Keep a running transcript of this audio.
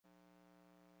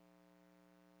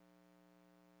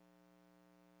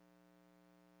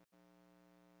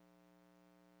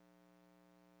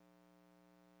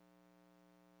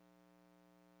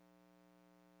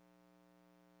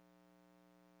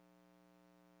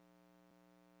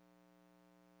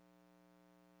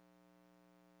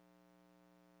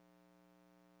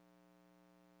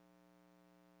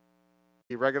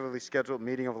The regularly scheduled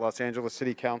meeting of Los Angeles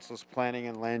City Council's Planning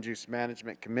and Land Use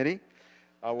Management Committee.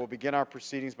 We'll begin our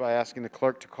proceedings by asking the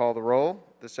clerk to call the roll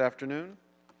this afternoon.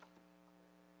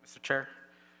 Mr. Chair,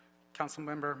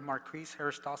 Councilmember Marquise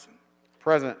Harris Dawson.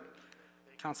 Present.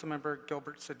 Councilmember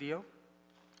Gilbert Cedillo.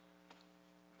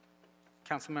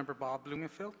 Councilmember Bob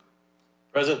Blumenfield.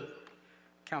 Present.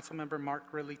 Councilmember Mark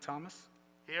Ridley Thomas.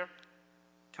 Here.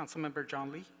 Councilmember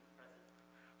John Lee.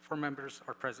 4 members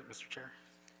are present, Mr. Chair.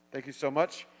 Thank you so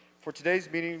much. For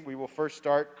today's meeting, we will first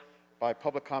start by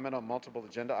public comment on multiple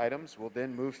agenda items. We'll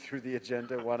then move through the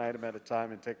agenda one item at a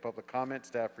time and take public comment,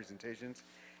 staff presentations,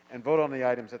 and vote on the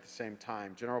items at the same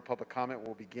time. General public comment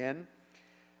will be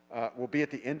at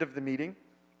the end of the meeting.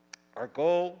 Our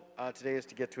goal today is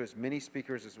to get to as many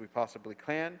speakers as we possibly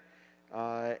can,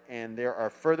 and there are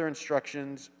further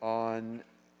instructions on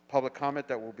public comment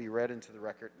that will be read into the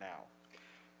record now.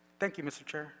 Thank you, Mr.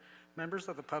 Chair. Members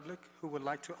of the public who would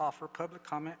like to offer public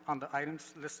comment on the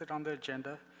items listed on the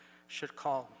agenda should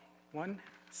call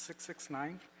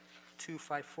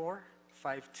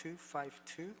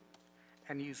 1-669-254-5252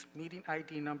 and use meeting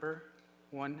ID number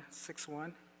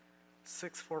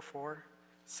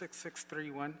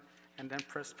 161-644-6631 and then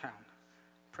press pound.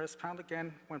 Press pound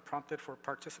again when prompted for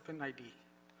participant ID.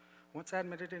 Once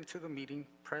admitted into the meeting,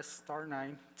 press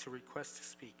 *9 to request to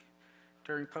speak.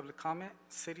 During public comment,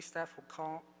 city staff will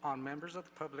call on members of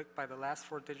the public by the last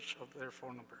 4 digits of their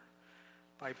phone number.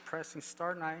 By pressing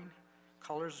 *9,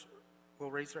 callers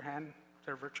will raise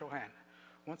their virtual hand.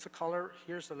 Once a caller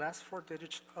hears the last 4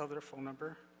 digits of their phone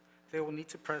number, they will need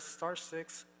to press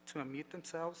 *6 to unmute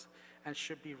themselves and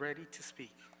should be ready to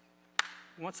speak.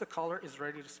 Once a caller is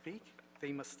ready to speak,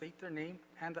 they must state their name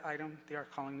and the item they are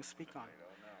calling to speak on.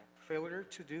 Failure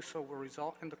to do so will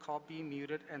result in the call being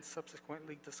muted and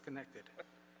subsequently disconnected.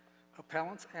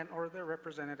 Appellants and/or their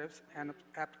representatives and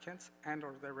applicants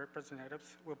and/or their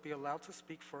representatives will be allowed to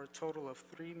speak for a total of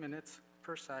 3 minutes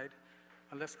per side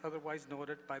unless otherwise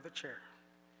noted by the chair.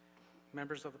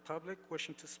 Members of the public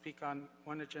wishing to speak on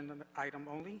one agenda item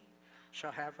only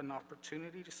shall have an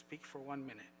opportunity to speak for 1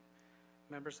 minute.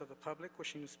 Members of the public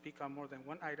wishing to speak on more than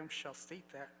one item shall state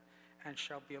that and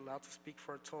shall be allowed to speak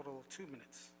for a total of 2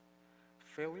 minutes.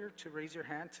 Failure to raise your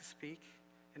hand to speak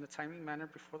in a timely manner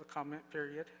before the comment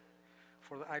period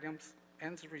for the items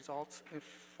ends results in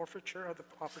forfeiture of the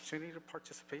opportunity to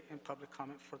participate in public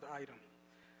comment for the item.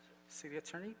 City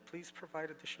Attorney, please provide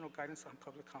additional guidance on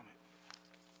public comment.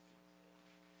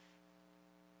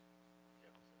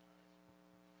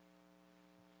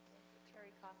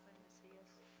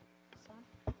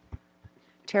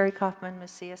 Terry Kaufman,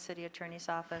 Macias City Attorney's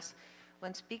Office.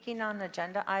 When speaking on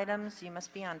agenda items, you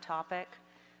must be on topic.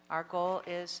 Our goal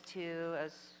is to,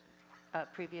 as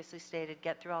previously stated,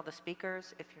 get through all the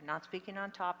speakers. If you're not speaking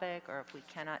on topic, or if we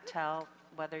cannot tell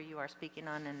whether you are speaking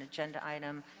on an agenda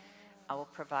item, I will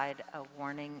provide a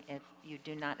warning if you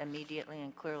do not immediately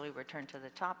and clearly return to the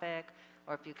topic,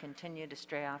 or if you continue to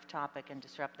stray off topic and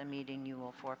disrupt the meeting, you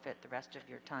will forfeit the rest of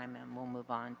your time and we'll move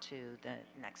on to the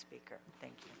next speaker.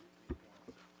 Thank you.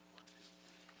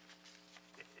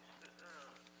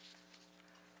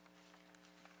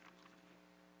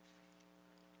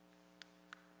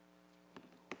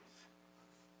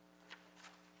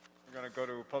 We're going to go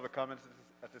to public comments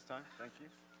at this time. Thank you.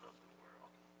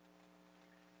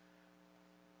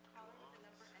 Caller with the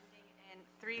number ending in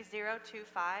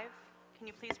 3025. Can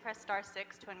you please press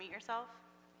 *6 to unmute yourself?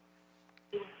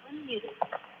 Yeah,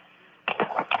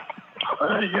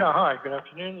 hi, good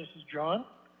afternoon. This is John.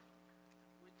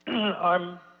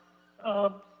 I'm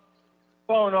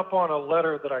following up on a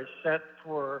letter that I sent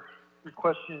for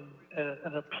requesting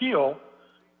an appeal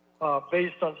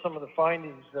based on some of the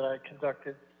findings that I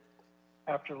conducted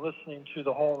after listening to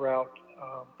the whole route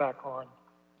back on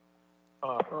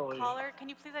early. Caller, can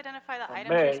you please identify the items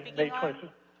May, you're speaking May on?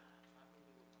 25th.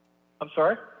 I'm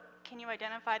sorry? Can you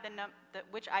identify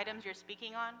which items you're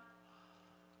speaking on?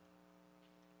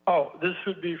 Oh, this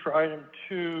would be for item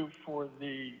 2 for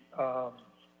the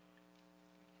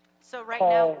So right call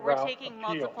now, we're route taking appeal.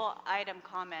 multiple item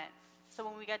comment. So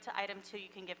when we get to item 2, you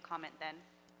can give comment then.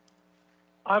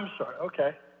 I'm sorry,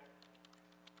 okay.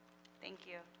 Thank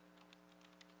you.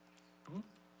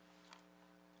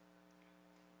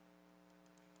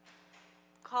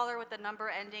 Caller with the number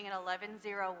ending in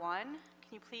 1101, can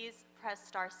you please press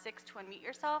 *6 to unmute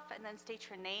yourself and then state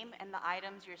your name and the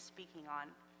items you're speaking on?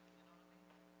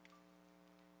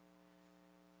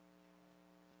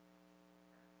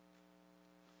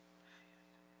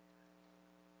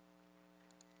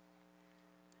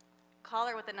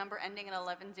 Caller with the number ending in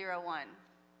 1101.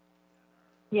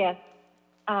 Yes.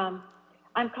 I'm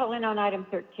calling on item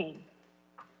 13.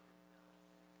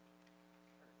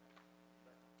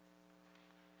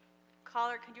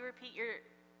 Caller, could you repeat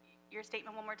your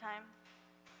statement one more time?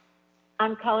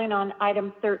 I'm calling on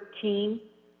item 13.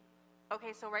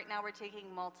 Okay, so right now we're taking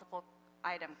multiple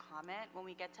item comment. When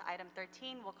we get to item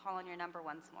 13, we'll call on your number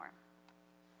once more.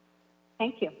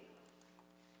 Thank you.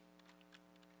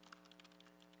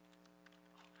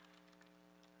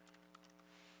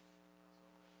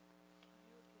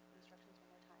 Instructions one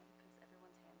more time, because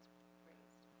everyone's hands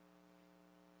raised.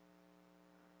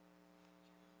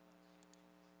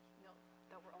 No,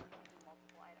 that we're only taking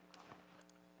multiple item comment.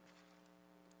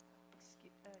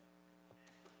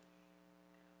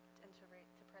 And to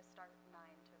press star 9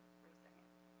 to raise their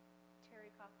hand. Terry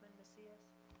Kaufman, Macias.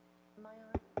 Am I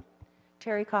on?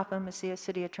 Terry Kaufman, Macias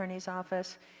City Attorney's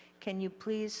Office. Can you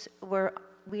please,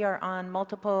 we are on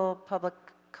multiple public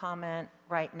comment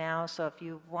right now, so if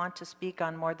you want to speak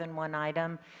on more than one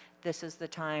item, this is the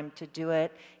time to do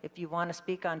it. If you want to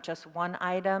speak on just one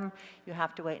item, you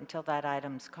have to wait until that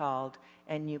item's called,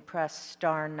 and you press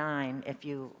star 9 if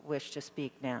you wish to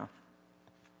speak now.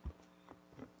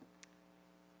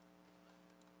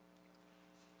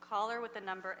 Caller with the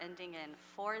number ending in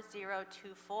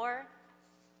 4024.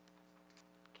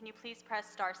 Can you please press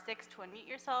star 6 to unmute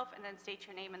yourself and then state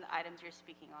your name and the items you're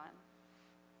speaking on?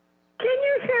 Can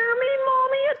you hear me,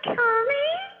 Mommy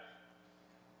Attorney?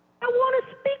 I want to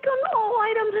speak on all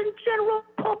items in general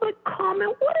public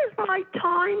comment. What is my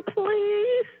time,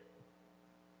 please?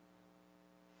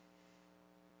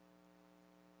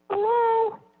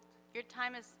 Hello? Your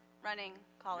time is running,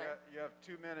 caller. You have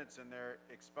 2 minutes and they're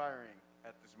expiring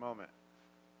at this moment.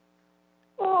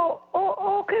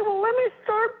 Okay, well, let me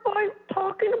start by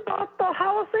talking about the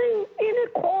housing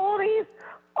inequalities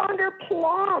under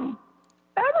Plum.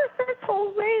 Ever since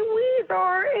Jose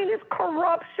Huizar and his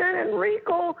corruption and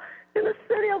RICO in the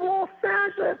city of Los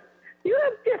Angeles, you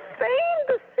have defamed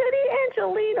the city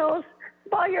Angelinos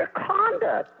by your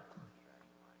conduct.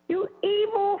 You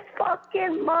evil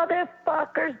fucking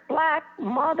motherfuckers, black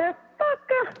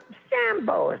motherfucker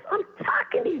Shambos. I'm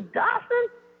talking to you, Dawson.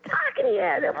 Talking to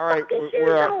you. All right,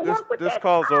 this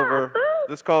call's over.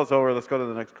 This call's over. Let's go to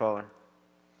the next caller.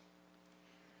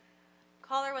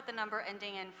 Caller with the number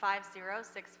ending in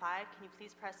 5065, can you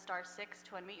please press star 6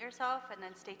 to unmute yourself and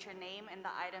then state your name and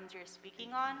the items you're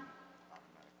speaking on?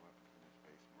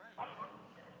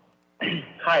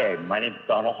 Hi, my name is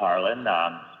Donald Harlan.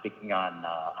 I'm speaking on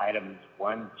items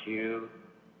 1, 2,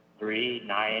 3,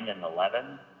 9, and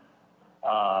 11.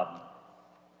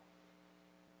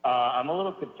 I'm a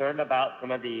little concerned about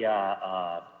some of the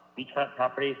beachfront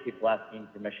properties, people asking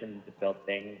permission to build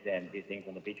things and do things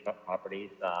on the beachfront properties.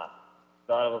 A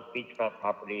lot of those beachfront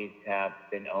properties have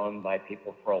been owned by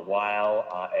people for a while.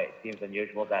 It seems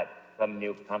unusual that some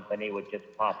new company would just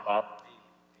pop up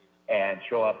and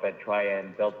show up and try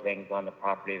and build things on the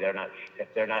property. I'm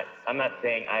not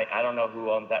saying, I don't know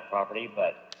who owns that property,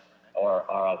 but, or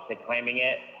say claiming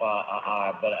it, but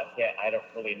I don't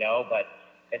really know, but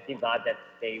it seems odd that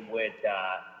they would,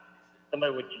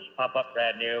 somebody would just pop up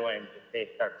brand new and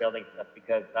just start building stuff,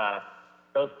 because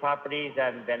those properties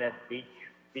on Venice Beach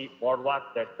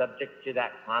boardwalk, they're subject to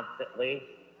that constantly.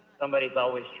 Somebody's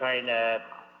always trying to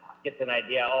get an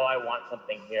idea, oh, I want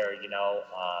something here, you know,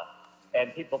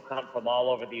 and people come from all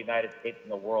over the United States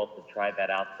and the world to try that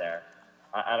out there.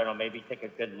 I don't know, maybe take a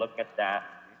good look at that.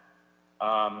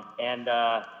 Also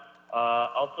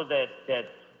that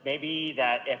maybe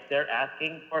that if they're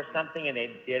asking for something and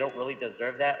they don't really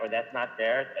deserve that, or that's not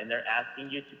theirs, and they're asking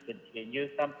you to continue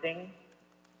something,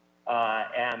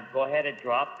 and go ahead and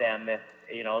drop them if,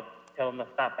 you know, tell them to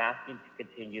stop asking to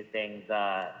continue things,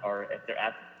 or if they're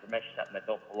asking for permission something that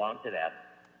don't belong to them.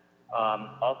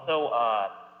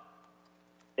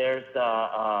 There's,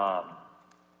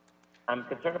 I'm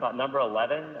concerned about number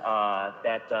 11,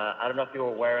 that, I don't know if you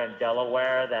were aware in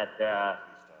Delaware that,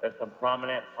 there's some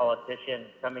prominent politicians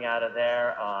coming out of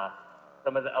there. A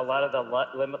lot of the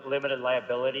limited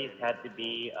liabilities had to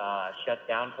be shut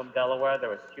down from Delaware.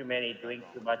 There was too many doing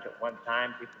too much at one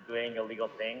time, people doing illegal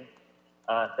things.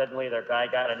 Suddenly their guy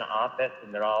got into office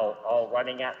and they're all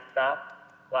running at stuff.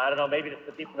 So I don't know, maybe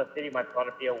the people in the city might want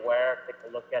to be aware, take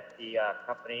a look at the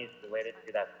companies related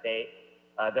to that state.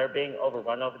 They're being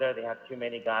overrun over there. They have too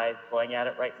many guys going at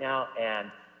it right now,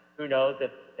 and who knows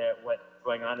if what's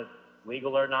going on is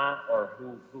legal or not, or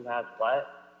who has what.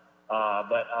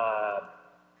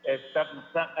 It's something,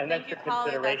 and that's the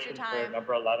consideration for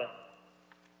number 11.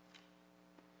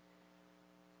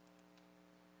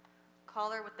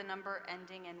 Caller with the number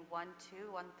ending in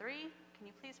 1213, can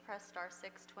you please press star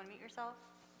 6 to unmute yourself?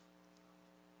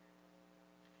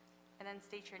 And then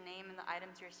state your name and the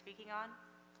items you're speaking on.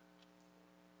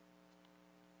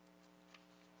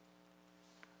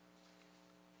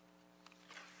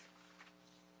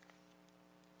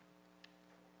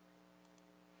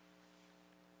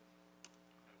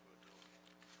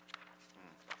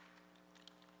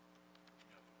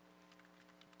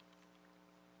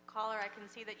 Caller, I can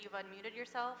see that you've unmuted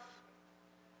yourself.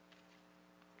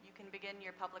 You can begin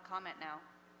your public comment now.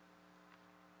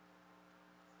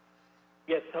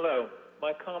 Yes, hello.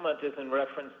 My comment is in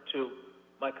reference to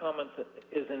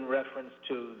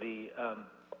the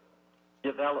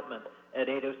development at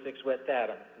 806 West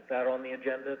Adams. Is that on the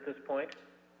agenda at this point?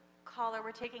 Caller,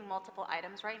 we're taking multiple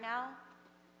items right now.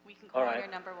 We can call All on right.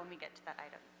 your number when we get to that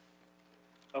item.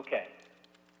 Okay.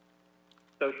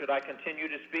 So should I continue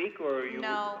to speak, or are you?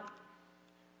 No.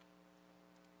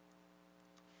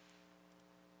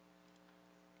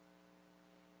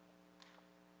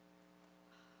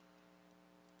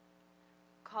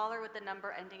 Caller with the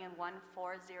number ending in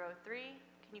 1403,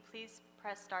 can you please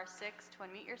press *6 to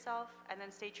unmute yourself and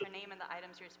then state your name and the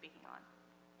items you're speaking on?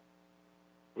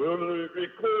 Will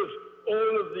request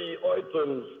all of the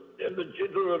items in the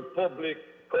general public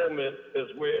comment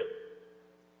as well.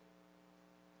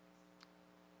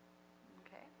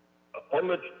 Okay. How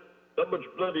much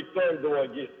bloody time do I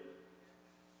get?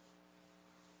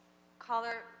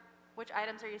 Caller, which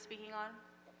items are you speaking on?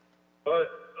 I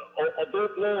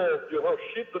don't know if you have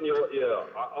shit in your ear.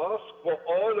 I ask for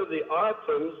all of the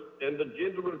items in the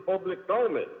general public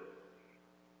comment.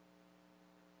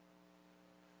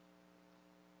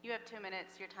 You have 2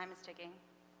 minutes. Your time is ticking.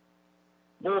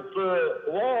 But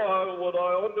why would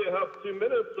I only have 2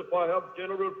 minutes if I have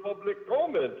general public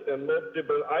comment and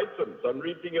multiple items? I'm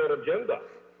reading your agenda.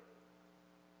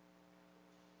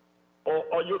 Or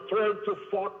are you trying to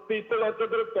fuck people at the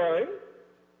time?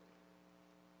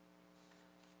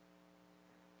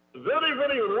 Very,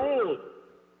 very rude.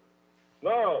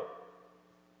 Now,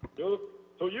 to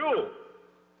you,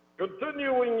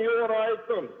 continuing your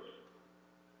items.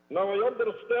 Now, I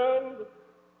understand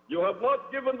you have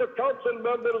not given the council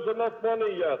members enough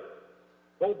money yet.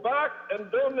 Go back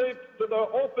and donate to the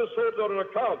office holder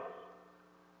accounts.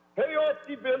 Pay off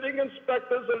the building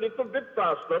inspectors a little bit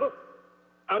faster,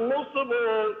 and most of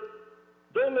all,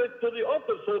 donate to the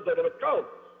office holder accounts.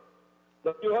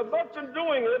 But you have not been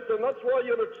doing it, and that's why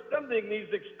you're extending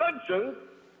these extensions.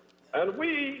 And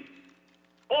we,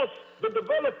 us, the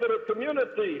developer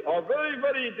community, are very,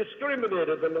 very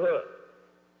discriminated and hurt.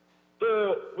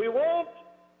 So we want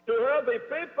to have a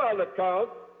PayPal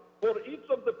account for each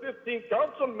of the 15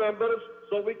 council members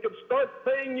so we can start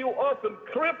paying you off in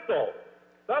crypto.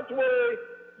 That way,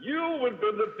 you will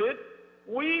benefit,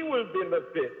 we will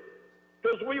benefit,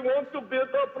 because we want to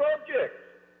build our project.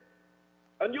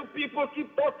 And you people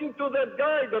keep talking to that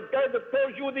guy that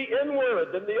tells you the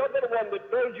N-word, and the other one that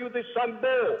tells you the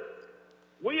Sambo.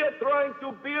 We are trying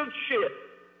to build shit.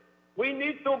 We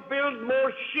need to build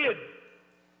more shit.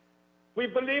 We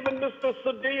believe in Mr.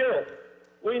 Cedillo.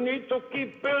 We need to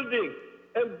keep building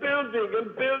and building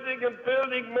and building and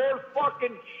building more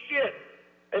fucking shit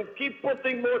and keep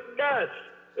putting more cash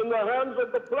in the hands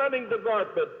of the planning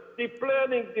department, the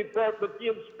planning department, the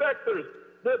inspectors,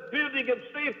 the building and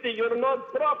safety, your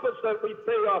non-profits that we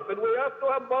pay off. And we have to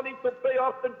have money to pay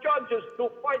off the judges to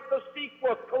fight the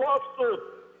CEQA lawsuit.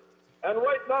 And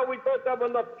right now we don't have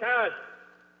enough cash.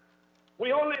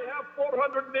 We only have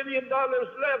 $400 million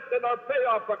left in our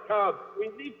payoff account. We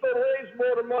need to raise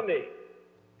more money.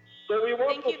 So we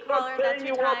want to start paying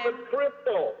you off in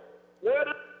crypto.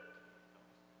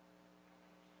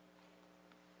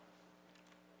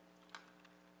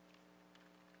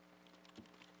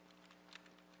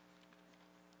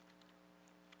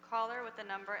 Caller with the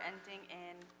number ending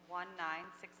in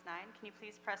 1969, can you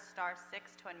please press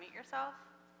 *6 to unmute yourself?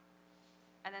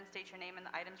 And then state your name and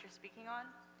the items you're speaking on.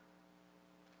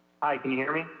 Hi, can you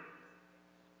hear me?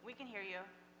 We can hear you.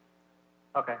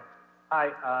 Okay.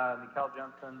 Hi, Mikhail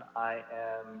Johnson. I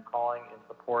am calling in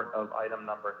support of item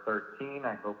number 13.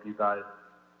 I hope you guys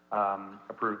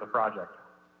approve the project.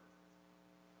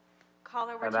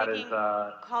 Caller,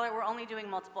 Caller, we're only doing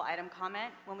multiple item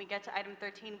comment. When we get to item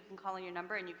 13, we can call in your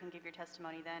number and you can give your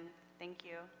testimony then. Thank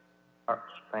you. All right,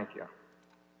 thank you.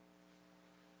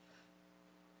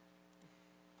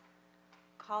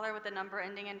 Caller with the number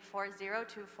ending in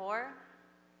 4024.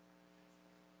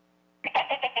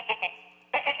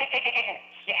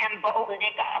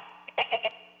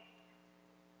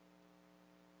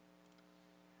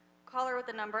 Caller with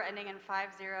the number ending in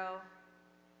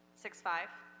 5065.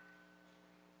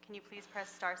 Can you please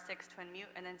press *6 to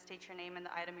unmute and then state your name and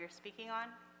the item you're speaking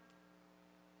on?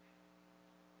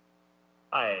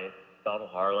 Hi, it's Donald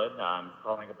Harlan. I'm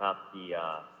calling about the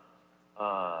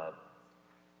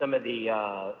some of the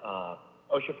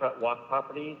oceanfront walk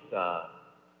properties.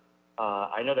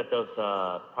 I know that those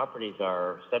properties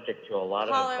are subject to a lot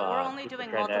Caller, of. we're only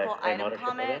doing multiple item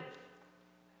comment.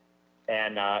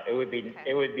 And it would be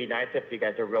nice if you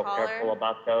guys are real Caller? careful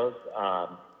about those.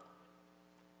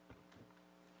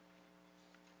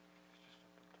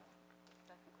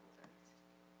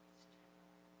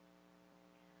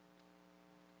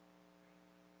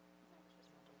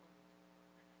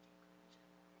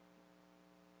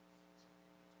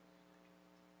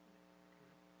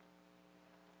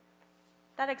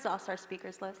 That exhausts our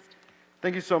speakers list.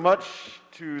 Thank you so much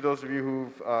to those of you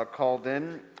who've called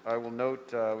in. I will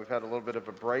note we've had a little bit of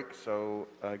a break, so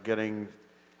getting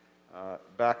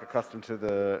back accustomed to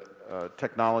the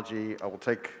technology will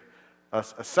take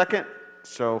us a second,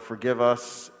 so forgive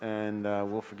us, and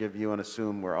we'll forgive you and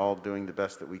assume we're all doing the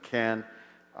best that we can.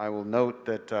 I will note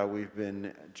that we've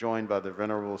been joined by the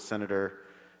Venerable Senator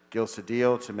Gil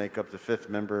Cedillo to make up the 5th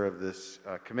member of this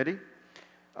committee.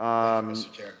 Thank you,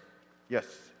 Mr. Chair. Yes.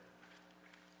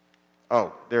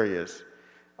 Oh, there he is.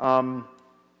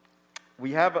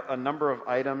 We have a number of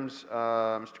items,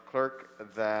 Mr.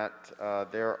 Clerk, that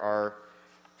there are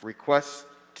requests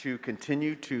to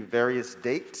continue to various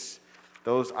dates.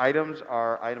 Those items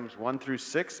are items 1 through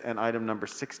 6 and item number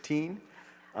 16.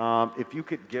 If you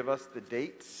could give us the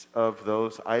dates of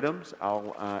those items, I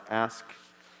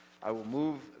will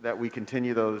move that we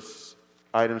continue those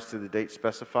items to the date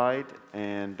specified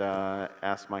and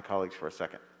ask my colleagues for a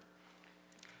second.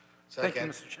 Thank you,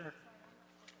 Mr. Chair.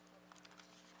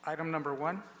 Item number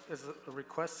 1 is a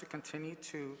request to continue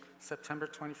to September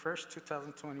 21st,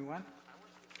 2021.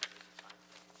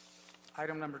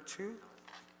 Item number 2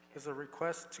 is a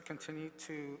request to continue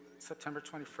to September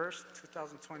 21st,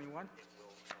 2021.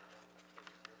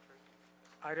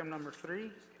 Item number 3,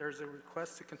 there's a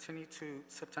request to continue to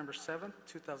September 7th,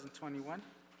 2021.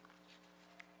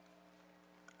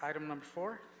 Item number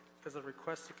 4 is a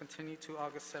request to continue to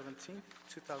August 17th,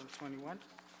 2021.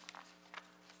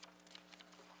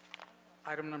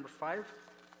 Item number 5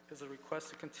 is a request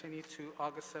to continue to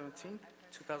August 17th,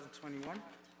 2021.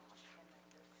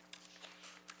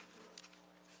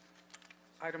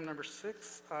 Item number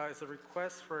 6 is a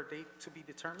request for a date to be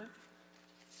determined.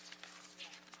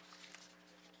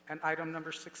 And item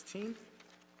number 16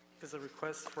 is a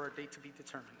request for a date to be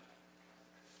determined.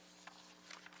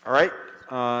 All right,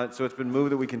 so it's been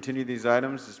moved that we continue these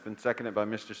items. It's been seconded by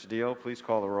Mr. Cedillo. Please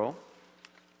call the roll.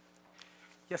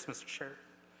 Yes, Mr. Chair.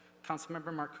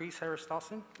 Councilmember Marquise Harris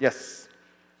Dawson. Yes.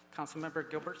 Councilmember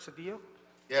Gilbert Cedillo.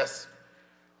 Yes.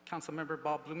 Councilmember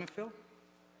Bob Blumenfield.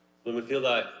 Blumenfield,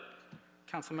 aye.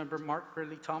 Councilmember Mark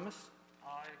Ridley Thomas.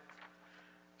 Aye.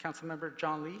 Councilmember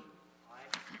John Lee.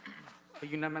 Aye. A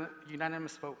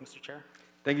unanimous vote, Mr. Chair.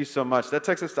 Thank you so much. That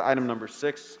takes us to item number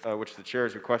 6, which the chair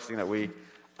is requesting that we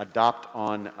adopt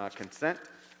on consent.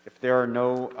 If there are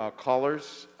no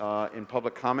callers in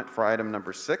public comment for item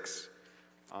number 6,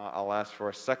 I'll ask for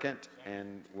a second,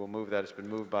 and we'll move that. It's been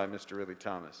moved by Mr. Ridley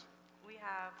Thomas. We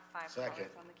have 5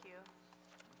 callers on the queue.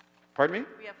 Pardon me?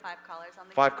 We have 5 callers on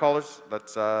the queue. 5 callers.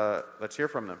 Let's hear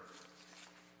from them.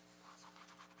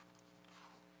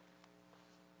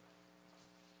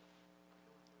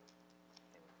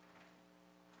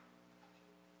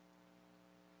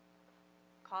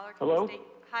 Caller, Hello?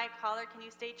 Hi, caller. Can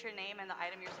you state your name and the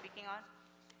item you're speaking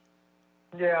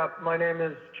on? Yeah, my name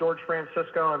is George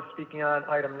Francisco. I'm speaking on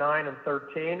item 9 and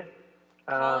 13.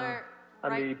 Caller,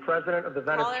 I'm the president of the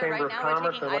Venice caller, Chamber right of now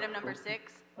Commerce. we're taking item number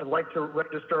 6. I'd like to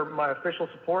register my official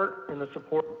support in the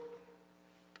support.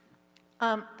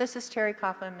 This is Terry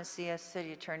Kaufman, Macias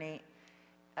City Attorney.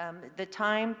 The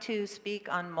time to speak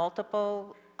on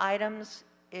multiple items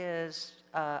is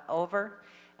over.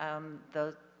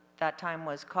 That time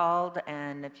was called,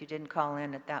 and if you didn't call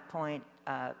in at that point,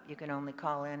 you can only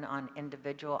call in on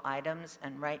individual items.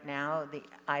 And right now, the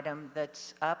item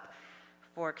that's up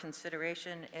for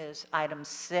consideration is item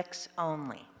 6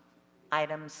 only.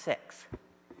 Item 6.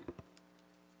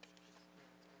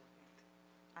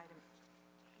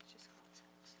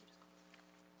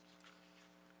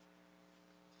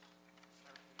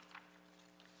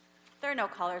 There are no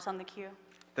callers on the queue.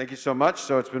 Thank you so much.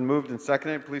 So it's been moved and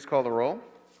seconded. Please call the roll.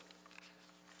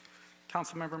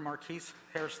 Councilmember Marquise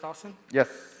Harris Dawson. Yes.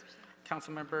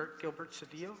 Councilmember Gilbert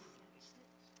Cedillo.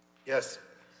 Yes.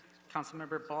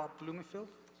 Councilmember Bob Blumenfield.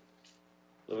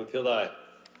 Blumenfield, aye.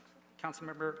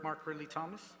 Councilmember Mark Ridley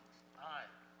Thomas. Aye.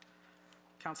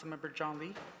 Councilmember John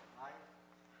Lee. Aye.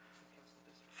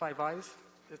 5 ayes.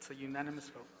 It's a unanimous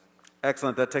vote.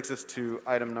 Excellent. That takes us to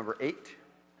item number 8.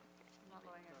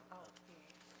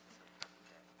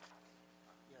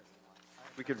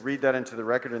 We could read that into the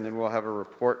record, and then we'll have a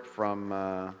report from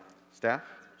staff.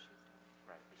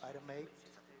 Item 8,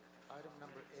 item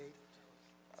number 8.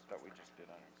 I thought we just did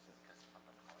item 6.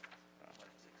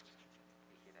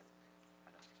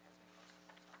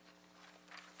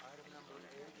 Item number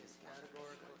 8 is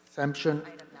categorical exemption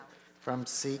from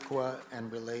CEQA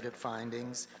and related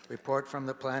findings, report from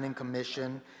the Planning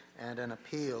Commission, and an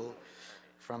appeal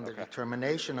from the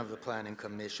determination of the Planning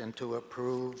Commission to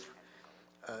approve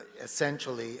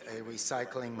essentially a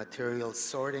recycling materials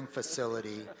sorting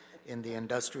facility in the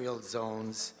industrial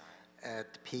zones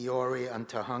at Peoria and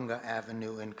Tahunga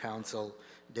Avenue in Council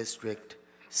District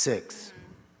 6.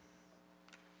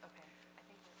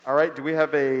 All right, do we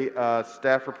have a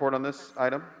staff report on this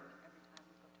item?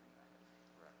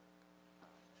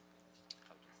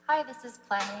 Hi, this is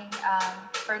planning.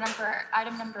 For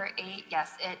item number 8,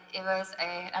 yes, it was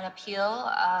an appeal,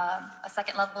 a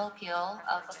second level appeal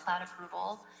of the plan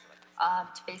approval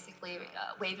to basically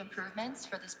waive improvements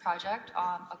for this project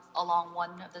along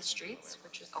one of the streets,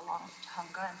 which is along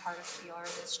Tahunga and part of Peoria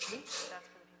Street.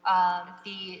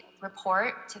 The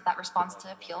report that responds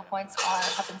to appeal points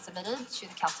have been submitted to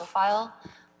the council file.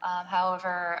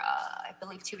 However, I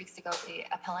believe 2 weeks ago, the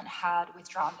appellant had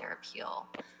withdrawn their appeal.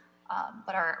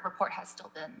 But our report has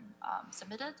still been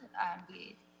submitted, and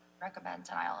we recommend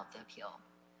denial of the appeal.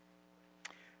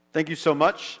 Thank you so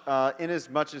much.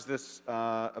 Inasmuch as this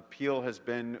appeal has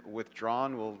been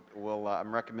withdrawn,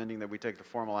 I'm recommending that we take the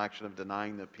formal action of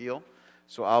denying the appeal.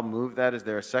 So I'll move that. Is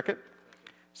there a second?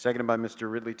 Seconded by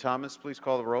Mr. Ridley Thomas. Please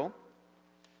call the roll.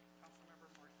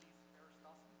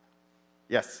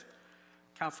 Yes.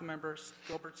 Councilmember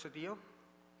Gilbert Cedillo.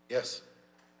 Yes.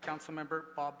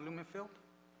 Councilmember Bob Blumenfield.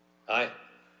 Aye.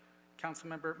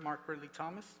 Councilmember Mark Ridley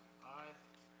Thomas. Aye.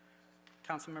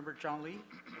 Councilmember John Lee.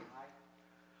 Aye.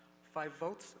 5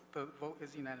 votes. The vote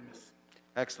is unanimous.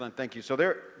 Excellent, thank you. So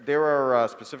there are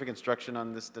specific instruction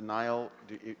on this denial.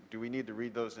 Do we need to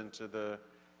read those into the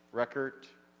record?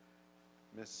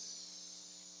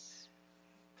 Ms.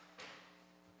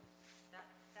 That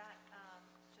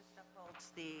just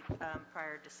upholds the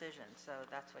prior decision, so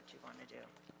that's what you want to do.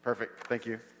 Perfect, thank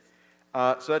you.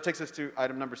 So that takes us to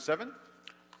item number 7.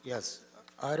 Yes.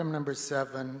 Item number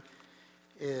 7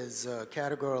 is a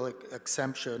categorical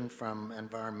exemption from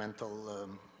environmental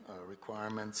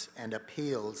requirements and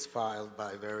appeals filed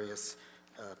by various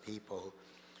people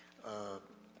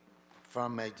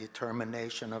from a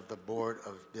determination of the Board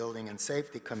of Building and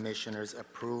Safety Commissioners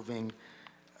approving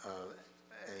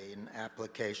an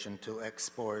application to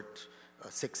export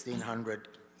 1,600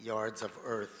 yards of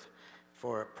earth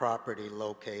for a property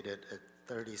located at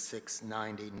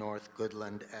 3690 North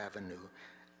Goodland Avenue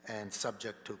and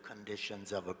subject to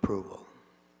conditions of approval.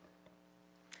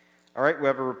 All right, we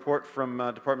have a report from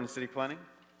Department of City Planning.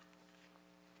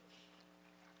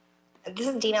 This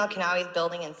is Dina Alkanawi's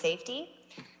Building and Safety.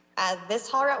 This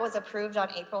haul route was approved on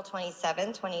April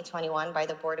 27, 2021 by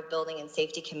the Board of Building and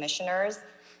Safety Commissioners,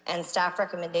 and staff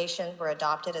recommendations were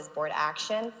adopted as board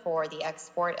action for the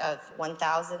export of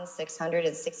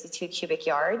 1,662 cubic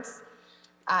yards.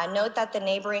 Note that the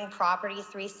neighboring property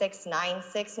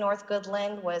 3696 North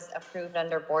Goodland was approved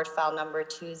under board file number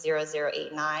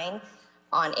 20089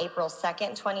 on April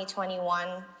 2nd,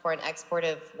 2021 for an export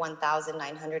of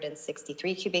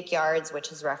 1,963 cubic yards,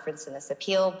 which is referenced in this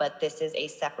appeal, but this is a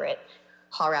separate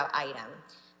haul route item.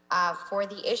 For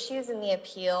the issues in the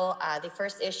appeal, the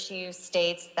first issue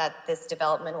states that this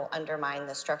development will undermine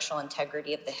the structural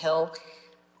integrity of the hill.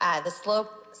 The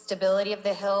slope stability of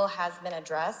the hill has been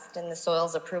addressed in the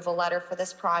soils approval letter for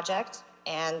this project,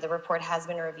 and the report has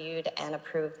been reviewed and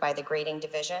approved by the grading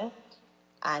division.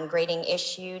 And grading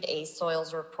issued a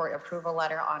soils report approval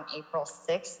letter on April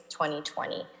 6,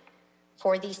 2020.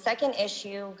 For the second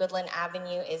issue, Goodland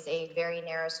Avenue is a very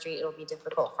narrow street. It will be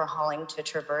difficult for hauling to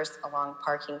traverse along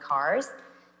parking cars.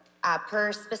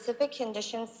 Per specific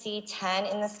condition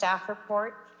C10 in the staff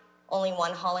report, only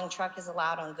one hauling truck is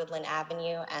allowed on Goodland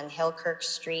Avenue and Hillkirk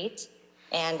Street.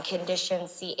 And condition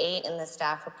C8 in the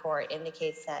staff report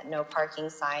indicates that no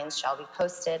parking signs shall be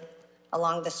posted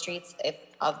along the streets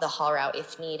of the haul route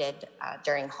if needed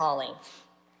during hauling.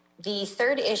 The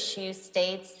third issue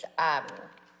states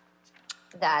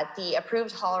that the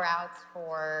approved haul routes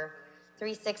for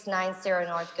 3690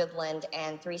 North Goodland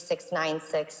and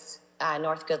 3696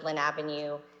 North Goodland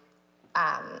Avenue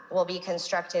will be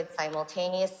constructed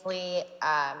simultaneously.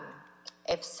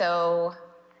 If so,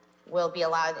 will be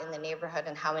allowed in the neighborhood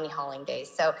and how many hauling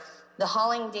days. So the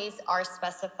hauling days are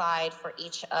specified for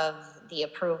each of the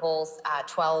approvals,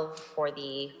 12 for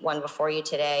the one before you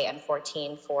today and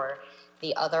 14 for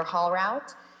the other haul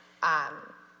route.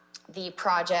 The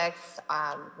projects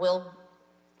will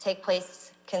take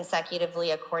place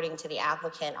consecutively according to the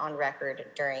applicant on record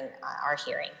during our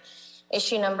hearing.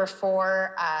 Issue number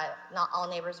 4, not all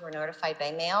neighbors were notified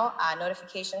by mail.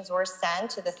 Notifications were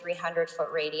sent to the 300-foot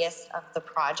radius of the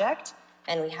project,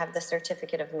 and we have the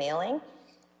certificate of mailing.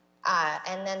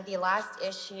 And then the last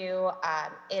issue,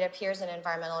 it appears an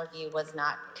environmental review was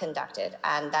not conducted,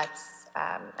 and that's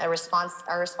our response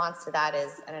to that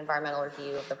is an environmental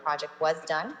review of the project was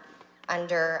done.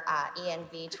 under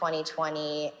ENV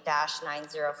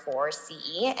 2020-904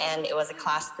 CE, and it was a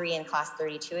Class 3 and Class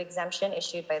 32 exemption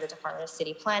issued by the Department of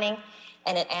City Planning,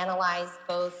 and it analyzed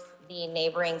both the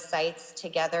neighboring sites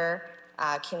together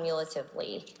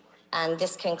cumulatively. And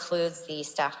this concludes the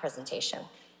staff presentation.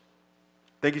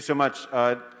 Thank you so much.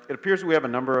 It appears we have a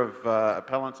number of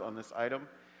appellants on this item.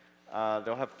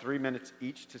 They'll have 3 minutes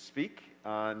each to speak,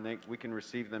 and we can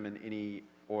receive them in any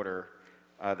order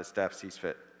the staff sees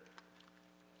fit.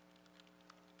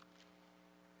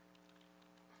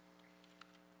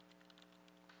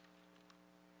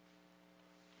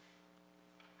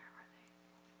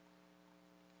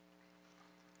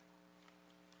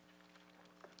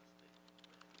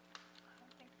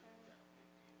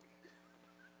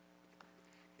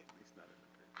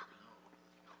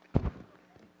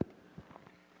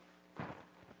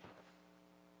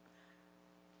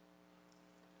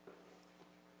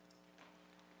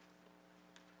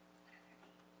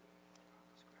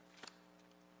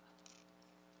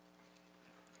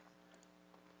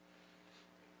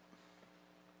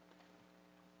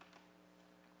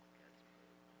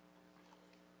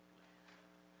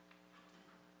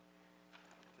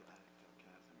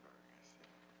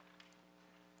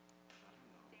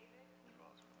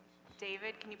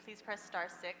 David, can you please press *6 to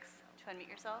unmute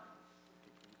yourself?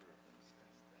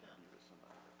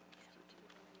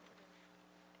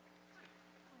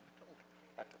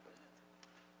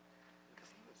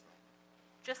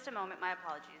 Just a moment, my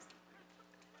apologies.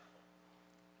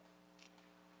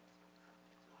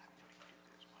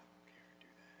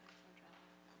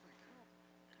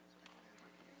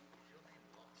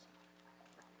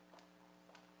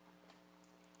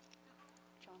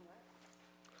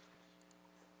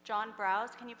 John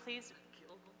Browse, can you please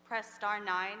press *9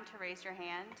 to raise your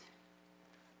hand?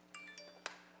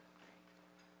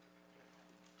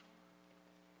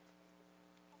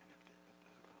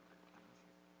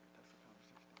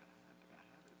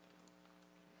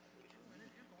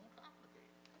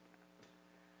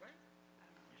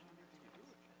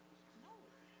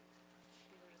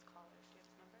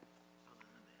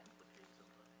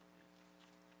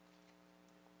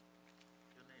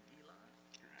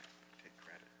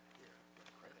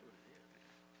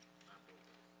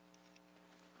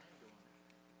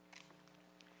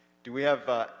 Do we have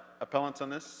appellants on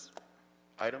this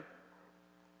item?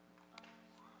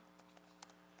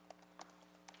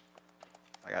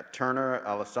 I got Turner,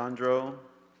 Alessandro,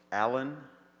 Allen,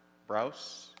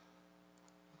 Browse.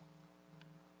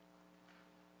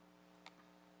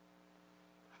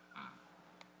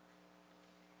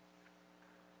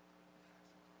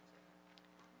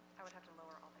 I would have to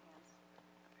lower all the hands.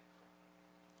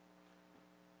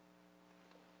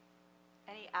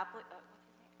 Any applicants,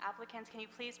 can you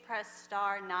please press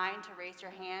 *9 to raise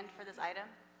your hand for this item?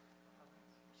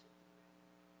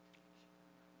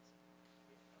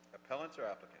 Appellants or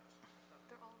applicants?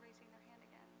 They're all raising their hand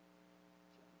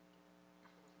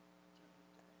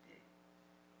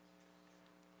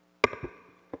again.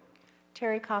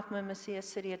 Terry Kaufman, Macias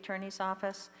City Attorney's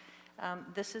Office.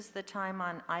 This is the time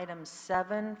on item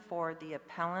 7 for the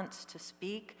appellants to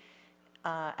speak.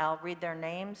 I'll read their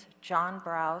names: John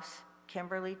Browse,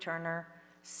 Kimberly Turner,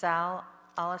 Sal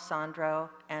Alessandro,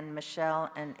 and Michelle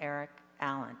and Eric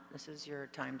Allen. This is your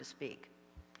time to speak.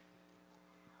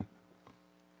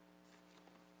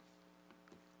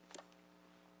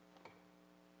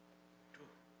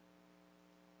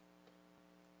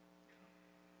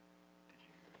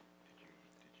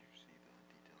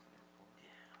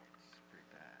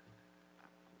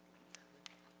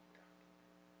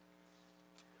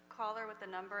 Caller with the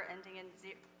number ending in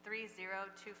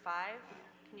 3025.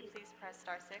 Can you please press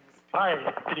 *6? Hi,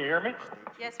 can you hear me?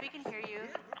 Yes, we can hear you.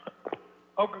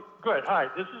 Oh, good. Hi,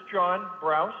 this is John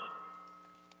Browse.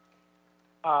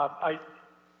 I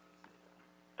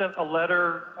sent a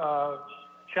letter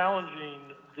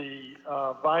challenging the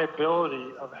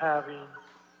viability of having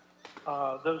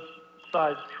those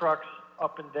size trucks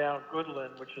up and down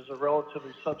Goodland, which is a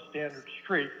relatively substandard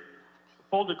street.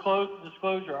 Full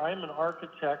disclosure, I am an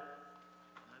architect,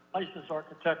 licensed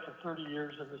architect for 30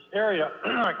 years in this area.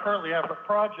 I currently have a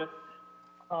project.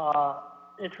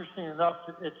 Interesting enough,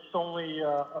 it's only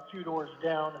a few doors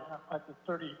down at the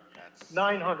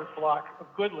 3900 block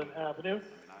of Goodland Avenue.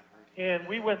 And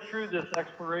we went through this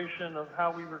exploration of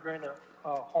how we were going to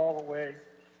haul away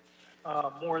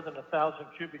more than 1,000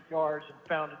 cubic yards and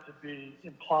found it to be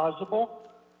implausible.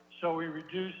 So we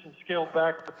reduced and scaled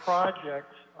back the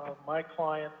project. My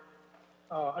client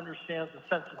understands the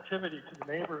sensitivity to the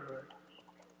neighborhood.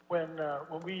 When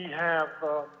we have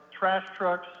trash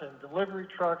trucks and delivery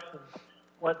trucks and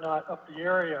whatnot up the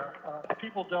area,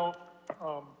 people don't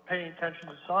paying attention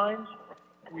to signs.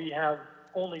 We have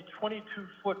only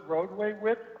 22-foot roadway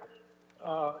width.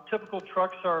 Typical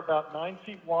trucks are about 9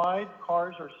 feet wide,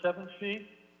 cars are 7 feet.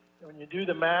 And when you do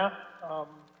the math,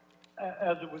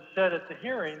 as it was said at the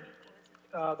hearing,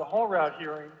 the haul route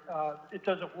hearing, it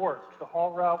doesn't work. The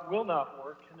haul route will not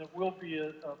work, and it will be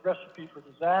a recipe for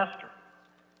disaster.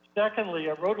 Secondly,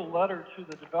 I wrote a letter to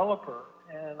the developer,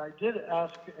 and I did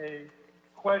ask a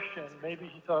question. Maybe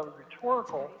he thought it was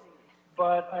rhetorical,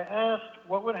 but I asked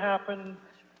what would happen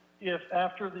if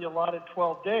after the allotted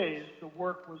 12 days, the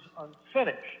work was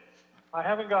unfinished. I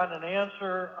haven't gotten an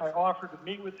answer. I offered to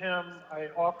meet with him. I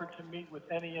offered to meet with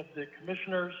any of the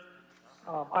commissioners.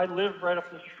 I live right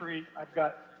up the street. I've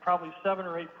got probably 7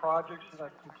 or 8 projects that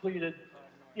I've completed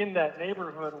in that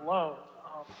neighborhood alone,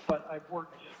 but I've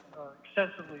worked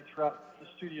extensively throughout the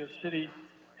Studio City,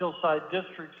 Hillside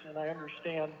districts, and I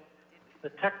understand the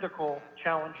technical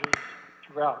challenges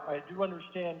throughout. I do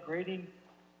understand grading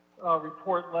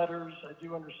report letters. I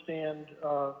do understand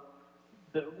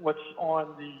what's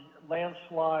on the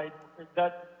landslide.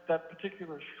 That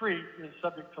particular street is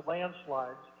subject to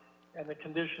landslides and the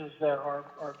conditions that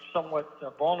are somewhat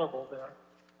vulnerable there.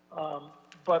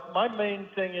 But my main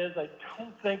thing is I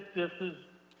don't think this is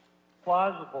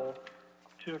plausible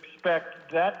to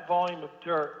expect that volume of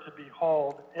dirt to be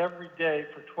hauled every day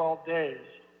for 12 days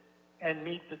and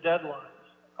meet the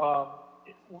deadlines.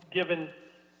 Given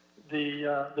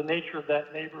the nature of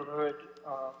that neighborhood,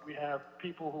 we have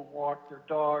people who walk their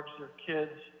dogs, their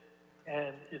kids,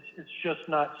 and it's just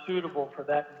not suitable for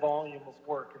that volume of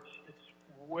work. It's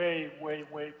way, way,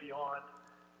 way beyond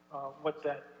what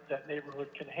that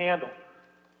neighborhood can handle.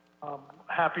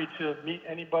 Happy to meet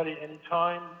anybody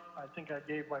anytime. I think I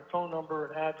gave my phone number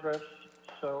and address,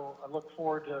 so I look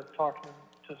forward to talking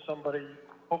to somebody,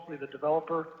 hopefully the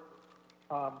developer,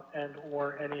 and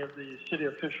or any of the city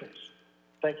officials.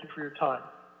 Thank you for your time.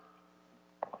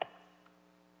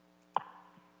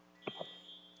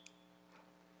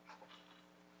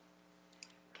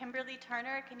 Kimberly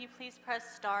Turner, can you please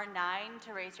press *9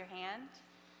 to raise your hand?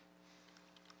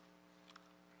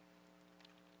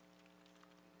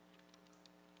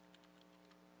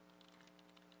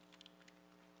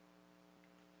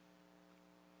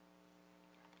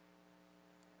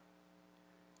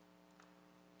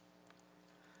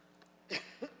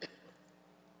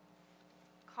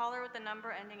 Caller with the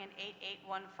number ending in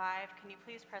 8815, can you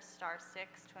please press *6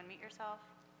 to unmute yourself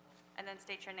and then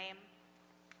state your name?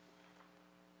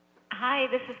 Hi,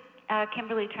 this is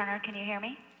Kimberly Turner. Can you hear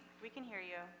me? We can hear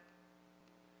you.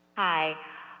 Hi.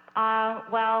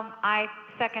 Well, I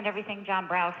second everything John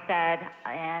Browse said,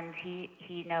 and he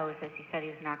knows, as he said, he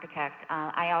was an architect.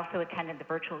 I also attended the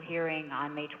virtual hearing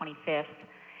on May 25th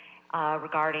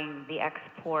regarding the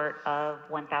export of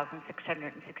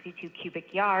 1,662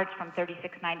 cubic yards from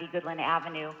 3690 Goodland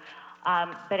Avenue.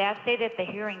 But as stated at the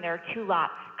hearing, there are 2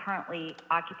 lots currently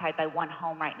occupied by 1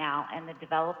 home right now, and the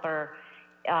developer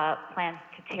plans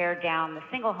to tear down the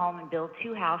single home and build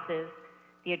 2 houses.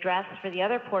 The address for the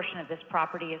other portion of this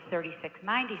property is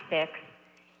 3696,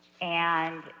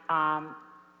 and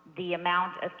the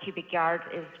amount of cubic yards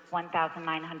is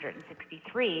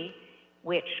 1,963,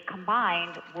 which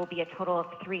combined will be a total of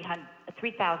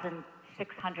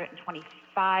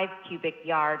 3,625 cubic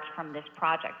yards from this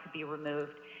project to be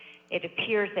removed. It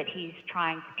appears that he's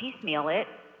trying to piecemeal it,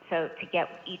 so to get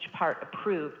each part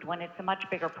approved, when it's a much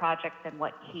bigger project than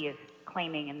what he is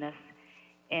claiming in this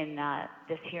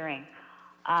hearing.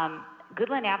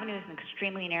 Goodland Avenue is an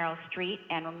extremely narrow street,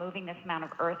 and removing this amount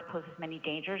of earth poses many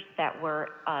dangers that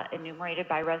were enumerated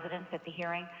by residents at the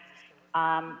hearing.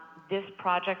 This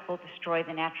project will destroy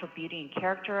the natural beauty and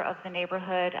character of the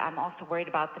neighborhood. I'm also worried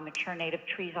about the mature native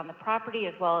trees on the property,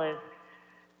 as well as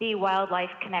the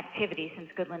wildlife connectivity, since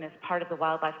Goodland is part of the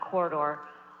wildlife corridor.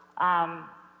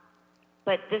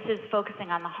 But this is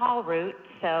focusing on the haul route,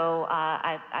 so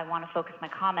I want to focus my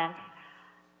comments.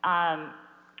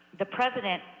 The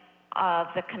president of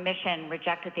the commission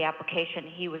rejected the application.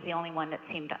 He was the only one that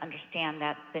seemed to understand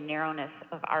that the narrowness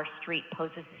of our street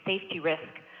poses a safety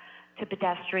risk to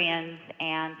pedestrians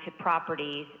and to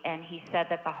properties, and he said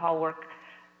that the haul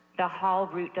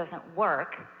route doesn't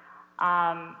work.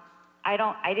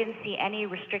 I didn't see any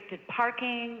restricted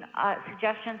parking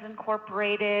suggestions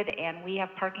incorporated, and we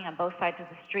have parking on both sides of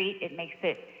the street. It makes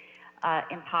it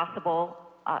impossible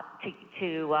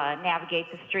to navigate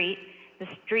the street. The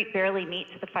street barely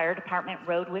meets the fire department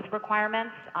road width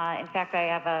requirements. In fact, I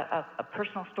have a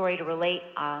personal story to relate.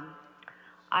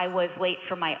 I was late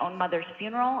for my own mother's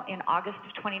funeral in August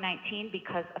of 2019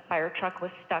 because a fire truck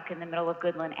was stuck in the middle of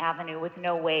Goodland Avenue with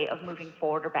no way of moving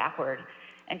forward or backward.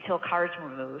 until cars were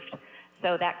moved.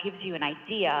 So that gives you an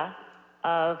idea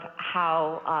of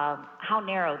how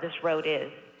narrow this road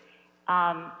is.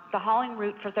 The hauling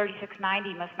route for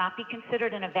 3690 must not be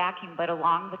considered in a vacuum, but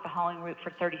along with the hauling route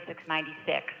for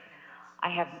 3696. I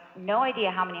have no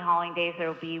idea how many hauling days there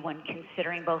will be when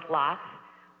considering both lots.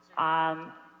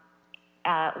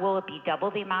 Will it be double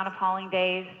the amount of hauling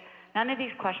days? None of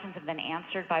these questions have been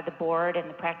answered by the board, and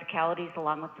the practicalities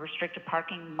along with restricted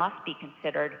parking must be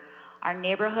considered. Our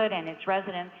neighborhood and its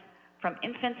residents, from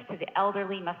infants to the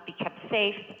elderly, must be kept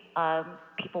safe.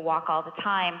 People walk all the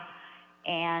time,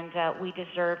 and we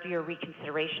deserve your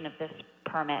reconsideration of this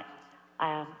permit.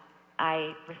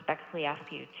 I respectfully ask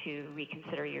you to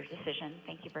reconsider your decision.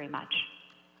 Thank you very much.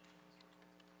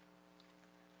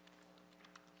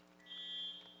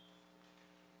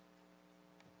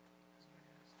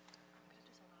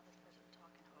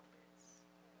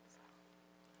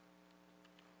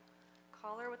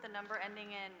 Caller with the number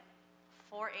ending in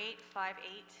 4858,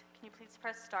 can you please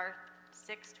press star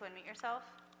 6 to unmute yourself?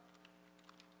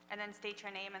 And then state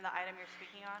your name and the item you're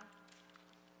speaking on.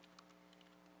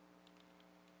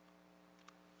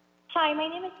 Hi, my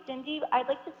name is Cindy. I'd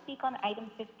like to speak on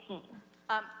item 15.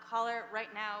 Caller,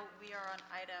 right now we are on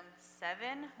item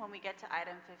 7. When we get to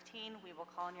item 15, we will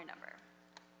call on your number.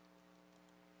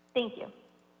 Thank you.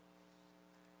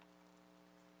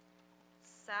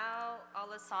 Sal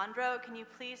Alessandro, can you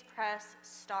please press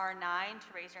star 9 to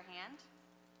raise your hand?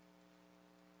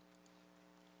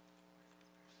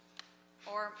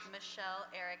 Or Michelle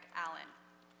Eric Allen.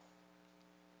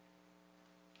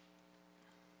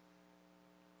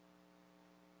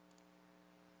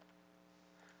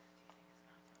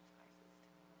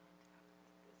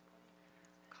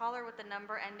 Caller with the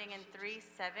number ending in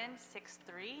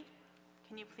 3763,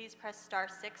 can you please press star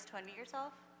 6 to unmute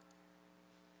yourself?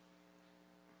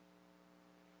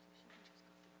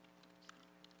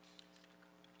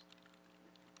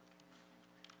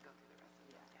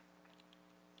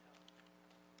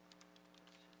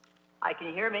 Hi, can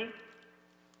you hear me?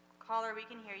 Caller, we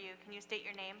can hear you. Can you state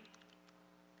your name?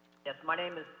 Yes, my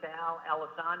name is Sal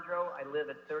Alessandro. I live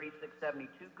at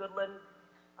 3672 Goodland.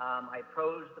 I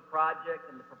opposed the project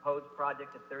and the proposed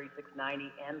project at 3690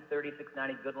 and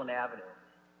 3690 Goodland Avenue.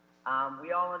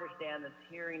 We all understand this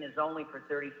hearing is only for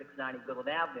 3690 Goodland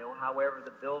Avenue. However,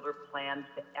 the builder plans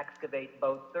to excavate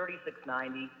both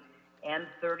 3690 and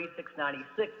 3696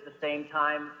 at the same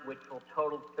time, which will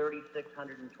total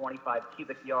 3,625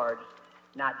 cubic yards,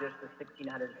 not just the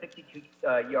 1,662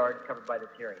 yards covered by this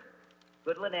hearing.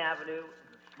 Goodland Avenue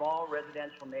is a small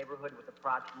residential neighborhood with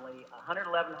approximately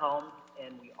 111 homes,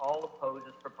 and we all oppose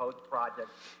this proposed project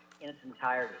in its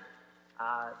entirety.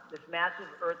 This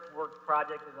massive earthwork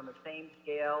project is on the same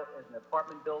scale as an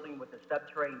apartment building with a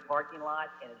subterranean parking lot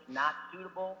and is not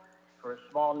suitable for a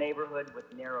small neighborhood with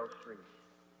narrow streets.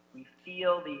 We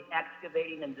feel the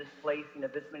excavating and displacing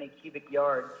of this many cubic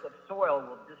yards of soil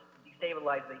will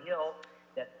destabilize the hill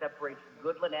that separates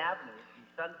Goodland Avenue from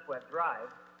Sunswept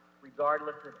Drive,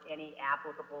 regardless of any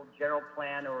applicable general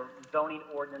plan or zoning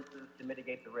ordinances to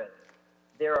mitigate the risk.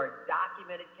 There are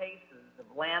documented cases of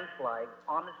landslides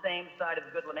on the same side of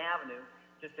Goodland Avenue,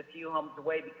 just a few homes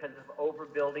away because of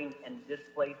overbuilding and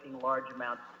displacing large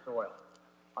amounts of soil.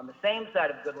 On the same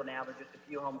side of Goodland Avenue, just a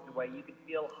few homes away, you can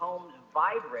feel homes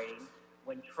vibrating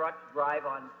when trucks drive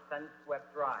on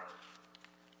Sunswept Drive.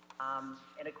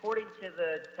 And according to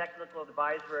the technical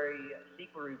advisory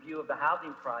CEQA review of the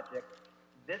housing project,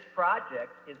 this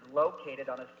project is located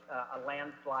on a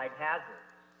landslide hazard.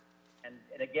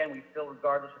 And again, we feel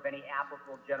regardless of any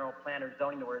applicable general plan or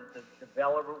zoning ordinance, the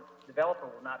developer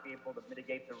will not be able to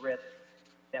mitigate the risk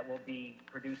that will be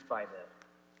produced by this.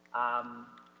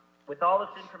 With all this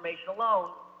information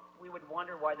alone, we would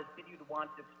wonder why the city would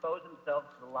want to expose themselves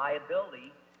to the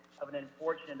liability of an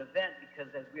unfortunate event, because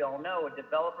as we all know, a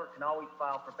developer can always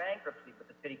file for bankruptcy, but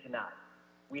the city cannot.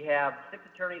 We have 6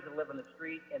 attorneys that live on the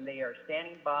street, and they are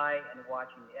standing by and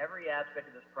watching every aspect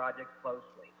of this project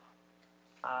closely.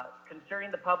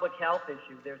 Concerning the public health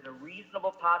issue, there's a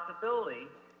reasonable possibility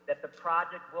that the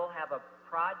project will have a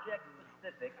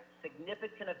project-specific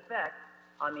significant effect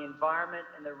on the environment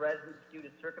and the residents due to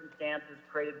circumstances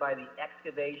created by the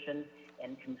excavation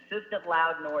and consistent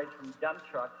loud noise from dump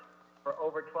trucks for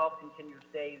over 12 continuous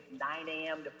days, 9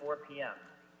 a.m. to 4 p.m.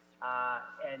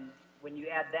 And when you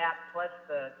add that, plus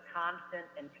the constant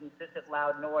and consistent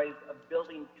loud noise of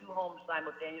building 2 homes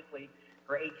simultaneously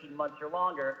for 18 months or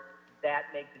longer, that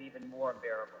makes it even more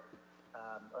unbearable.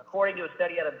 According to a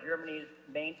study out of Germany's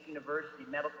Mainz University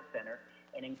Medical Center,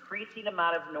 an increasing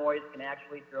amount of noise can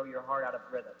actually throw your heart out of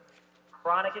rhythm.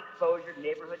 Chronic exposure to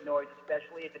neighborhood noise,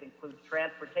 especially if it includes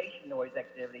transportation noise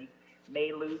activity,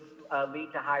 may lead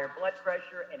to higher blood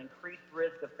pressure and increased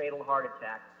risk of fatal heart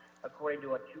attack, according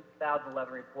to a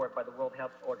 2011 report by the World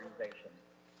Health Organization.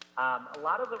 A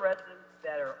lot of the residents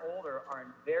that are older are in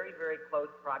very, very close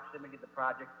proximity to the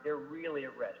project. They're really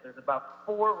at risk. There's about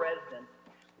 4 residents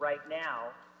right now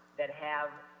that have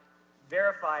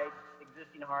verified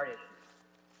existing heart issues.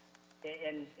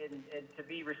 And to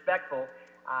be respectful,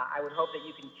 I would hope that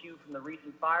you can cue from the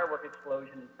recent firework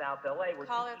explosion in South LA where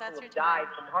Caller, 2 that's people your have died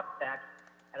time. from heart attacks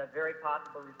and a very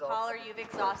possible result. Caller, you've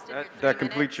exhausted your 3 That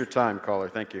completes minutes. your time, caller.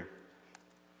 Thank you.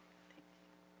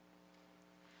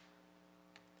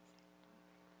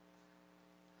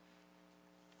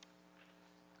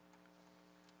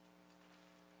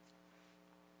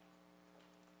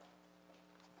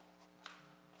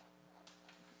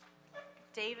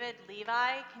 David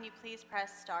Levi, can you please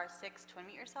press star 6 to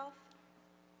unmute yourself?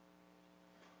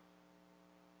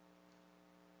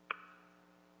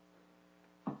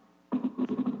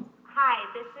 Hi,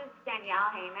 this is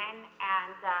Danielle Heyman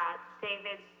and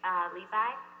David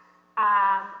Levi.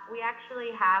 We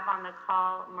actually have on the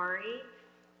call Murray,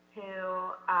 who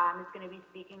is going to be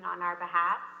speaking on our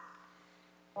behalf.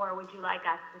 Or would you like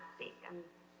us to speak?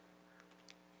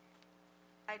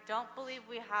 I don't believe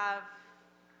we have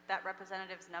that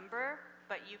representative's number,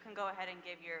 but you can go ahead and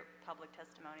give your public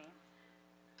testimony.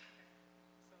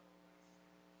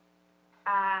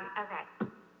 Okay.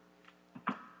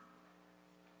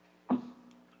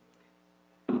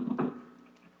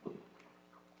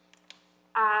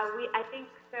 I think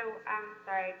so. I'm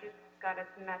sorry, I just got a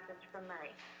message from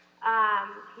Murray.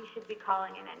 He should be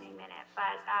calling in any minute.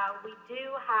 But we do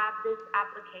have this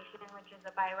application, which is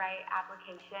a by right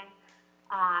application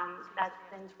that's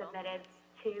been submitted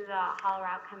to the Hollow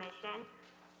Route Commission.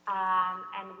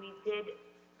 And we did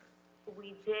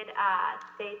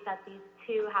state that these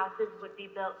 2 houses would be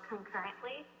built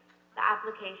concurrently. The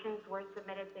applications were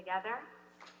submitted together.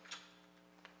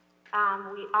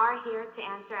 We are here to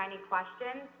answer any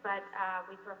questions, but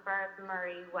we prefer if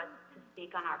Murray was to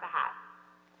speak on our behalf.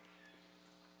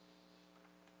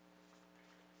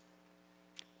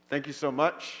 Thank you so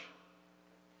much.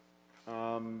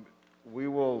 We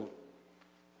will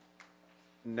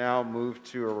now move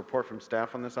to a report from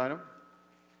staff on this item.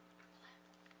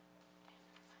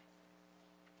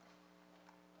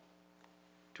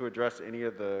 To address any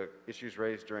of the issues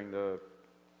raised during the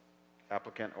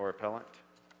applicant or appellant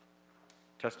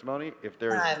testimony, if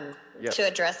there is, yes. To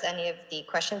address any of the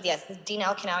questions, yes, this is Dean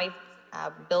Elkinawi,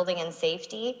 Building and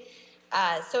Safety.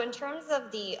 So in terms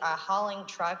of the hauling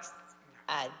trucks,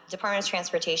 Department of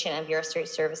Transportation and Bureau of Street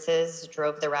Services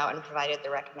drove the route and provided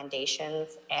the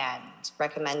recommendations and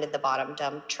recommended the bottom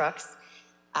dump trucks.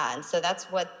 And so that's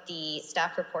what the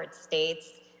staff report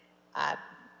states.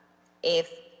 If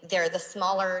they're the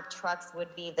smaller trucks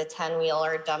would be the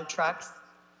 10-wheeler dump trucks.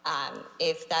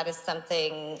 If that is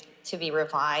something to be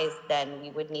revised, then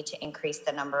we would need to increase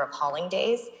the number of hauling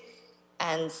days.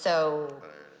 And so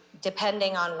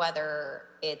depending on whether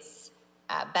it's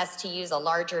best to use a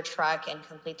larger truck and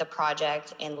complete the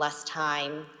project in less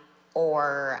time,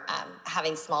 or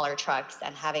having smaller trucks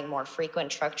and having more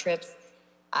frequent truck trips,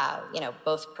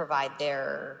 both provide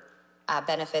their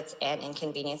benefits and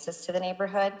inconveniences to the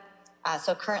neighborhood.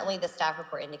 So currently the staff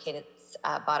report indicated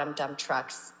bottom dump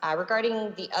trucks.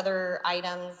 Regarding the other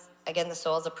items, again, the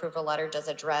soils approval letter does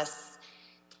address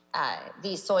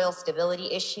the soil stability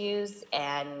issues,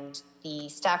 and the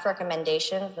staff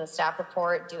recommendations and the staff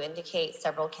report do indicate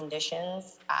several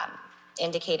conditions,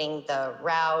 indicating the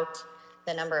route,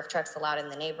 the number of trucks allowed in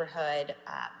the neighborhood,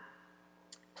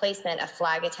 placement of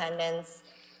flag attendants.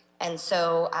 And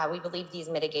so we believe these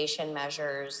mitigation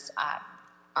measures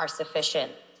are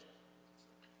sufficient.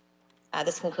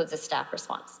 This concludes the staff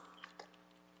response.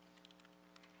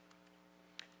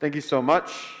 Thank you so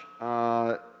much.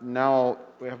 Now,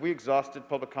 have we exhausted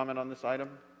public comment on this item?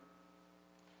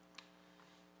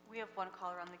 We have 1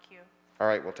 caller on the queue. All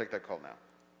right, we'll take that call now.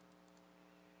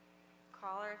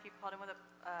 Caller, if you called in with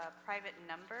a private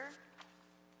number,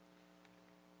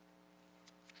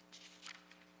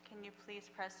 can you please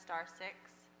press star 6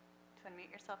 to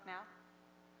unmute yourself now?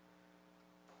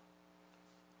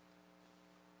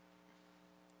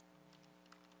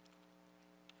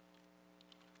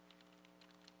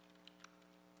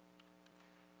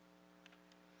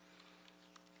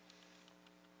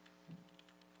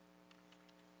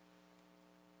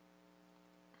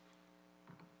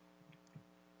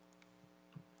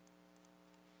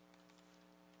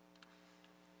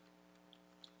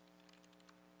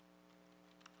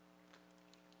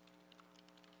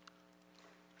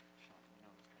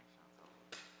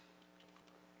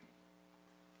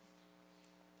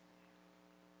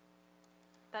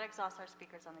 That exhausts our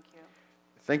speakers on the queue.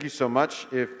 Thank you so much.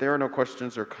 If there are no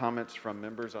questions or comments from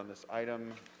members on this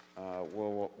item,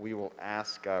 we will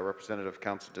ask Representative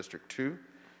Council District 2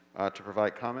 to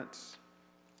provide comments.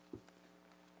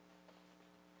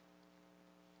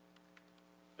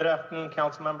 Good afternoon,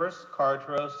 council members. Kara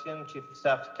Tarosian, Chief of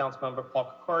Staff to Councilmember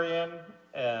Paul Kokorian.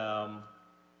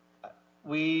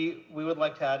 We would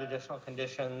like to add additional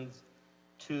conditions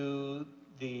to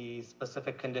the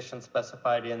specific conditions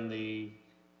specified in the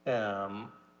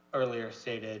earlier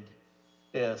stated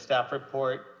staff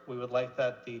report. We would like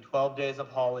that the 12 days of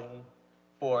hauling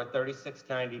for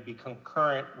 3690 be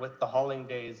concurrent with the hauling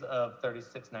days of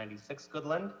 3696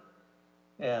 Goodland.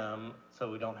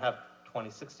 So we don't have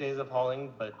 26 days of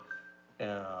hauling, but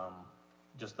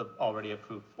just the already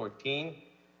approved 14.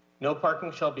 No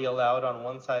parking shall be allowed on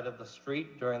one side of the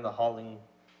street during the hauling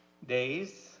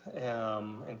days,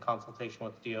 in consultation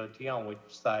with DOT on which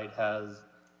side has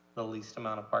the least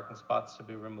amount of parking spots to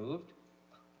be removed.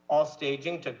 All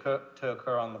staging to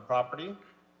occur on the property.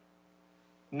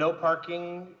 No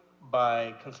parking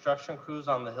by construction crews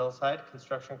on the hillside.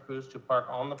 Construction crews to park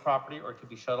on the property or to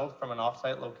be shuttled from an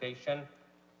off-site location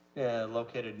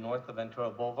located north of Ventura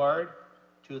Boulevard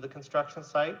to the construction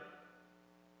site.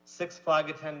 6 flag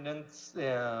attendants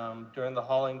during the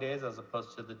hauling days as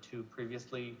opposed to the 2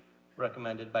 previously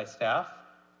recommended by staff.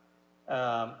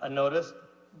 A notice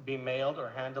be mailed or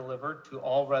hand delivered to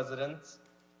all residents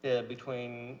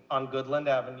on Goodland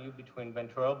Avenue between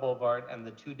Ventura Boulevard and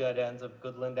the 2 dead ends of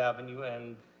Goodland Avenue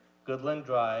and Goodland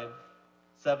Drive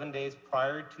 7 days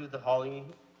prior to the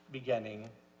hauling beginning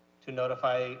to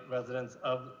notify residents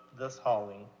of this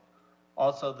hauling.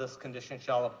 Also, this condition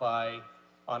shall apply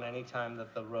on any time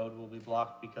that the road will be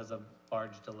blocked because of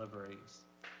large deliveries,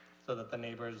 so that the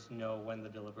neighbors know when the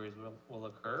deliveries will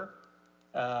occur.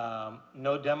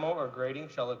 No demo or grading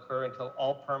shall occur until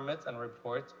all permits and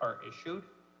reports are issued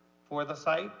for the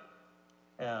site,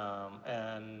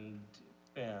 and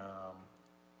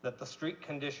that the street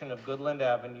condition of Goodland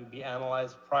Avenue be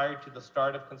analyzed prior to the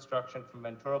start of construction from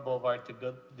Ventura Boulevard to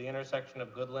the intersection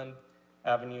of Goodland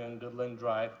Avenue and Goodland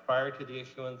Drive prior to the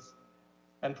issuance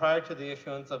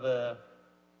of a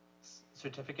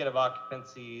certificate of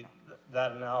occupancy.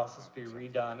 That analysis be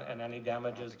redone and any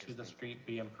damages to the street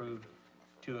be improved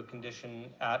to a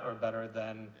condition at or better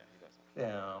than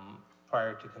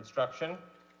prior to construction.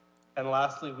 And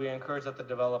lastly, we encourage that the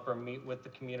developer meet with the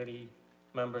community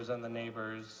members and the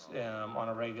neighbors on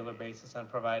a regular basis and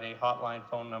provide a hotline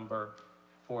phone number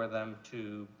for them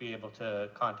to be able to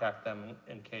contact them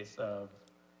in case of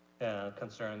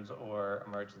concerns or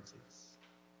emergencies.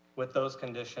 With those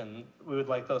conditions, we would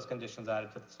like those conditions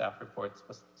added to the staff report,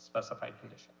 specified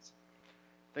conditions.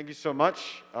 Thank you so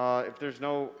much. If there's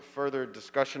no further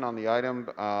discussion on the item,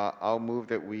 I'll move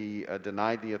that we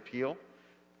deny the appeal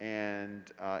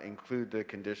and include the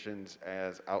conditions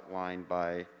as outlined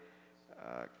by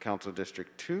Council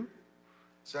District 2.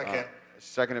 Second.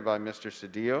 Seconded by Mr.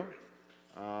 Cedillo.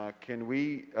 Can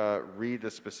we read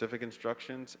the specific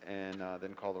instructions and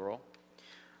then call the roll?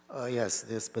 Yes,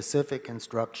 the specific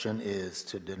instruction is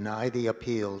to deny the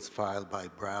appeals filed by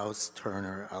Browse,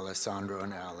 Turner, Alessandro,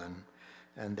 and Allen,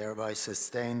 and thereby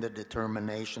sustain the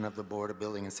determination of the Board of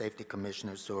Building and Safety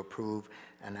Commissioners to approve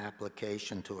an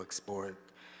application to export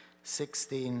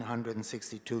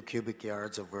 1,662 cubic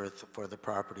yards of earth for the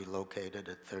property located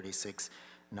at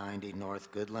 3690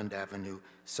 North Goodland Avenue,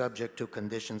 subject to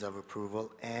conditions of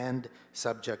approval and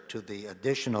subject to the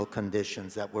additional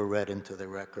conditions that were read into the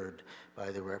record by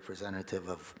the representative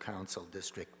of Council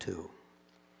District 2.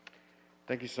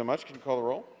 Thank you so much. Can you call the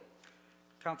roll?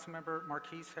 Councilmember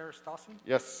Marquise Harris Dawson.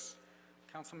 Yes.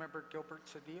 Councilmember Gilbert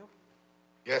Cedillo.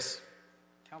 Yes.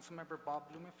 Councilmember Bob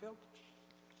Blumenfield.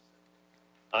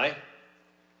 Aye.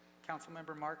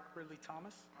 Councilmember Mark Ridley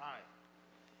Thomas. Aye.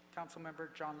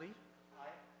 Councilmember John Lee. Aye.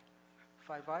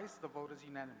 5 ayes. The vote is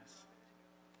unanimous.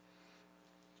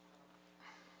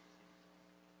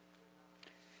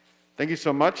 Thank you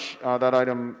so much. That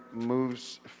item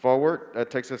moves forward. That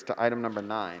takes us to item number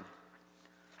 9.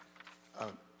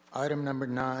 Item number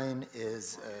 9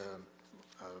 is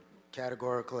a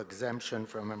categorical exemption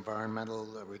from environmental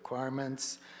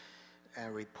requirements,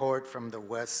 a report from the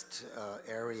West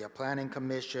Area Planning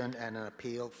Commission, and an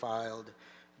appeal filed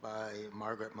by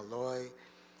Margaret Malloy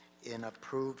in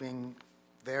approving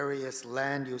various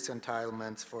land use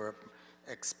entitlements for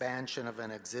expansion of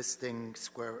an existing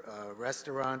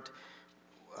restaurant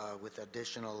with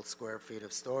additional square feet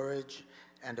of storage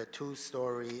and a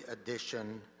 2-story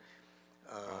addition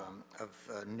of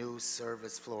a new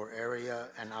service floor area,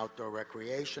 an outdoor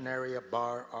recreation area,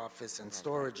 bar, office, and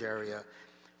storage area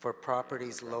for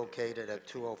properties located at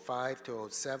 205,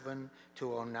 207,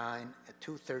 209, and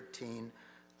 213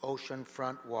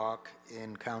 Oceanfront Walk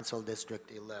in Council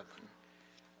District 11.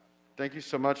 Thank you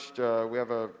so much. We have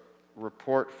a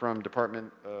report from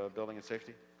Department of Building and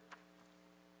Safety.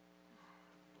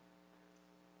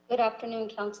 Good afternoon,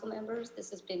 council members.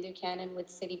 This is Bindu Cannon with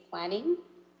City Planning.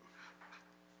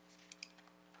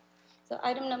 So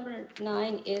item number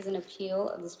 9 is an appeal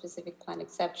of the specific plan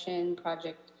exception,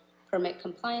 project permit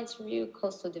compliance review,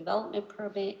 coastal development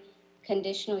permit,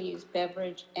 conditional use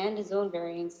beverage, and a zone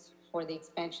variance for the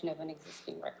expansion of an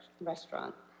existing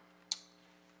restaurant.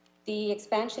 The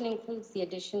expansion includes the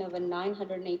addition of a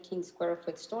 918 square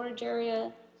foot storage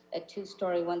area, a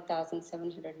 2-story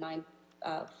 1,709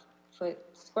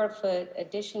 square foot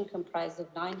addition comprised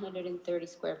of 930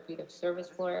 square feet of service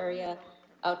floor area,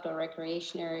 outdoor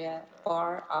recreation area,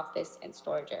 bar, office, and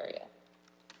storage area.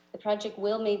 The project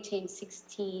will maintain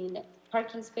 16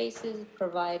 parking spaces,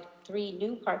 provide 3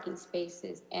 new parking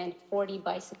spaces, and 40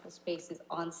 bicycle spaces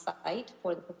on site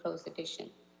for the proposed addition.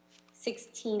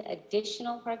 16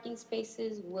 additional parking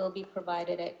spaces will be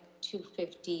provided at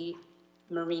 250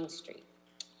 Marine Street.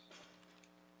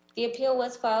 The appeal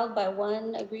was filed by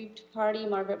one aggrieved party,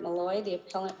 Margaret Malloy. The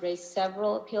appellant raised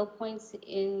several appeal points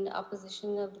in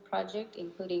opposition of the project,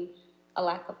 including a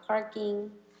lack of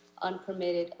parking,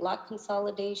 unpermitted lot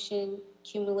consolidation,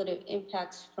 cumulative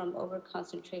impacts from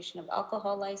overconcentration of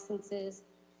alcohol licenses,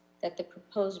 that the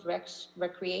proposed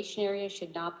recreation area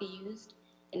should not be used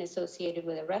and associated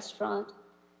with a restaurant,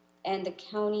 and the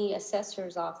county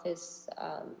assessor's office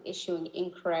issuing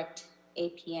incorrect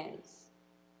APNs.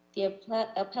 The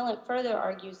appellant further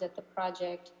argues that the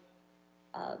project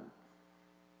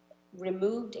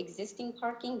removed existing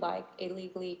parking by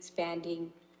illegally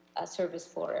expanding a service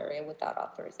floor area without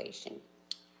authorization.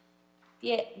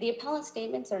 The appellant's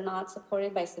statements are not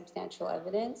supported by substantial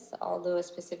evidence, although a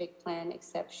specific plan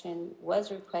exception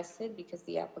was requested because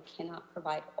the applicant cannot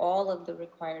provide all of the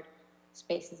required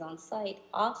spaces on site.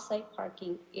 Off-site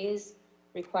parking is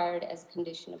required as a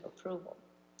condition of approval.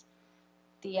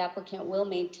 The applicant will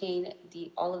maintain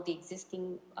all of the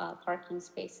existing parking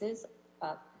spaces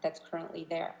that's currently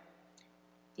there.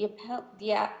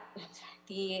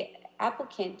 The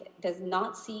applicant does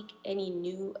not seek any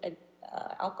new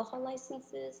alcohol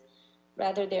licenses.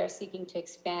 Rather, they are seeking to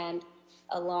expand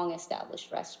a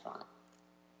long-established restaurant.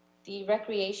 The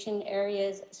recreation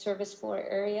area's service floor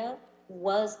area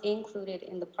was included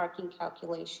in the parking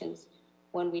calculations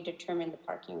when we determined the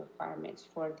parking requirements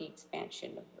for the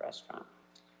expansion of the restaurant.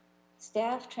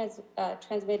 Staff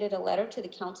transmitted a letter to the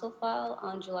council file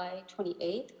on July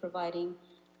 28th, providing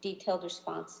detailed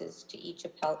responses to each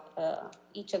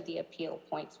of the appeal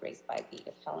points raised by the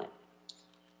appellant.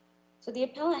 So the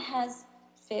appellant has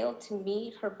failed to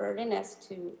meet her burden as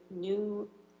to new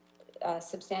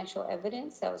substantial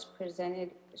evidence that was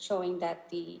presented showing that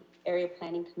the Area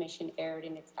Planning Commission erred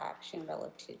in its action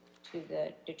relative to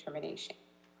the determination.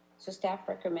 So staff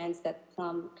recommends that the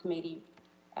Plum Committee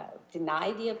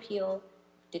deny the appeal,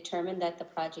 determine that the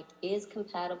project is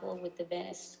compatible with the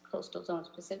Venice Coastal Zone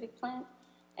Specific Plan,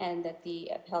 and that the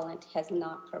appellant has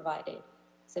not provided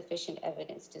sufficient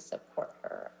evidence to support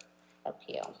her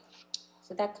appeal.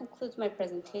 So that concludes my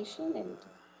presentation, and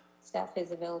staff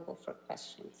is available for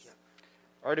questions.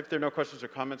 All right, if there are no questions or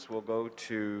comments, we'll go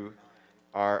to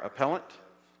our appellant.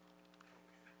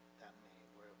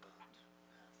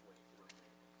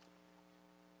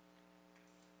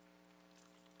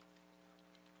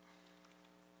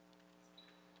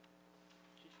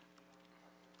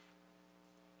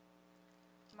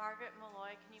 Margaret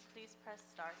Malloy, can you please press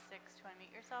 *6 to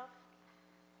unmute yourself?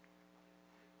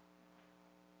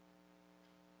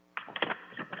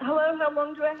 Hello, how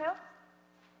long do I have?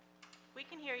 We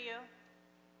can hear you.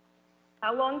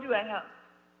 How long do I have?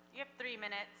 You have 3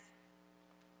 minutes.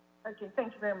 Okay,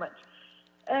 thank you very much.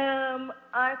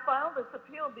 I filed this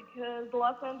appeal because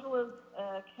Los Angeles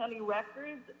County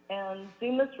Records and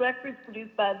Zemus Records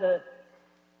produced by the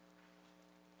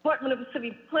Department of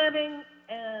City Planning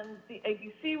and the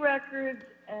ABC records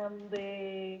and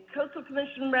the Coastal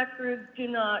Commission records do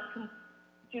not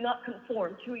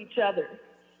conform to each other.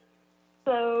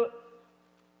 So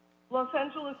Los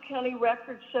Angeles County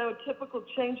records show a typical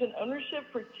change in ownership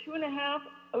for 2.5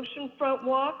 Oceanfront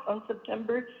Walk on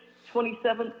September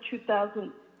 27,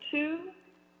 2002,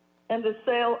 and the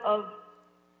sale of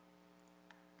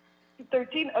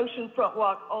 13 Oceanfront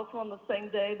Walk also on the same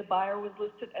day. The buyer was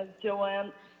listed as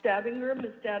Joanne Stabinger.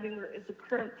 Ms. Stabinger is the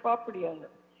current property owner.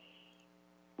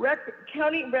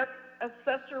 County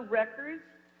assessor records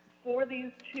for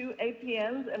these 2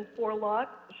 APNs and 4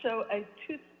 lots show a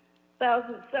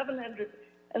 2,700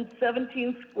 and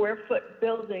 17 square foot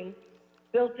building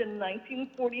built in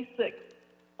 1946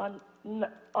 on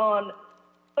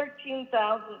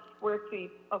 13,000 square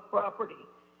feet of property,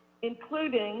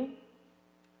 including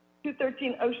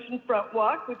 213 Oceanfront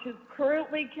Walk, which is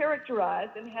currently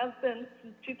characterized and has been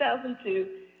since 2002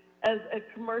 as a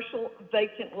commercial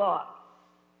vacant lot.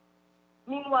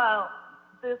 Meanwhile,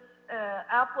 this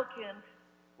applicant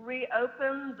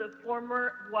reopened the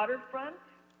former waterfront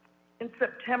in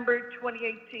September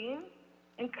 2018,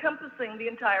 encompassing the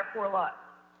entire 4 lots.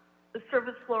 The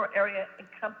service floor area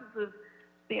encompasses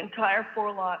the entire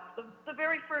 4 lots. The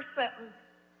very first sentence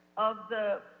of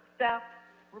the staff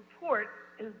report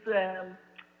is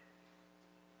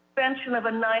expansion of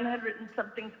a 900 and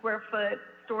something square foot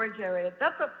storage area.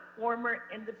 That's a former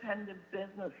independent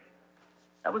business.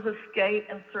 That was a skate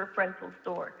and surf rental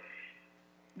store.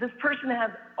 This person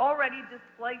has already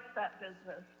displaced that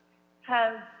business,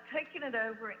 has taken it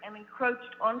over and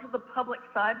encroached onto the public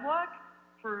sidewalk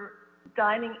for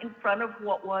dining in front of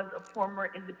what was a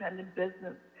former independent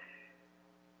business.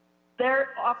 They're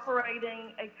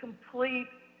operating a complete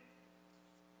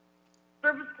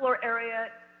service floor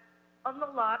area on the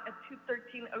lot at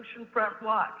 213 Oceanfront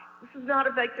Walk. This is not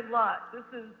a vacant lot. This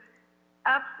is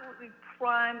absolutely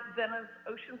prime Venice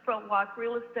Oceanfront Walk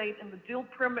real estate in the dual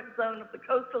permit zone of the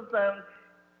coastal zone,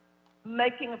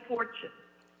 making a fortune.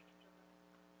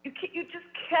 You just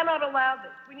cannot allow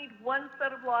this. We need one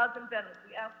set of laws in Venice.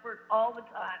 We ask for it all the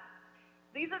time.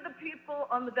 These are the people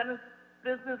on the Venice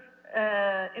Business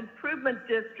Improvement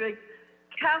District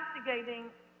castigating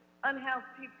unhoused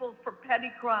people for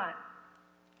petty crimes.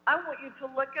 I want you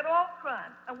to look at all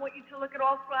crime. I want you to look at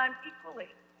all crime equally.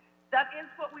 That is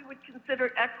what we would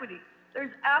consider equity.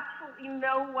 There's absolutely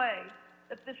no way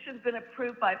that this should have been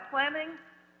approved by planning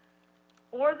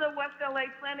or the West LA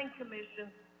Planning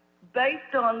Commission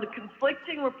based on the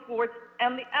conflicting reports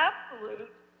and the absolute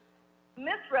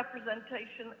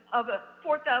misrepresentation of a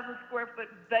 4,000 square foot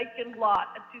vacant lot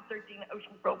at 213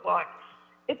 Oceanfront Walk.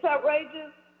 It's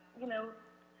outrageous. You know,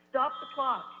 stop the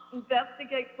clock.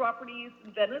 Investigate property use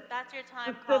in Venice. That's your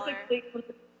time, caller. Specifically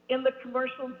in the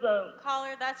commercial zone.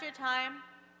 Caller, that's your time.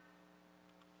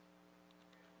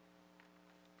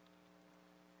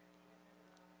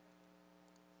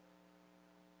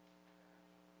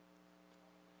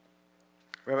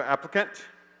 We have an applicant?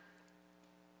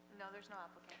 No, there's no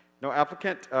applicant. No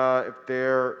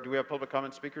applicant. Do we have public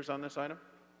comment speakers on this item?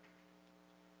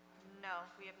 No,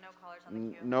 we have no callers on the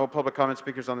queue. No public comment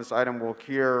speakers on this item. We'll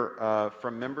hear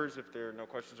from members. If there are no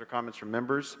questions or comments from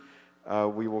members,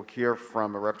 we will hear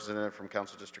from a representative from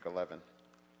Council District 11.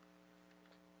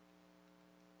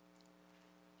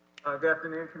 Good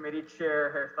afternoon, Committee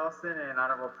Chair Harris Dawson and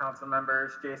Honorable Council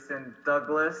Members. Jason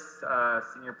Douglas,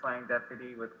 Senior Planning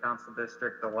Deputy with Council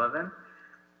District 11.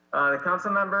 The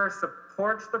Council member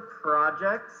supports the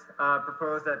project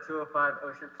proposed at 205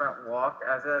 Oceanfront Walk,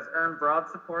 as it has earned broad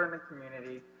support in the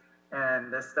community,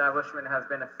 and the establishment has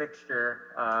been a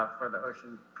fixture for the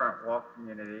Oceanfront Walk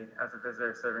community as a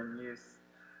visitor serving use.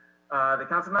 The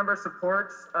council member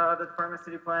supports the Department of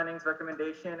City Planning's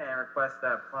recommendation and requests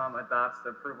that Plum adopts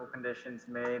the approval conditions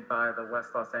made by the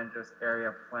West Los Angeles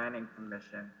Area Planning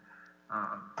Commission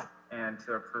and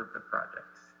to approve the project.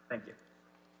 Thank you.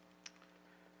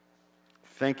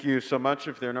 Thank you so much.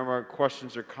 If there are no more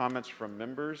questions or comments from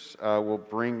members, we'll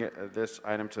bring this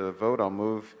item to the vote. I'll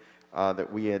move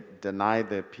that we deny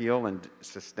the appeal and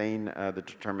sustain the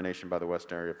determination by the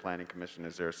West Area Planning Commission.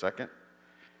 Is there a second?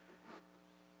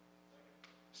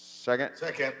 Second?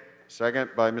 Second.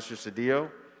 Second by Mr. Cedillo.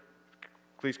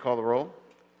 Please call the roll.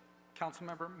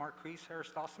 Councilmember Marquise Harris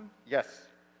Dawson. Yes.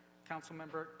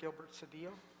 Councilmember Gilbert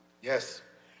Cedillo. Yes.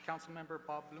 Councilmember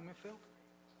Bob Blumenfield.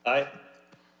 Aye.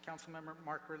 Councilmember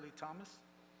Mark Ridley Thomas.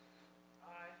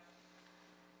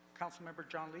 Aye. Councilmember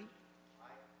John Lee. Aye.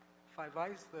 5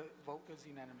 ayes. The vote is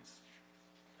unanimous.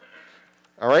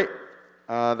 All right.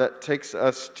 That takes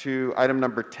us to item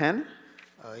number 10.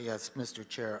 Yes, Mr.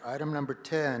 Chair. Item number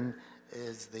 10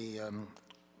 is the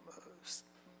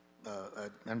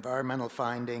environmental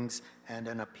findings and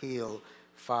an appeal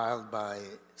filed by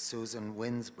Susan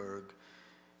Winsberg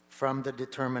from the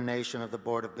determination of the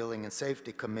Board of Building and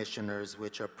Safety Commissioners,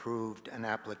 which approved an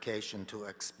application to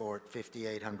export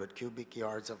 5,800 cubic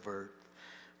yards of earth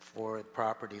for a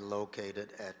property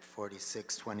located at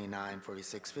 4629,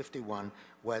 4651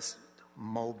 West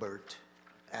Mulbert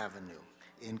Avenue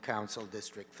in Council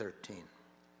District 13.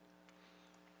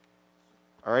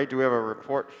 All right, do we have a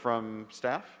report from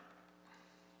staff?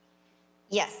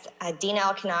 Yes, Dina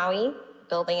Al-Kanawi,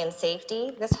 Building and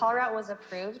Safety. This haul route was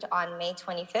approved on May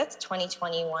 25th,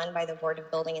 2021 by the Board of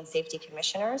Building and Safety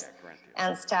Commissioners,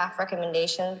 and staff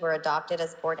recommendations were adopted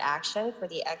as board action for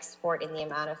the export in the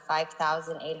amount of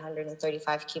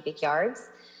 5,835 cubic yards.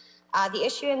 The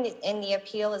issue in the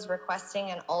appeal is requesting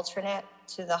an alternate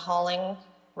to the hauling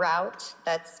route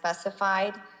that's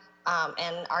specified.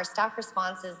 And our staff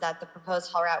response is that the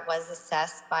proposed haul route was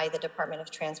assessed by the Department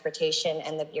of Transportation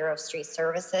and the Bureau of Street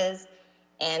Services.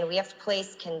 And we have to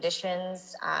place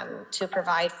conditions to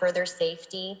provide further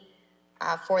safety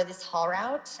for this haul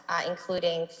route,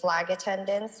 including flag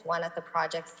attendance, one at the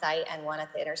project site and one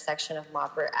at the intersection of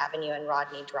Maubert Avenue and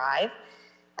Rodney Drive,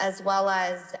 as well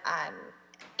as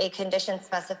a condition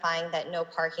specifying that no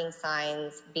parking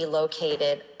signs be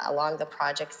located along the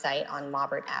project site on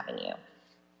Maubert Avenue.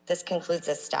 This concludes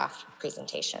the staff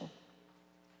presentation.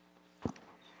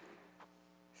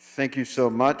 Thank you so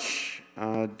much.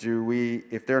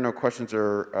 If there are no questions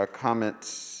or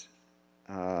comments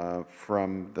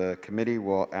from the committee,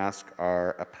 we'll ask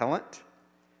our appellant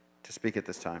to speak at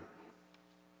this time.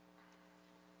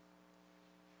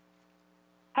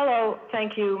 Hello,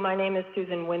 thank you. My name is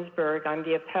Susan Winsberg. I'm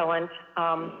the appellant.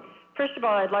 First of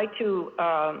all, I'd like to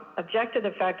object to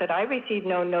the fact that I received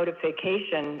no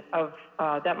notification of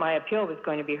that my appeal was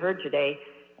going to be heard today.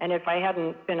 And if I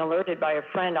hadn't been alerted by a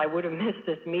friend, I would have missed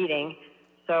this meeting.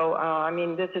 So, I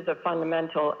mean, this is a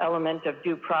fundamental element of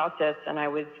due process, and I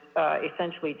was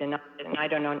essentially denied it, and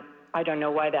I don't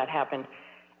know why that happened.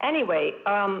 Anyway,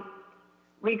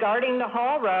 regarding the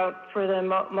haul route for the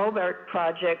Maubert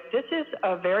project, this is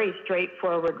a very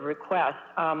straightforward request.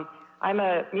 I'm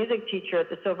a music teacher at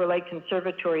the Silver Lake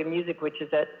Conservatory of Music, which is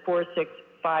at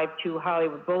 4652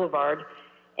 Hollywood Boulevard,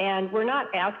 and we're not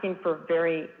asking for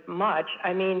very much.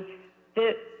 I mean,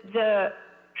 the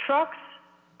trucks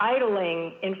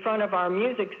idling in front of our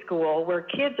music school where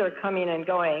kids are coming and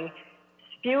going,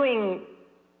 spewing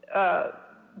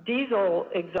diesel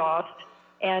exhaust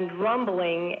and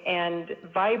rumbling and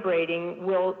vibrating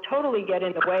will totally get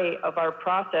in the way of our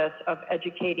process of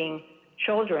educating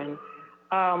children.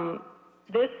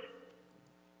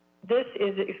 This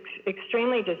is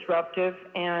extremely disruptive,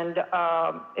 and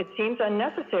it seems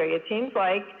unnecessary. It seems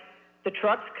like the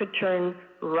trucks could turn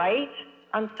right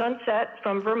on Sunset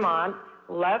from Vermont,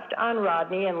 left on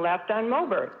Rodney, and left on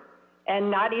Maubert, and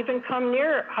not even come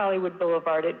near Hollywood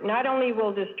Boulevard. It not only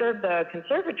will disturb the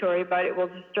conservatory, but it will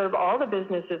disturb all the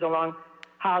businesses along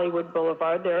Hollywood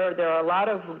Boulevard. There are a lot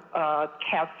of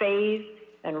cafes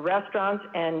and restaurants,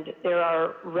 and there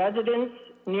are residents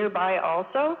nearby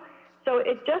also. So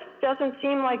it just doesn't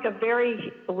seem like a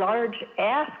very large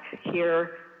ask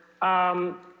here.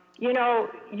 You know,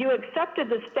 you accepted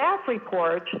the staff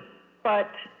report, but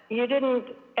you didn't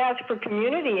ask for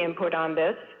community input on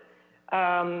this.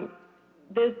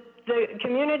 The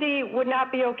community would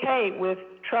not be okay with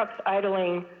trucks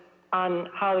idling on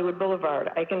Hollywood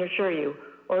Boulevard, I can assure you,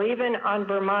 or even on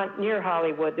Vermont near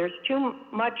Hollywood. There's too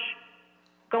much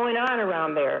going on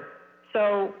around there.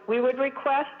 So we would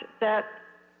request that,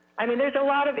 I mean, there's a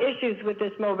lot of issues with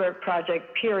this Maubert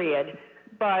project, period,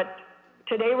 but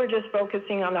today we're just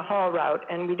focusing on the haul route,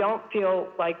 and we don't feel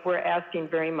like we're asking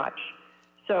very much.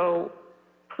 So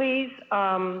please,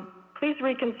 please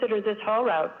reconsider this haul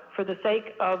route for the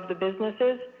sake of the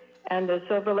businesses and the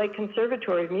Silver Lake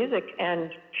Conservatory of Music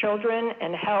and children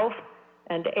and health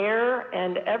and air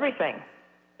and everything.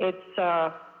 It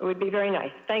would be very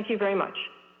nice. Thank you very much.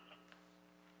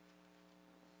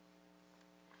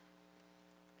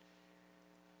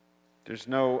 There's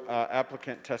no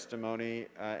applicant testimony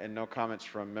and no comments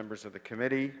from members of the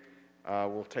committee.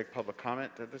 We'll take public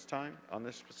comment at this time on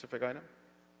this specific item.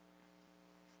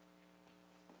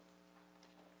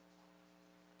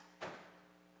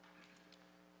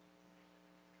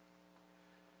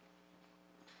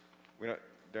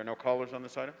 There are no callers on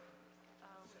this item?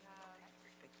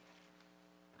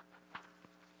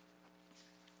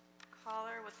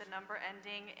 Caller with the number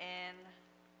ending in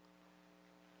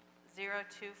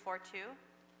 0242.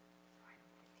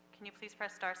 Can you please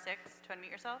press *6 to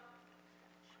unmute yourself?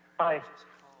 Hi.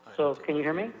 So can you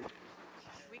hear me?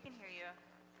 We can hear you.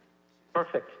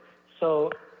 Perfect. So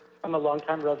I'm a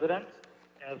longtime resident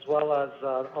as well as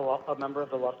a member of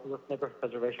the Los Angeles Neighborhood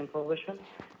Preservation Coalition.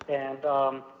 And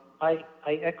I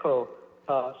echo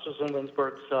Susan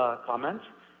Winsberg's comments.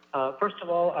 First of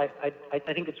all, I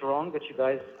think it's wrong that you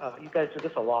guys do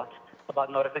this a lot about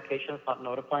notifications, not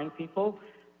notifying people.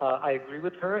 I agree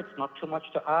with her. It's not too much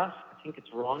to ask. I think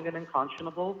it's wrong and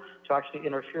unconscionable to actually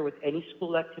interfere with any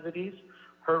school activities.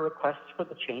 Her request for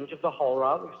the change of the haul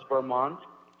route, which is Vermont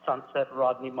Sunset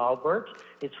Rodney Malbert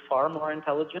is far more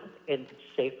intelligent and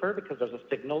safer because there's a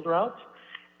signaled route.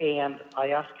 And I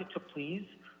ask you to please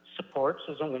support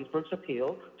Susan Winsberg's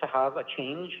appeal to have a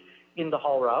change in the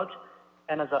haul route.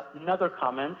 And as another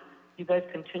comment, you guys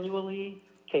continually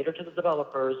cater to the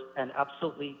developers and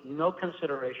absolutely no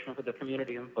consideration for the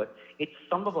community input. It's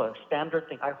some of a standard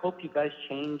thing. I hope you guys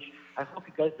change. I hope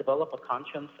you guys develop a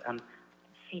conscience and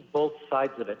see both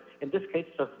sides of it. In this case,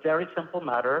 it's a very simple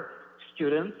matter.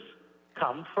 Students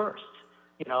come first,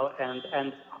 you know,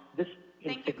 and this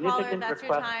Thank you, caller. insignificant That's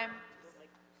your request. time.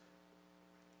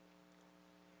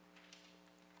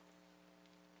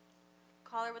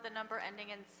 Caller with a number ending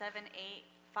in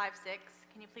 7856.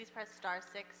 Can you please press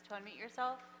 *6 to unmute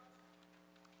yourself?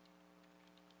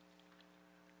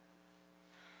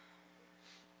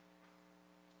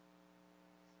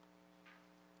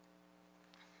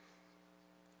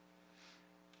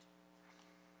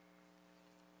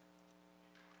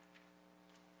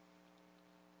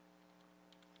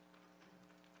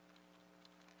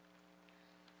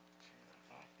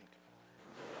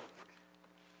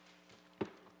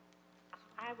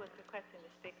 I was requesting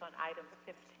to speak on item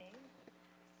 15.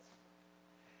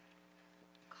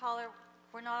 Caller,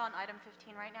 we're not on item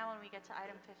 15 right now. When we get to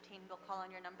item 15, we'll call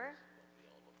on your number.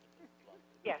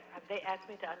 Yes, they asked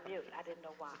me to unmute. I didn't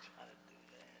know why.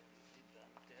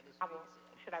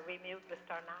 Should I remute the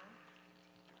 *9?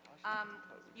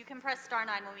 You can press *9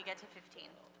 when we get to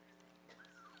 15.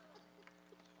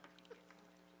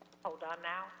 Hold on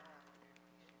now.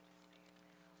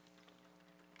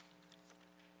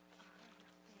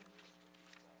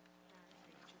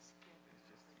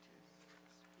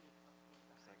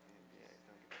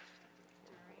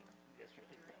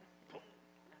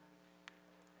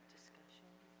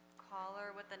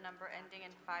 Caller with the number ending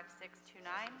in 5629.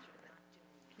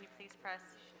 Can you please press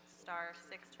 *6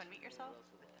 to unmute yourself?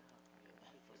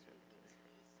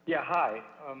 Yeah, hi.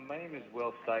 My name is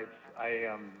Will Sipes.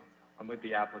 I'm with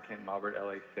the applicant Malbert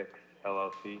LA6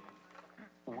 LLC.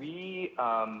 We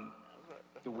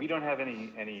don't have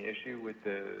any issue with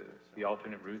the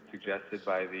alternate route suggested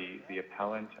by the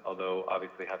appellant, although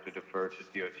obviously have to defer to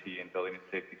DOT and building and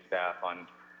safety staff on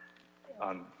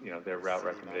their route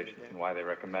recommendations and why they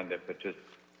recommend it. But just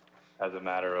as a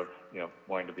matter of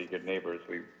wanting to be good neighbors,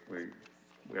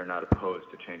 we are not opposed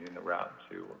to changing the route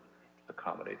to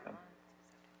accommodate them.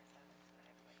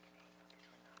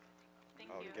 Thank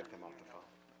you. Get them off the phone.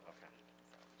 Okay.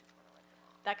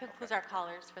 That concludes our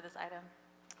callers for this item.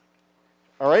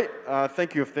 All right,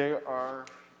 thank you. If there are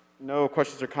no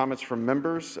questions or comments from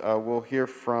members, we'll hear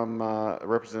from a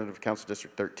representative of Council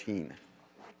District 13.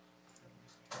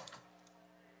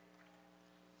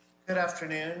 Good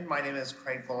afternoon. My name is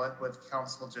Craig Bullock with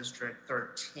Council District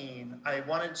 13. I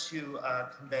wanted to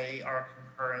convey our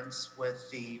concurrence with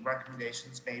the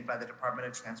recommendations made by the Department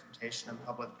of Transportation and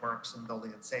Public Works and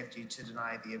Building and Safety to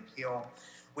deny the appeal.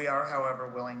 We are,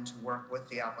 however, willing to work with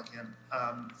the applicant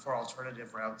for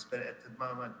alternative routes, but at the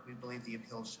moment, we believe the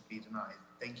appeal should be denied.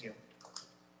 Thank you.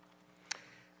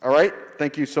 All right,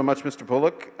 thank you so much, Mr.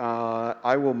 Bullock.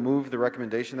 I will move the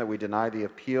recommendation that we deny the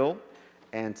appeal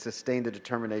and sustain the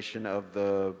determination of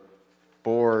the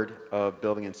Board of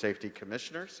Building and Safety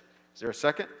Commissioners. Is there a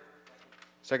second?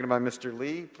 Seconded by Mr.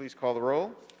 Lee. Please call the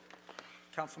roll.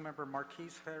 Councilmember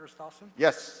Marquise Harris Dawson.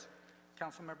 Yes.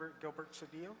 Councilmember Gilbert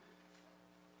Cedillo.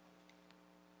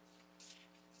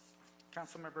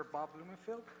 Councilmember Bob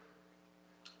Blumenfield.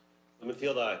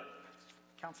 Blumenfield, aye.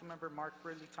 Councilmember Mark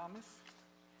Ridley Thomas.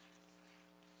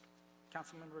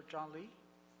 Councilmember John Lee.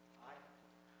 Aye.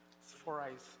 It's 4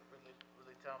 ayes.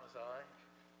 Ridley Thomas, aye.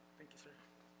 Thank you, sir.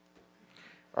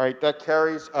 All right, that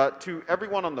carries. To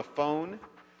everyone on the phone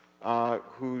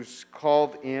who's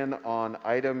called in on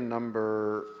item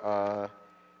number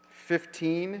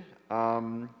 15,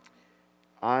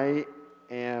 I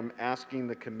am asking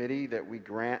the committee that we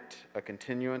grant a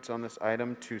continuance on this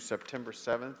item to September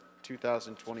 7th,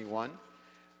 2021.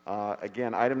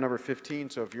 Again, item number 15,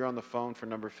 so if you're on the phone for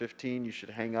number 15, you should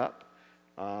hang up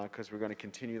because we're going to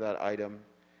continue that item.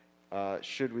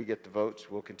 Should we get the votes,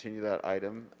 we'll continue that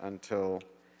item until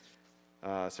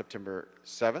September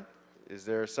 7th. Is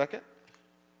there a second?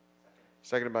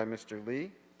 Seconded by Mr.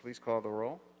 Lee. Please call the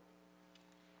roll.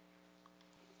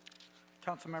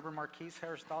 Councilmember Marquise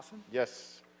Harris Dawson.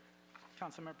 Yes.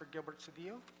 Councilmember Gilbert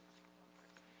Cedillo.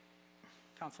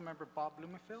 Councilmember Bob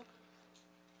Blumenfield.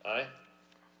 Aye.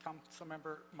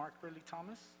 Councilmember Mark Ridley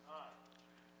Thomas.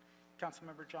 Aye.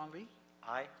 Councilmember John Lee.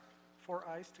 Aye. 4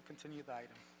 ayes to continue the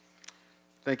item.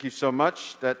 Thank you so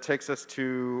much. That takes us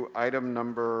to item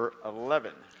number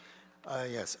 11.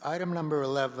 Yes, item number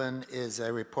 11 is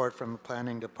a report from the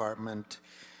Planning Department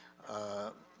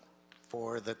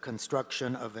for the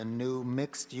construction of a new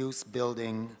mixed-use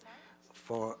building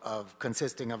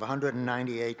consisting of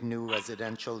 198 new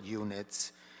residential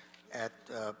units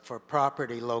for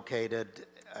property located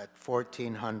at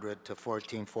 1400 to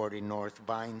 1440 North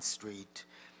Vine Street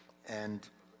and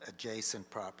adjacent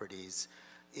properties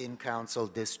in Council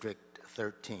District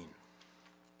 13.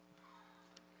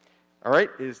 All right,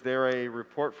 is there a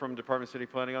report from Department of City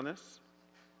Planning on this?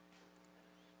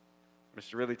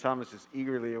 Mr. Ridley Thomas is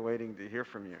eagerly awaiting to hear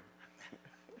from you.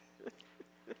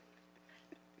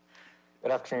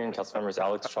 Good afternoon, council members.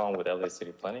 Alex Strong with LA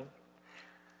City Planning.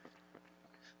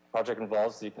 The project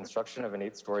involves the construction of an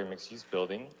 8-story mixed-use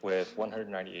building with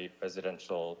 198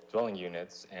 residential dwelling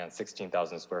units and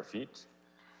 16,000 square feet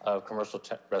of commercial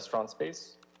restaurant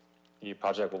space. The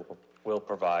project will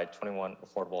provide 21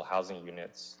 affordable housing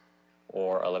units,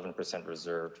 or 11%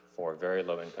 reserved for very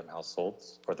low-income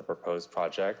households for the proposed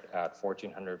project at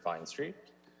 1400 Vine Street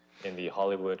in the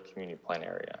Hollywood Community Plan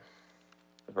area.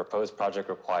 The proposed project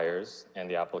requires, and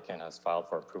the applicant has filed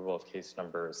for approval of case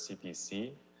number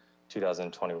CPC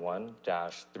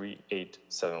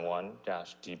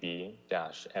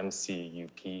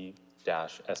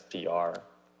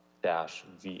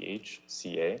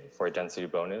 2021-3871-DB-MCUP-SPR-VHCA for a density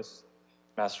bonus,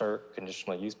 master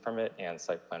conditional use permit, and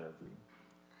site plan review.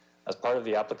 As part of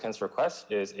the applicant's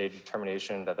request is a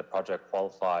determination that the project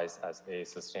qualifies as a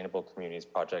Sustainable Communities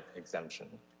Project exemption.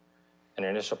 An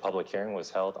initial public hearing was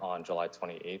held on July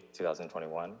 28,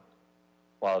 2021.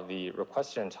 While the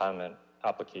requested entitlement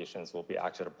applications will be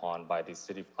acted upon by the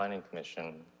City Planning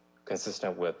Commission,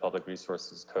 consistent with Public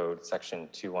Resources Code Section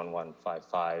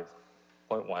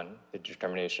 21155.1, the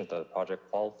determination that the project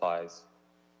qualifies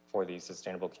for the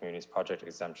Sustainable Communities Project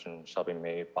exemption shall be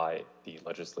made by the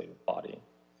legislative body.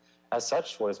 As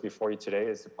such, what is before you today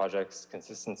is the project's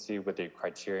consistency with the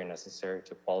criteria necessary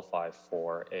to qualify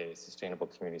for a Sustainable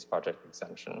Communities Project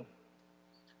exemption.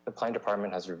 The Planning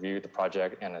Department has reviewed the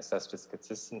project and assessed its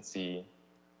consistency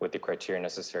with the criteria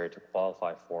necessary to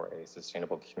qualify for a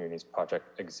Sustainable Communities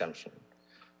Project exemption.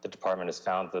 The department has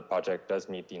found that the project does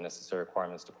meet the necessary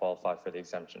requirements to qualify for the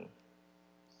exemption.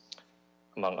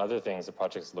 Among other things, the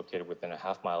project is located within a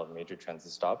half-mile of a major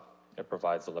transit stop. It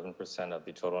provides 11% of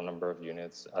the total number of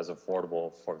units as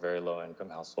affordable for very low-income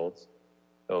households.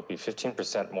 It will be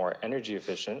 15% more energy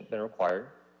efficient than required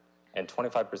and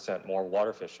 25% more water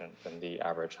efficient than the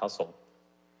average household.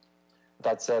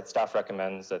 That said, staff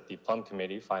recommends that the Plum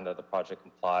Committee find that the project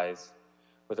complies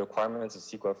with the requirements of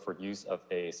CEQA for use of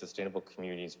a Sustainable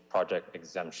Communities Project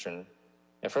exemption,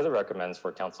 and further recommends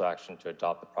for council action to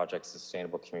adopt the project's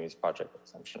Sustainable Communities Project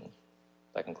exemption.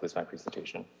 That concludes my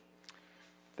presentation.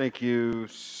 Thank you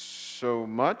so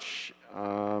much.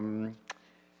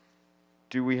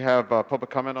 Do we have public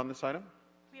comment on this item?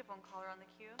 We have one caller on the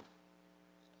queue.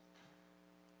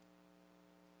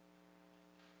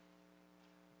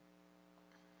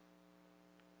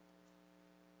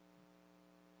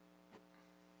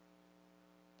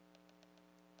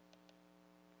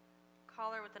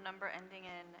 Caller with the number ending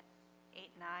in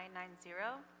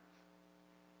 8990.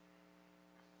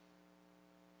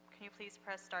 Can you please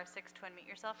press *6 to unmute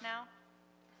yourself now?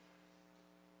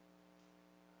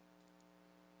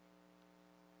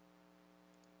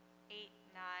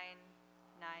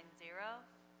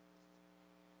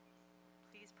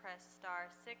 Please press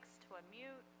 *6 to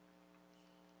unmute.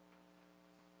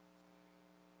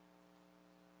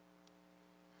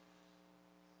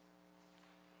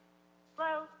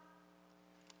 Hello?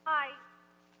 Hi.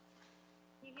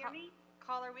 Can you hear me?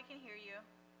 Caller, we can hear you.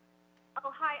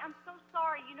 Oh, hi. I'm so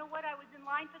sorry. You know what? I was in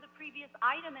line for the previous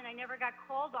item and I never got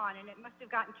called on, and it must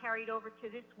have gotten carried over to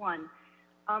this one.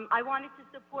 I wanted to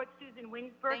support Susan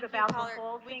Winsberg Thank you, about caller. the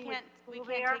whole We thing can't with school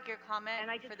there. take your comment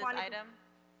and I for just this wanted item.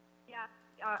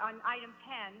 on item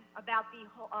 10 about the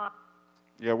whole.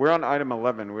 Yeah, we're on item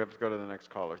 11. We have to go to the next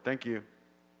caller. Thank you.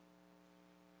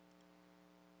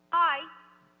 Hi.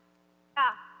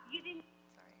 You didn't.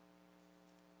 Sorry.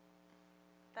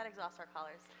 That exhausts our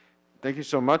callers. Thank you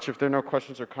so much. If there are no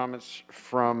questions or comments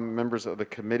from members of the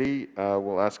committee,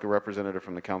 we'll ask a representative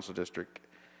from the council district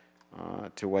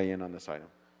to weigh in on this item.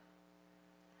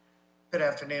 Good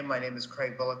afternoon. My name is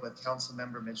Craig Bullock with Council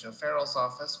Member Mitch O'Farrell's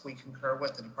office. We concur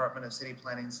with the Department of City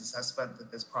Planning's assessment that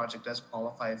this project does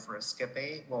qualify for a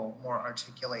SCIP-A. We'll more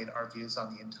articulate our views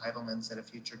on the entitlements at a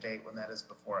future date when that is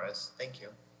before us. Thank you.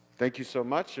 Thank you so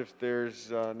much. If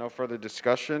there's no further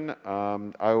discussion,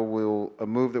 I will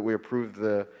move that we approve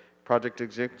the project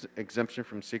exemption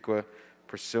from CEQA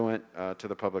pursuant to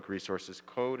the Public Resources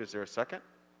Code. Is there a second?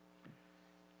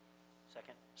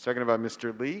 Second. Seconded by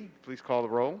Mr. Lee. Please call the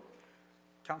roll.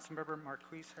 Councilmember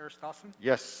Marquise Harris Dawson.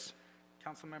 Yes.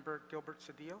 Councilmember Gilbert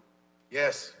Cedillo.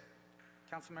 Yes.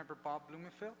 Councilmember Bob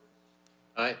Blumenfield,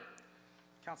 Aye.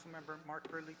 Councilmember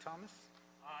Mark Burley Thomas.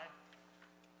 Aye.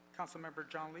 Councilmember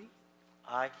John Lee,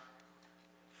 Aye.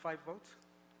 5 votes,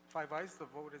 5 ayes, the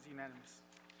vote is unanimous.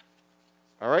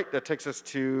 All right, that takes us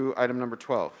to item number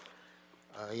 12.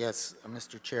 Yes,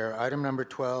 Mr. Chair. Item number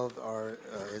 12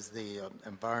 is the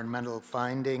environmental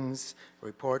findings,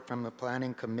 report from the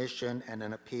Planning Commission, and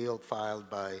an appeal filed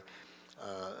by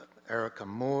Erica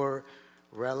Moore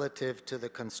relative to the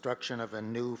construction of a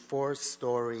new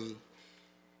 4-story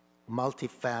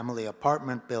multifamily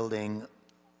apartment building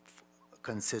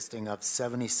consisting of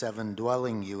 77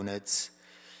 dwelling units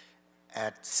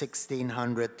at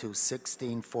 1600 to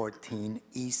 1614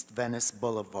 East Venice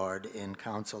Boulevard in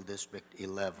Council District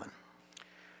 11.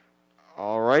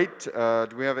 All right,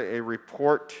 do we have a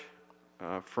report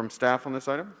from staff on this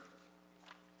item?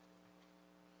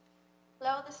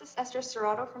 Hello, this is Esther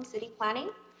Serrato from City Planning.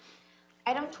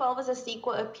 Item 12 is a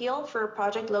CEQA appeal for a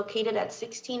project located at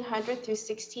 1600 through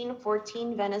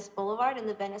 1614 Venice Boulevard in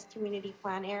the Venice Community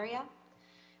Plan area.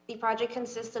 The project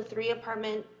consists of the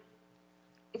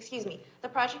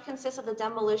project consists of the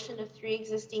demolition of 3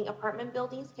 existing apartment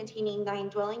buildings containing 9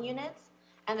 dwelling units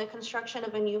and the construction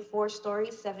of a new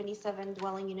 4-story, 77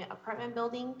 dwelling unit apartment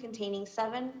building containing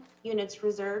 7 units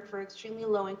reserved for extremely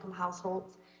low-income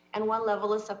households and 1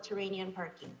 level of subterranean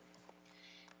parking.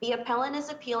 The appellant is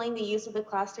appealing the use of the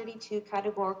Class 32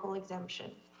 categorical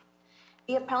exemption.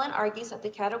 The appellant argues that the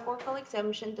categorical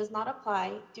exemption does not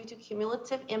apply due to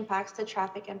cumulative impacts to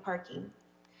traffic and parking.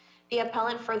 The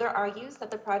appellant further argues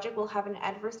that the project will have an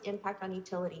adverse impact on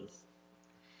utilities.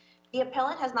 The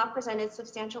appellant has not presented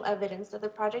substantial evidence that the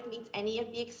project meets any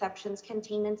of the exceptions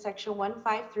contained in Section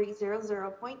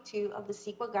 15300.2 of the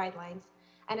CEQA guidelines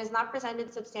and has not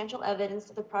presented substantial evidence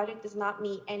that the project does not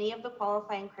meet any of the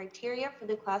qualifying criteria for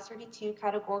the Class 32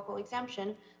 categorical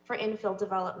exemption for infill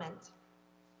development.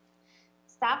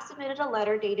 Staff submitted a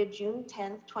letter dated June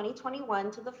 10,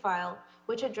 2021 to the file,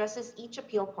 which addresses each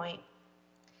appeal point.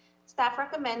 Staff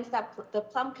recommends that the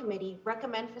Plum Committee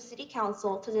recommend for City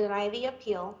Council to deny the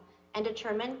appeal and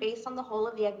determine, based on the whole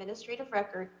of the administrative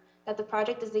record, that the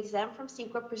project is exempt from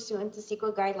CEQA pursuant to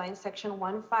CEQA Guidelines Section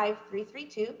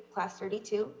 15332, Class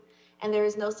 32, and there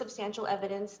is no substantial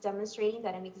evidence demonstrating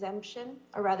that an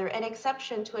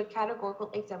exception to a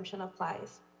categorical exemption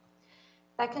applies.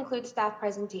 That concludes staff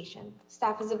presentation.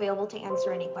 Staff is available to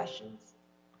answer any questions.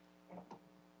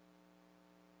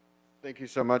 Thank you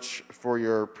so much for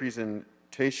your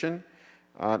presentation.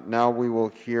 Now we will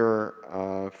hear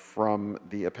from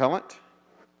the appellant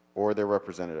or their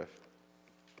representative.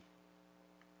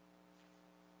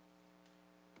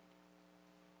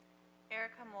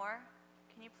 Erica Moore,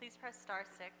 can you please press *6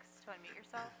 to unmute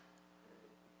yourself?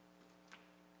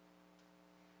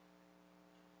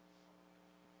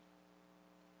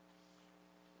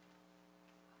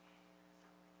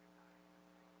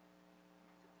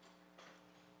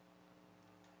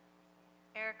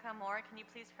 Erica Moore, can you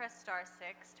please press *6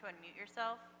 to unmute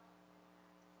yourself?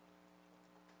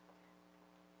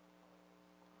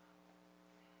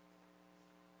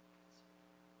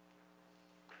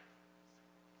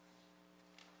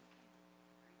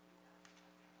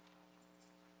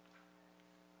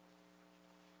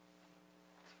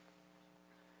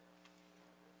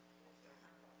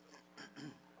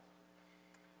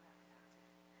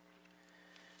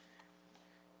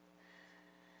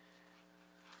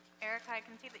 Erica, I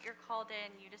can see that you're called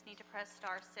in. You just need to press *6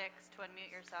 to unmute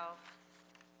yourself.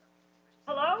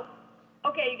 Hello?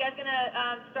 Okay, you guys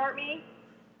gonna start me?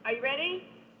 Are you ready?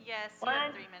 Yes, you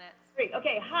have 3 minutes. 3.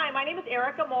 Okay, hi, my name is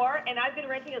Erica Moore, and I've been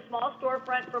renting a small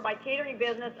storefront for my catering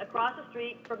business across the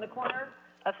street from the corner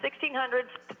of 1600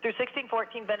 through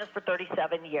 1614 Venice for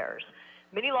 37 years.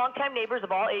 Many longtime neighbors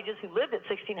of all ages who lived at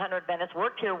 1600 Venice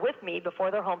worked here with me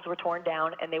before their homes were torn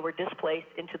down and they were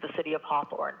displaced into the city of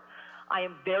Hawthorne. I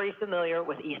am very familiar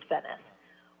with East Venice.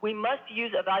 We must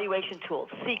use evaluation tools,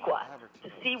 CEQA, to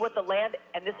see what the land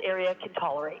and this area can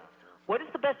tolerate. What is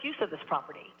the best use of this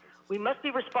property? We must be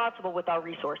responsible with our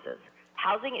resources.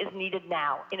 Housing is needed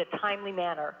now in a timely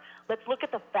manner. Let's look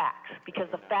at the facts, because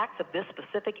the facts of this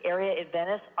specific area in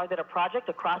Venice are that a project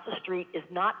across the street is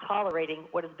not tolerating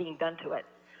what is being done to it.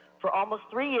 For almost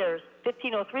 3 years,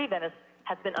 1503 Venice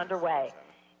has been underway.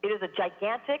 It is a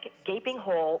gigantic, gaping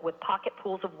hole with pocket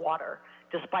pools of water,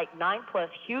 despite 9+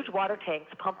 huge water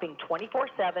tanks pumping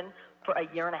 24/7 for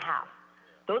a year and a half.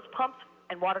 Those pumps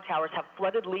and water towers have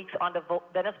flooded leaks onto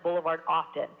Venice Boulevard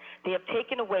often. They have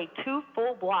taken away 2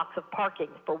 full blocks of parking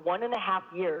for 1.5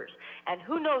 years, and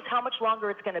who knows how much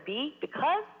longer it's going to be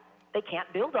because they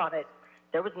can't build on it.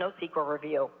 There was no CEQA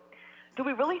review. Do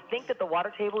we really think that the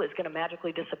water table is going to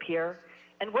magically disappear?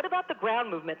 And what about the ground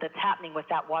movement that's happening with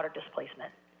that water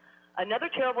displacement? Another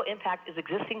terrible impact is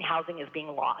existing housing is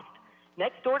being lost.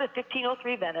 Next door to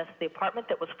 1503 Venice, the apartment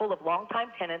that was full of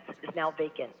longtime tenants is now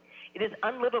vacant. It is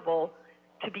unlivable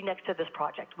to be next to this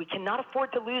project. We cannot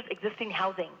afford to lose existing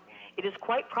housing. It is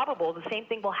quite probable the same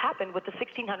thing will happen with the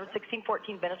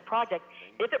 1614 Venice project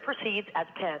if it proceeds as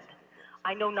penned.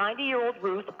 I know 90-year-old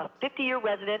Ruth, a 50-year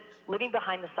resident living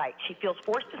behind the site. She feels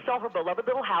forced to sell her beloved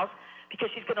little house because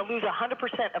she's going to lose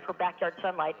 100% of her backyard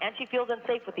sunlight, and she feels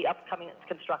unsafe with the upcoming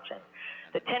construction.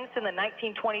 The tenants in the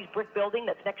 1920s brick building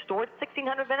that's next door to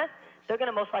 1600 Venice, they're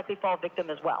going to most likely fall victim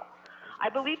as well. I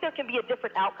believe there can be a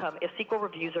different outcome if CEQA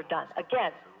reviews are done.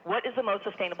 Again, what is the most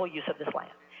sustainable use of this land?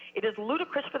 It is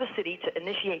ludicrous for the city to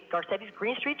initiate Garcetti's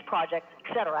Green Streets projects,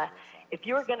 etc., if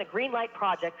you're going to greenlight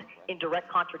projects in direct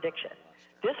contradiction.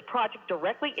 This project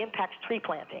directly impacts tree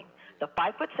planting. The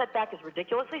 5-foot setback is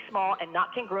ridiculously small and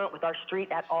not congruent with our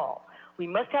street at all. We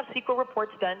must have CEQA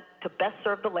reports done to best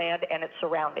serve the land and its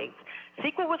surroundings.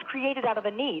 CEQA was created out of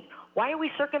a need. Why are we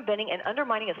circumventing and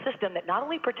undermining a system that not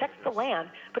only protects the land,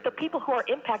 but the people who are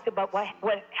impacted by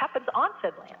what happens on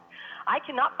said land? I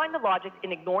cannot find the logic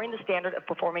in ignoring the standard of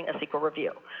performing a CEQA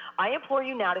review. I implore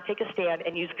you now to take a stand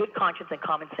and use good conscience and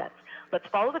common sense. Let's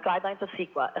follow the guidelines of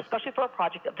CEQA, especially for a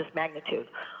project of this magnitude.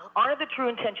 Honor the true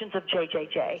intentions of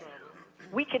JJJ.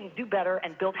 We can do better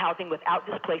and build housing without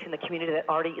displacing the community that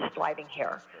already is thriving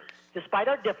here. Despite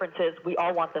our differences, we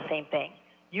all want the same thing: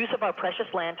 use of our precious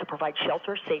land to provide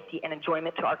shelter, safety, and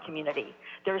enjoyment to our community.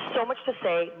 There is so much to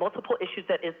say, multiple issues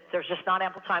that there's just not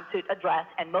ample time to address,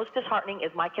 and most disheartening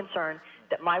is my concern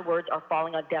that my words are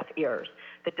falling on deaf ears.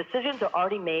 The decisions are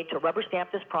already made to rubber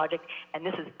stamp this project, and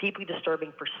this is deeply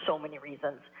disturbing for so many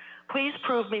reasons. Please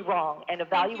prove me wrong and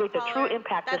evaluate the true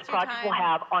impact this project will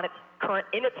have on its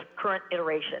current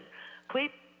iteration.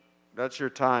 Please. That's your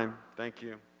time. Thank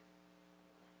you.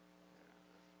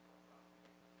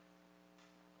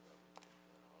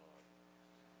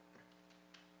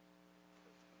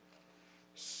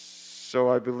 So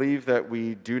I believe that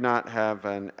we do not have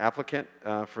an applicant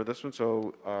for this one.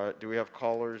 So do we have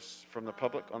callers from the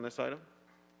public on this item?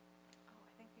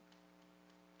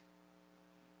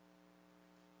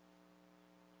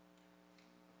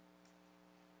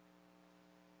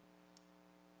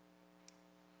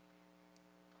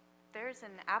 There's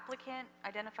an applicant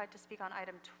identified to speak on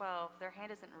item 12. Their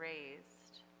hand isn't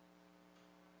raised.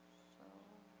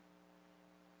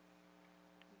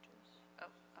 Oh,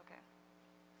 okay.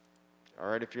 All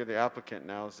right, if you're the applicant,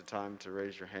 now is the time to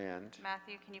raise your hand.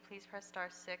 Matthew, can you please press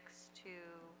 *6 to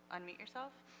unmute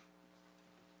yourself?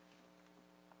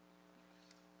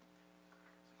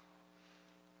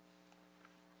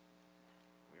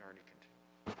 We already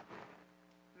continued.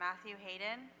 Matthew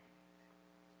Hayden.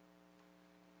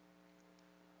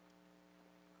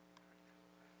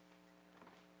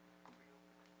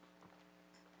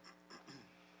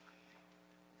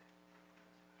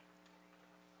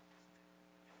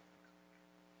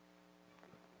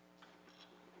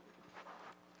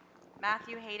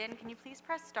 Matthew Hayden, can you please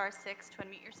press *6 to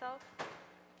unmute yourself?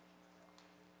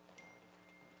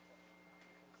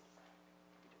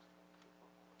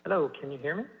 Hello, can you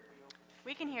hear me?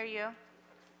 We can hear you.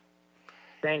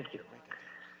 Thank you.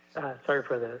 Sorry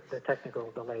for the technical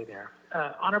delay there.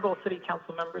 Honorable City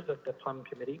Council members of the Plum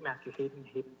Committee, Matthew Hayden,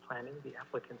 Hayden Planning, the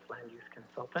applicant's land use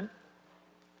consultant.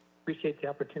 Appreciate the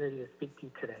opportunity to speak to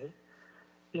you today.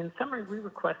 In summary, we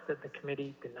request that the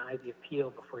committee deny the appeal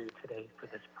before you today for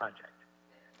this project.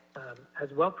 As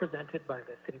well presented by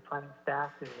the city planning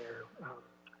staff in their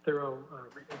thorough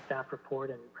written staff report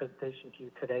and presentation to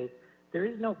you today, there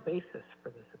is no basis for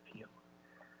this appeal.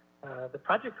 The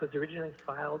project was originally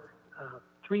filed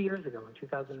 3 years ago in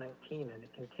 2019, and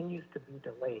it continues to be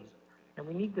delayed, and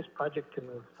we need this project to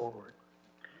move forward.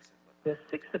 The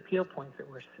 6 appeal points that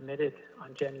were submitted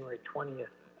on January 20th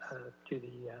to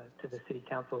the City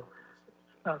Council,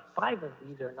 5 of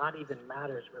these are not even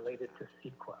matters related to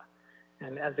CEQA.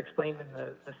 And as explained in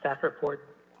the staff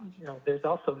report, there's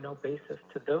also no basis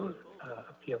to those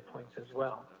appeal points as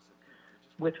well.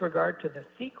 With regard to the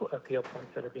CEQA appeal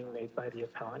points that are being made by the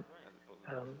appellant,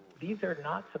 these are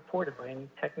not supported by any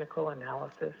technical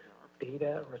analysis,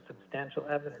 data, or substantial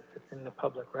evidence that's in the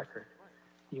public record.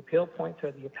 The appeal points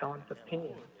are the appellant's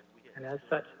opinions, and as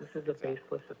such, this is a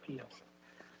baseless appeal.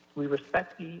 We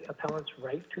respect the appellant's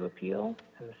right to appeal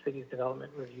and the city's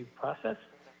development review process,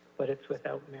 but it's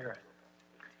without merit.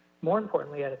 More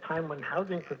importantly, at a time when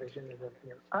housing provision is of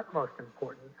the utmost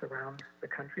importance around the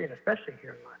country, and especially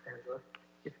here in Los Angeles,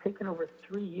 it's taken over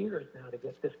 3 years now to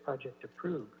get this project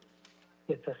approved.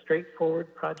 It's a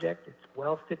straightforward project. It's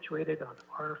well situated on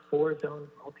R4 zone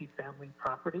multifamily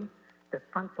property that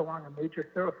fronts along a major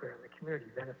thoroughfare in the community,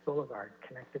 Venice Boulevard,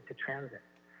 connected to transit.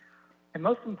 And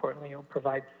most importantly, it will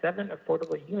provide 7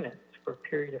 affordable units for a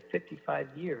period of 55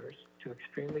 years to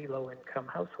extremely low-income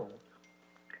households.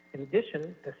 In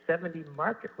addition, the 70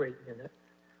 market rate units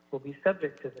will be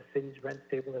subject to the city's rent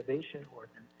stabilization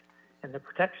ordinance and the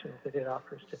protections that it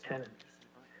offers to tenants.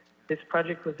 This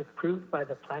project was approved by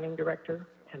the planning director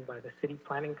and by the City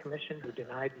Planning Commission, who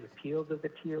denied the appeals of the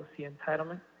TOC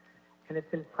entitlement, and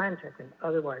it's in plan check and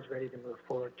otherwise ready to move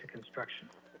forward to construction.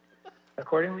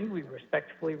 Accordingly, we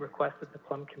respectfully request that the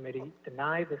Plum Committee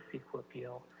deny the CEQA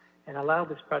appeal and allow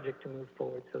this project to move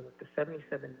forward so that the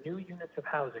 77 new units of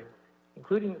housing,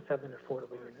 including the 7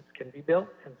 affordable units, can be built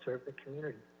and serve the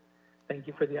community. Thank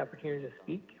you for the opportunity to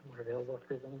speak, and we're available if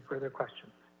there's any further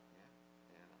questions.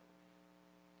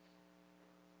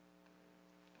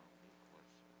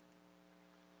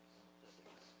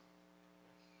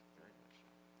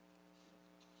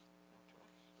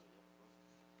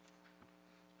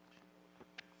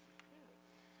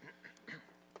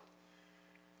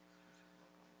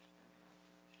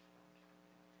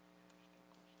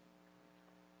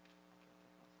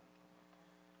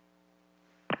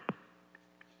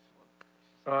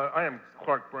 I am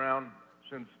Clark Brown.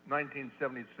 Since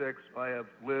 1976, I have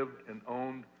lived and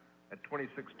owned at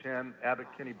 2610 Abbott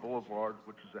Kinney Boulevard,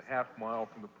 which is a half mile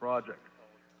from the project.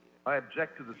 I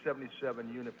object to the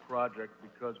 77-unit project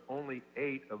because only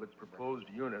 8 of its proposed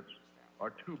units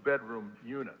are 2-bedroom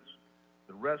units.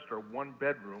 The rest are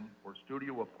 1-bedroom or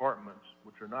studio apartments,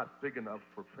 which are not big enough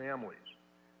for families.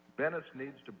 Venice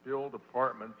needs to build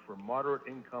apartments for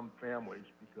moderate-income families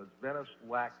because Venice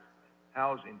lacks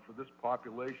housing for this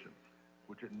population,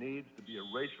 which it needs to be a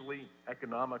racially,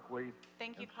 economically,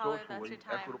 Thank you, and caller. That's socially your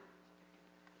time. equitable.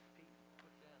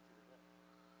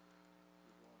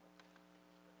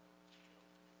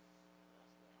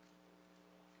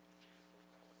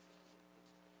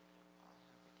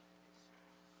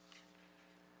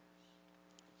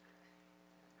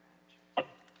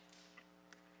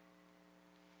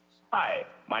 Hi,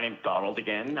 my name's Donald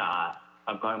again.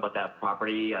 I'm calling about that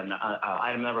property on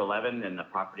item number 11 and the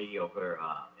property over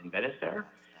in Venice there.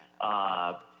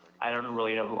 I don't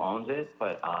really know who owns it,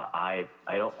 but I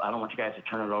don't want you guys to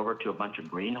turn it over to a bunch of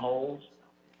green holes.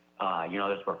 You know,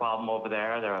 there's a problem over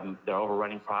there. They're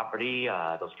overrunning property.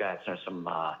 Those guys are some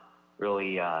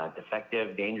really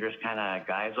defective, dangerous kind of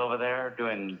guys over there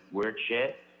doing weird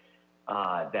shit.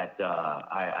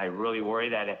 I really worry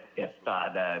that if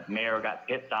the mayor got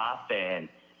pissed off and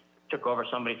took over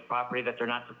somebody's property that they're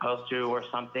not supposed to or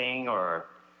something, or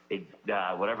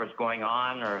whatever's going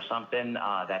on or something,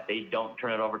 that they don't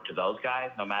turn it over to those guys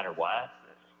no matter what.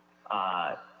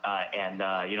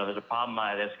 You know, there's a problem.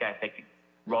 This guy, they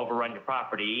could overrun your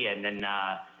property, and then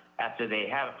after they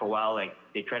have it for a while,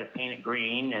 they try to paint it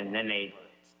green, and then they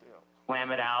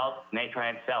slam it out, and they try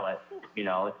and sell it. You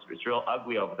know, it's real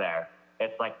ugly over there.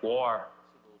 It's like war.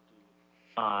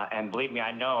 And believe me,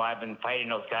 I know I've been fighting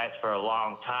those guys for a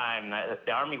long time.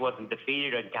 The Army wasn't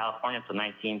defeated in California until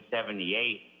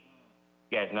 1978.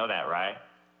 You guys know that, right?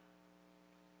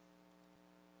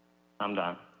 I'm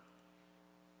done.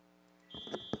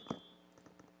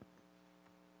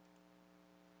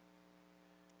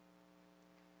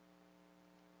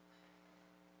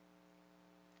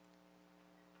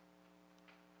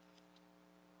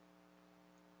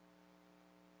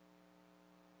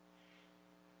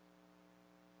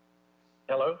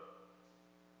 Hello?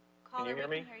 Caller, Can you hear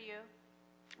me? We can hear you.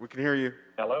 We can hear you.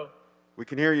 Hello? We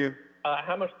can hear you.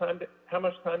 How much time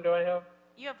do I have?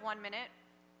 You have 1 minute.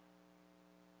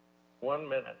 1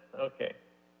 minute. Okay.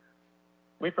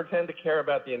 We pretend to care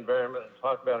about the environment and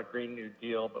talk about a Green New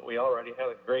Deal, but we already have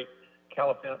a great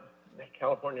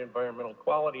California Environmental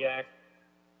Quality Act.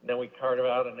 Then we carved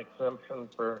out an exemption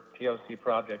for TOC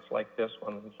projects like this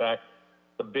one. In fact,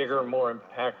 the bigger, more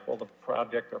impactful the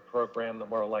project or program, the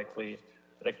more likely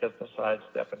that it gets to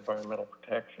sidestep environmental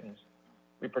protections.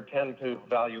 We pretend to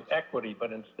value equity,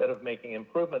 but instead of making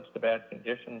improvements to bad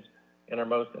conditions in our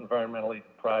most environmentally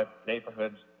deprived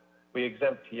neighborhoods, we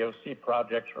exempt TOC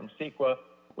projects from CEQA,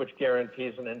 which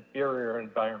guarantees an inferior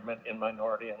environment in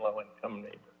minority and low-income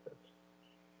neighborhoods.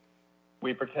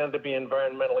 We pretend to be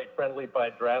environmentally friendly by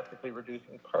drastically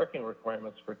reducing parking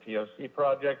requirements for TOC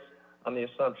projects on the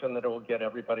assumption that it will get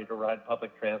everybody to ride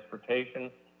public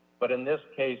transportation. But in this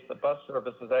case, the bus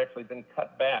service has actually been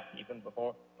cut back even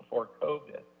before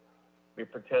COVID. We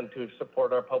pretend to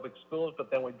support our public schools,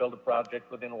 but then we build a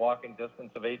project within walking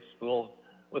distance of 8 schools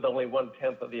with only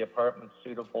 1/10 of the apartments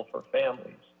suitable for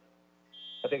families.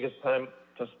 I think it's time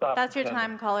to stop. That's your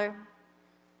time, caller.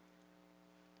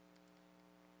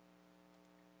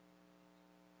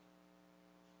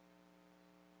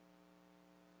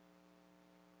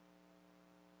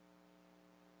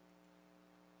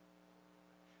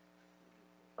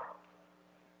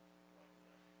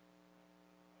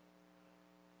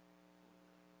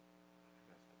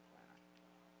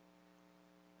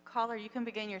 Caller, you can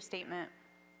begin your statement.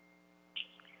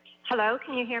 Hello,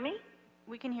 can you hear me?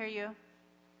 We can hear you.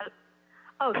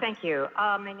 Oh, thank you.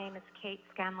 My name is Kate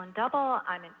Scanlon Double.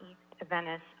 I'm an East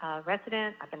Venice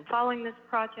resident. I've been following this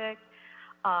project,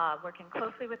 working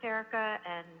closely with Erica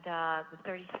and the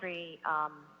 33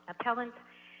 appellants.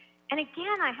 And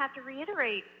again, I have to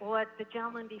reiterate what the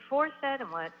gentleman before said and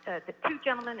what the two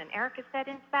gentlemen and Erica said,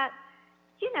 is that,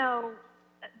 you know,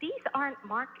 these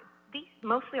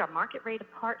mostly are market rate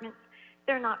apartments.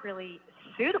 They're not really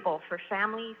suitable for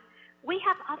families. We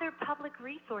have other public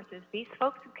resources. These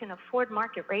folks who can afford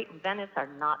market rate in Venice are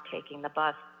not taking the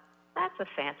bus. That's a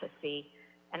fantasy.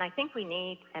 And I think we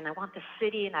need, and I want the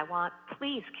city, and I want,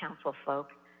 please, council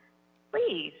folk,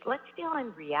 please, let's deal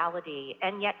in reality.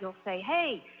 And yet you'll say,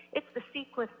 hey, it's the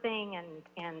CEQA thing,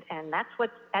 and that's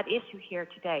what's at issue here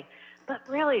today. But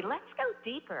really, let's go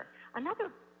deeper.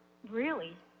 Another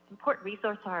really important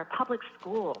resource are our public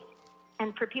schools,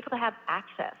 and for people to have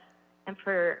access, and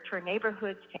for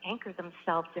neighborhoods to anchor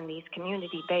themselves in these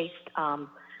community-based.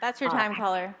 That's your time,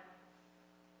 caller.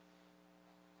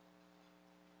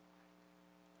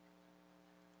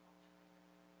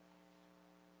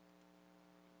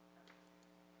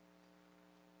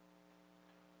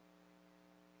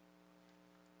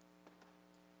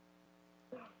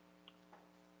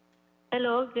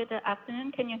 Hello, good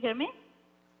afternoon. Can you hear me?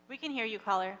 We can hear you,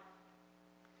 caller.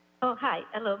 Oh, hi.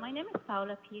 Hello, my name is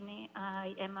Paula Pini.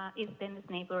 I am a East Venice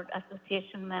Neighborhood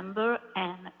Association member,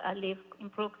 and I live in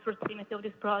close proximity of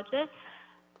this project.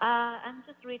 I'm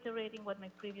just reiterating what my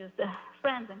previous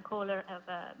friends and caller have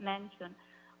mentioned.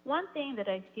 One thing that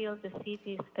I feel the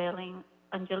city is failing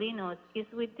Angelenos is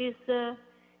with this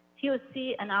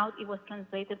TOC and how it was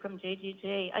translated from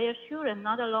JGJ. I assure I'm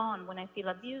not alone when I feel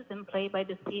abused and played by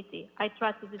the city. I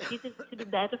trust that the city to do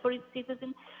better for its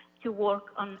citizens, to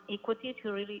work on equity,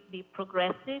 to really be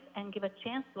progressive and give a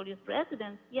chance to all its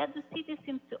residents. Yet the city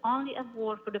seems to only have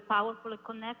work for the powerful and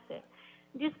connected.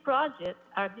 These projects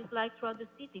are disliked throughout the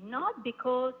city, not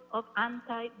because of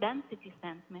anti-density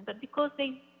sentiment, but because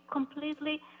they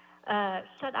completely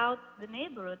shut out the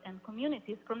neighborhood and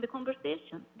communities from the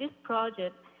conversation.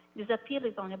 This appeal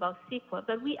is only about CEQA,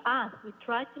 but we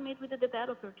tried to meet with the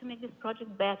developer to make this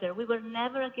project better. We were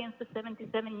never against the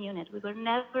 77 units. We were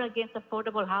never against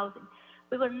affordable housing.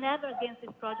 We were never against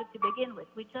this project to begin with.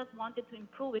 We just wanted to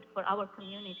improve it for our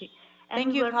community. And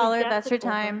Thank you, caller. That's your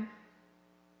time.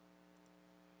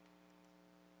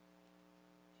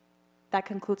 That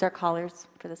concludes our callers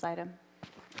for this item.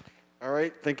 All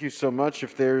right, thank you so much.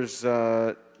 If there's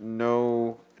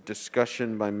no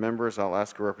discussion by members, I'll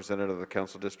ask a representative of the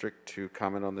council district to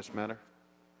comment on this matter.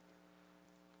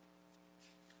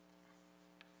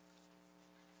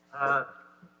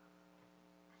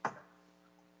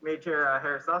 Major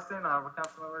Harris Austin, honorable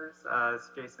council members,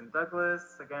 it's Jason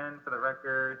Douglas, again, for the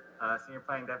record, Senior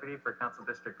Planning Deputy for Council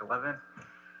District 11.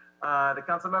 The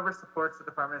council member supports the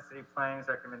Department of City Planning's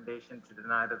recommendation to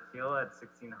deny the appeal at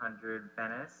 1600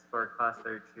 Venice for a Class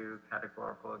 32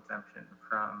 categorical exemption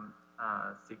from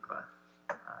CEQA.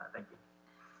 Thank you.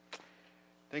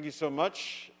 Thank you so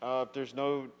much. If there's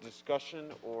no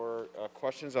discussion or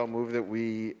questions, I'll move that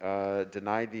we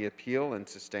deny the appeal and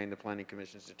sustain the Planning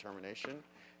Commission's determination.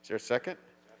 Is there a second?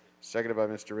 Seconded by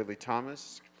Mr. Ridley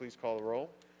Thomas. Please call the roll.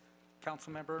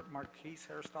 Councilmember Marquise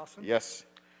Harris Dawson. Yes.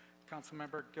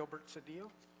 Councilmember Gilbert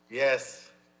Cedillo.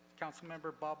 Yes.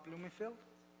 Councilmember Bob Blumenfield.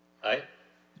 Aye.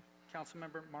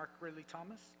 Councilmember Mark Ridley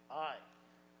Thomas. Aye.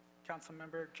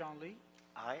 Councilmember John Lee.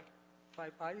 Aye.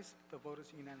 5 ayes. The vote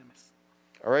is unanimous.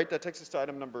 All right, that takes us to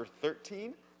item number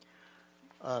 13.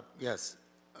 Yes,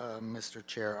 Mr.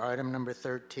 Chair. Item number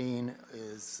 13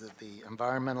 is the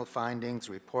environmental findings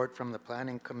report from the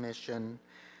Planning Commission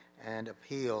and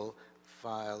appeal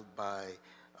filed by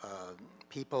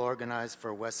People Organized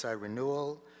for Westside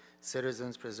Renewal,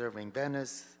 Citizens Preserving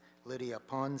Venice, Lydia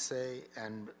Ponce,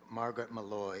 and Margaret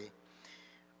Malloy,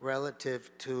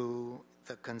 relative to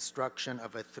the construction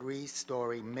of a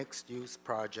 3-story mixed-use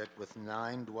project with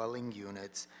 9 dwelling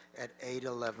units at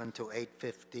 811 to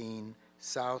 815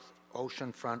 South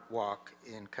Oceanfront Walk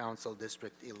in Council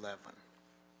District 11.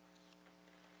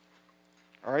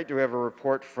 All right, do we have a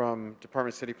report from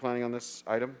Department of City Planning on this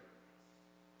item?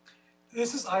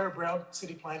 This is Ira Brown,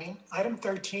 City Planning. Item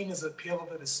 13 is appeal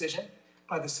of a decision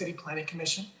by the City Planning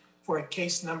Commission for a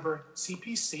case number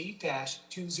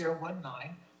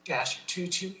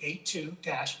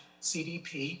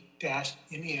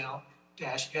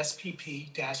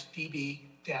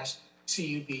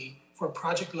for a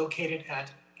project located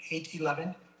at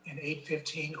 811 and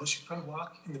 815 Oceanfront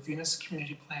Walk in the Venus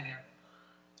Community Plan area.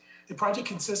 The project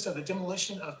consists of the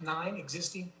demolition of 9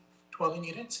 existing dwelling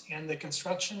units and the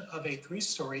construction of a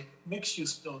 3-story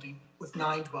mixed-use building with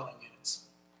 9 dwelling units.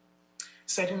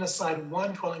 Setting aside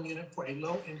 1 dwelling unit for a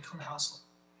low-income household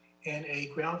and a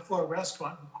ground floor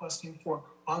restaurant requesting for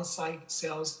on-site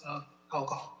sales of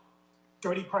alcohol.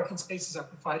 30 parking spaces are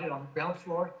provided on the ground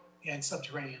floor and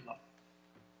subterranean level.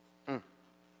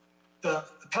 The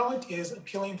appellant is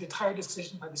appealing the entire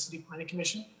decision by the City Planning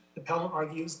Commission. The appellant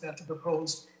argues that the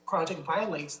proposed project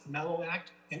violates the Mello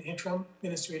Act and interim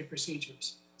administrative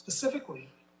procedures. Specifically,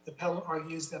 the appellant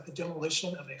argues that the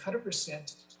demolition of a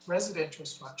 100% residential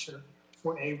structure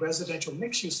for a residential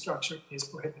mixed-use structure is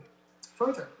prohibited.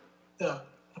 Further, the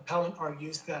appellant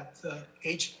argues that the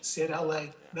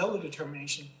HCLA Mello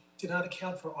determination did not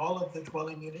account for all of the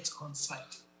dwelling units on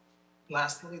site.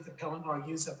 Lastly, the appellant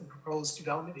argues that the proposed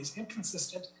development is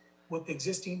inconsistent with the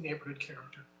existing neighborhood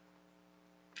character.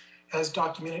 As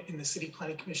documented in the City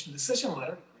Planning Commission decision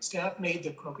letter, staff made the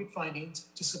appropriate findings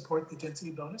to support the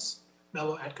density bonus,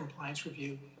 Mello Act compliance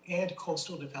review, and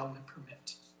coastal development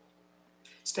permit.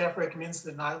 Staff recommends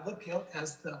the denial of appeal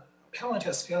as the appellant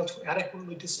has failed to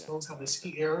adequately disclose how the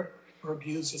city erred or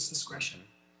abused its discretion.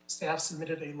 Staff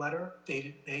submitted a letter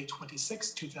dated May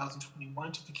 26,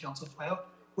 2021 to the council file,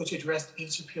 which addressed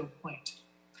each appeal point.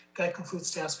 That concludes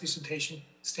staff's presentation.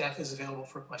 Staff is available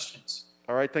for questions.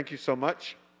 All right, thank you so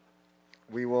much.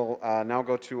 We will now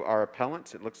go to our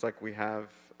appellants. It looks like we have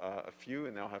a few,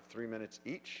 and they'll have 3 minutes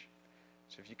each.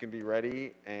 So if you can be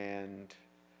ready and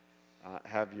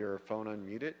have your phone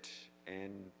unmuted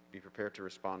and be prepared to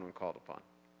respond when called upon.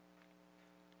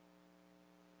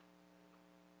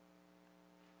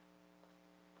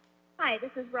 Hi,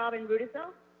 this is Robin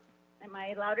Rudisil. Am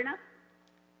I loud enough?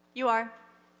 You are.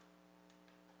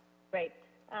 Great.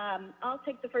 I'll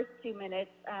take the first 2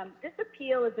 minutes. This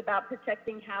appeal is about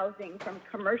protecting housing from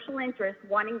commercial interests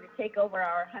wanting to take over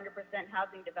our 100%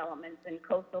 housing developments in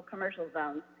coastal commercial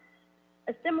zones.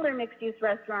 A similar mixed-use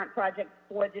restaurant project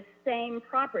for this same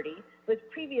property was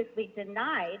previously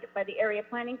denied by the Area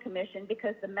Planning Commission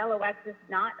because the Mello Act does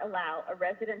not allow a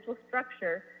residential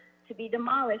structure to be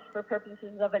demolished for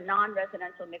purposes of a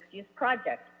non-residential mixed-use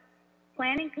project.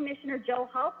 Planning Commissioner Joe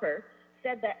Halper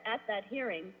said that at that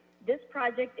hearing, this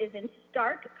project is in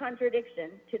stark contradiction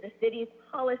to the city's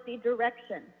policy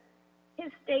direction.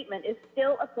 His statement is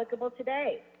still applicable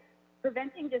today.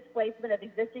 Preventing displacement of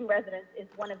existing residents is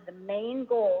one of the main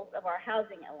goals of our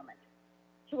housing element.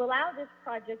 To allow this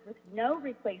project with no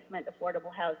replacement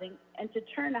affordable housing and to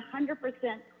turn 100%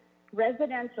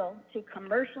 residential to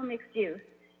commercial mixed use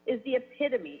is the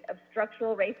epitome of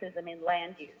structural racism in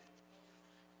land use.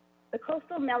 The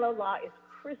Coastal Mello Law is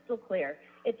crystal clear.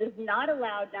 It does not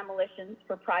allow demolitions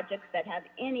for projects that have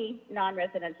any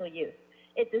non-residential use.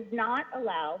 It does not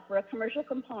allow for a commercial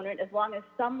component as long as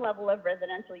some level of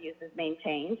residential use is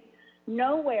maintained.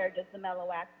 Nowhere does the Mello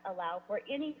Act allow for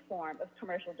any form of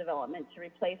commercial development to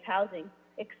replace housing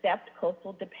except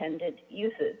coastal dependent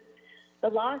uses. The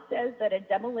law says that a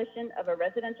demolition of a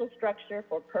residential structure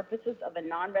for purposes of a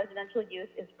non-residential use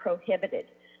is prohibited.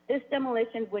 This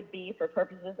demolition would be for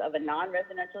purposes of a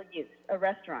non-residential use, a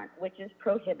restaurant, which is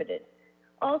prohibited.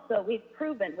 Also, we've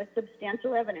proven with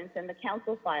substantial evidence in the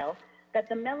council file that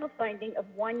the Mello finding of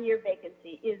 1-year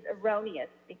vacancy is erroneous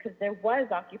because there was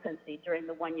occupancy during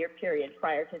the 1-year period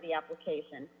prior to the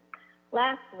application.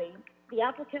 Lastly, the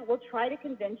applicant will try to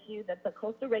convince you that the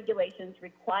coastal regulations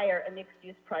require a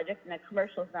mixed-use project in a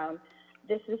commercial zone.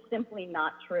 This is simply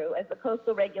not true, as the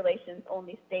coastal regulations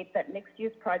only state that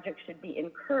mixed-use projects should be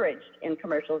encouraged in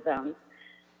commercial zones.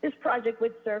 This project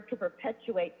would serve to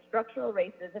perpetuate structural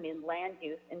racism in land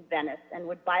use in Venice and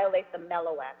would violate the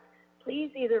Mello Act.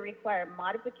 Please either require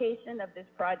modification of this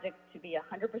project to be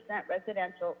 100%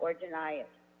 residential or deny it.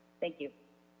 Thank you.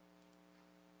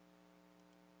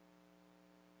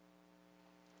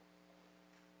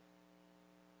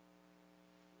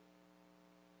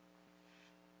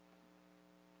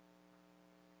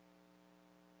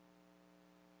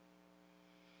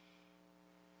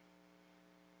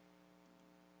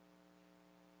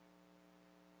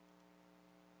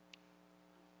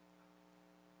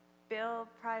 Bill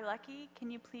Prylucky, can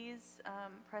you please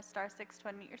press star 6 to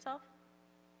unmute yourself?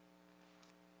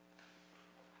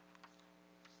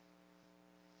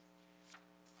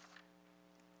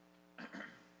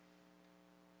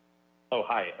 Oh,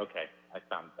 hi. Okay.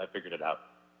 I figured it out.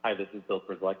 Hi, this is Bill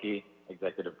Prylucky,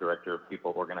 Executive Director of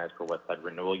People Organized for Westside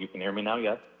Renewal. You can hear me now,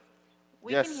 yes?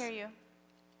 We can hear you.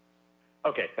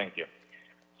 Okay, thank you.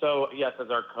 So, yes, as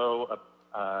our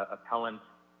co-appellant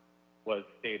was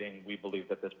stating, we believe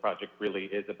that this project really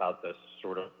is about the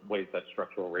sort of ways that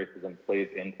structural racism plays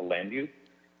into land use.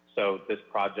 So this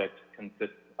project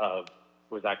consists of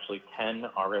was actually 10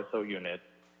 RSO units,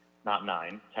 not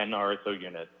 9, 10 RSO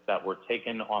units that were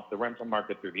taken off the rental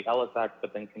market through the Ellis Act,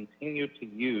 but then continued to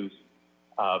use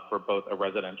for both a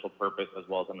residential purpose as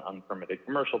well as an unpermitted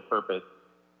commercial purpose.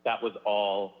 That was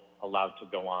all allowed to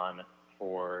go on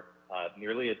for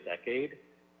nearly a decade.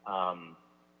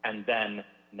 And then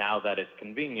now that it's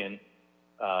convenient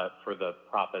for the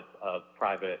profits of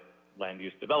private land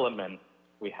use development,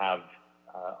 we have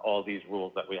all these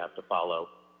rules that we have to follow,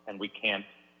 and we can't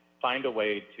find a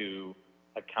way to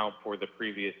account for the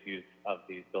previous use of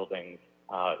these buildings.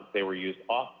 They were used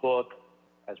off-book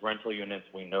as rental units.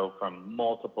 We know from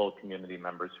multiple community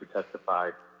members who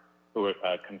testified, who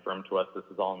confirmed to us, this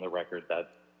is all in the record,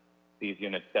 that these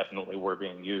units definitely were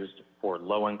being used for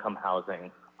low-income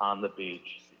housing on the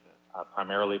beach,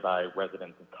 primarily by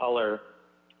residents of color.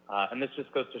 And this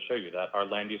just goes to show you that our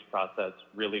land use process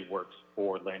really works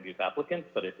for land use applicants,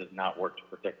 but it does not work to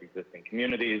protect existing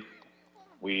communities.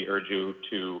 We urge you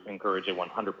to encourage a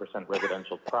 100%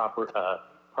 residential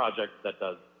project that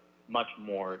does much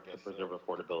more to preserve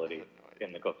affordability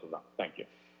in the coastal zone. Thank you.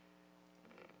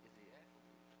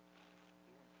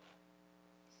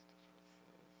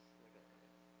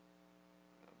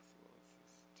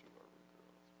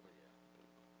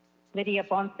 Lydia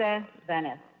Ponce,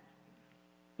 Venice.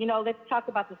 You know, let's talk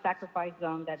about the sacrifice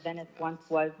zone that Venice once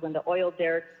was when the oil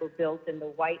derricks were built and the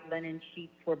white linen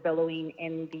sheets were billowing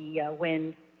in the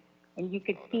wind. And you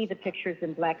could see the pictures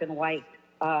in black and white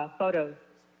photos.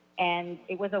 And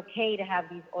it was okay to have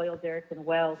these oil derricks and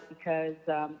wells because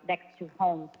next to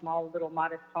homes, small little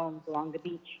modest homes along the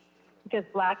beach, because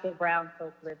black and brown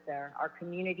folk live there. Our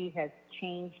community has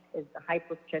changed as the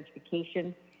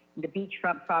hyper-gentrification. The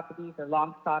beachfront properties are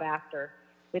long sought after.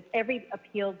 With every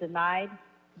appeal denied,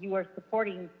 you are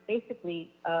supporting basically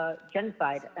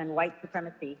genocide and white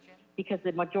supremacy because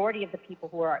the majority of the people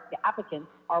who are the applicants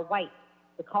are white.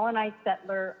 The colonized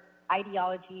settler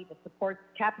ideology that supports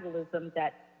capitalism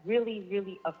that really,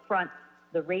 really affronts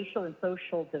the racial and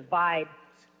social divide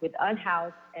with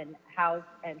unhoused and housed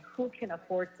and who can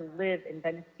afford to live in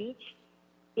Venice Beach.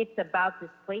 It's about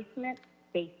displacement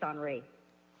based on race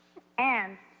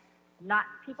and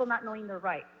people not knowing their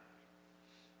rights.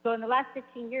 So in the last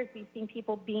 15 years, we've seen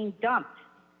people being dumped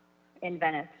in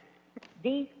Venice.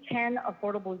 These 10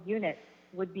 affordable units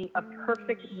would be a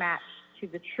perfect match to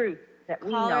the truth that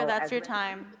we know. Caller, that's your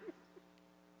time.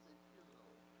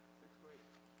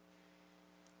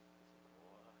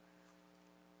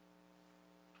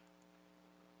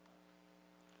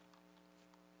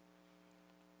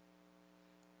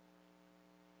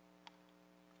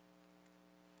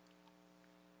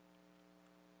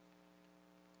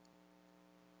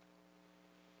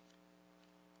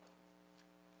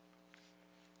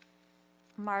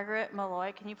 Margaret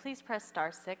Malloy, can you please press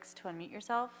 *6 to unmute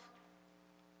yourself?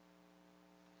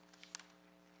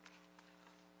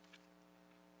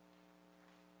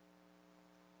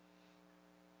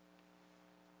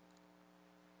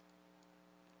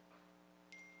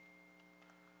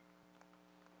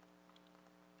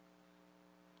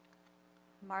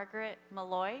 Margaret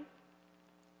Malloy,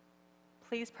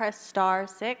 please press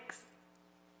 *6.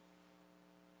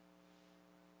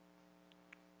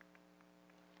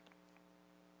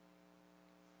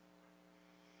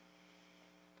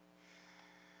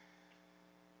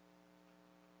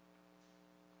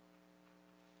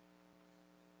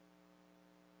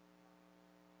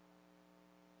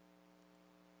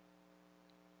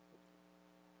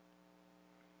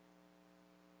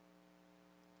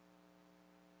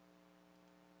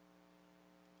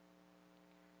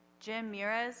 Jim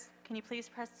Mures, can you please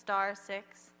press *6?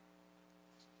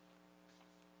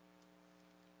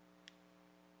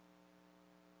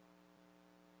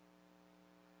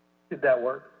 Did that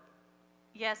work?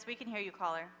 Yes, we can hear you,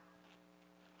 caller.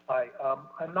 Hi,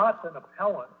 I'm not an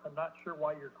appellant. I'm not sure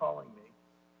why you're calling me.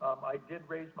 I did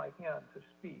raise my hand to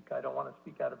speak. I don't want to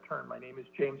speak out of turn. My name is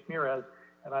James Mures,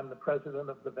 and I'm the president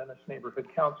of the Venice Neighborhood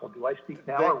Council. Do I speak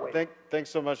now or wait? Thanks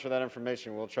so much for that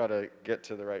information. We'll try to get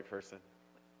to the right person.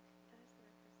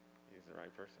 He's the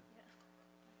right person.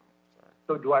 Sorry.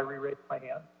 So do I re-raise my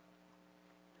hand?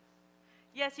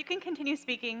 Yes, you can continue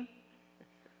speaking.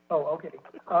 Oh, okay.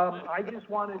 I just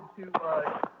wanted to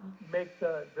make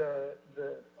the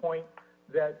point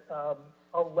that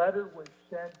a letter was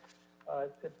sent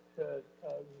to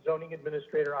zoning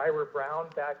administrator Ira Brown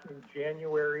back in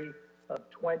January of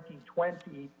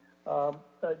 2020. A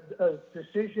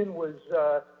decision was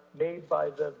made by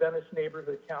the Venice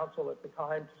Neighborhood Council at the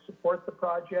time to support the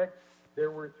project.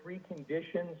 There were 3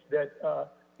 conditions that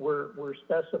were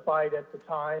specified at the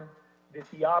time: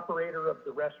 that the operator of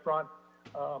the restaurant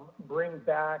bring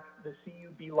back the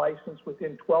CUB license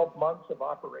within 12 months of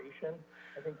operation.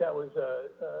 I think that was,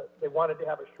 they wanted to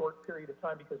have a short period of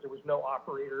time because there was no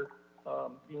operator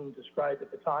being described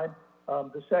at the time.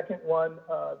 The second one,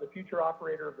 the future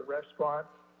operator of the restaurant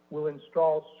will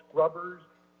install scrubbers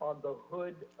on the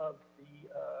hood of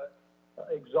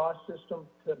the exhaust system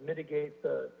to mitigate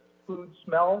the food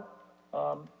smell.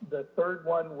 The third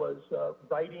one was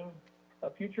writing.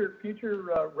 Future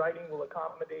writing will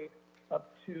accommodate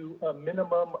up to a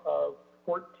minimum of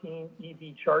 14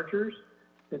 EV chargers.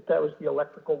 That was the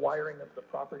electrical wiring of the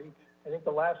property. I think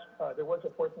the last, there was a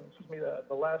fourth one, excuse me,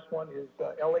 the last one is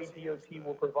LADOT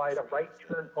will provide a right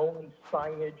turn only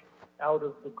signage out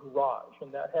of the garage.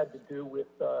 And that had to do with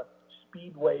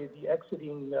Speedway, the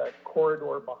exiting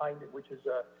corridor behind it, which is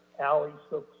a alley,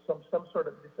 so some sort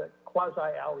of, it's a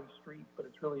quasi-alley street, but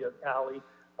it's really an alley.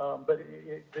 But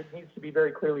it needs to be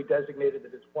very clearly designated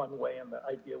that it's one way, and the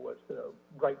idea was the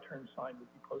right turn sign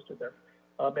would be posted there.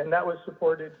 And that was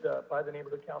supported by the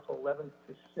neighborhood council 11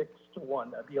 to 6 to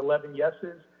 1. That'd be 11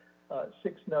 yeses,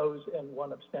 6 noes, and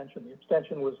 1 abstention. The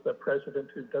abstention was the president,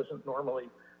 who doesn't normally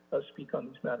speak on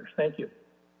these matters. Thank you.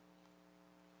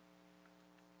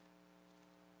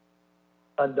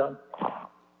 I'm done.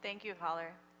 Thank you,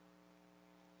 caller.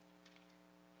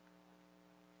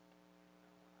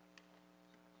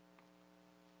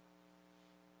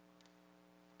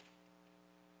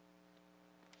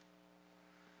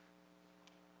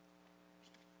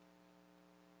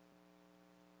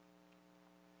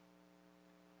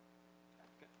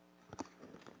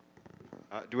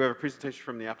 Do we have a presentation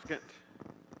from the applicant?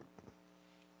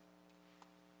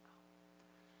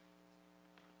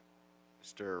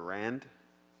 Mr. Rand?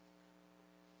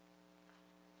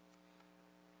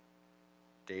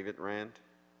 David Rand?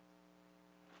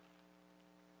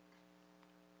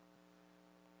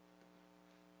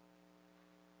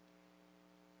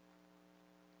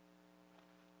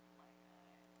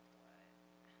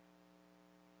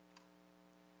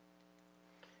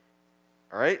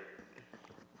 All right.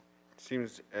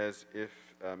 Seems as if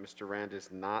Mr. Rand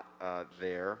is not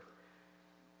there.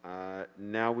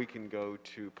 Now we can go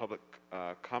to public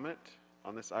comment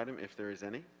on this item, if there is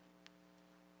any.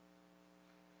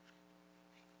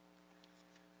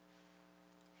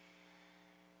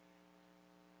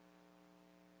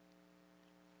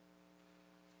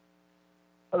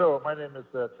 Hello, my name is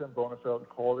Tim Bonefeld,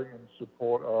 calling in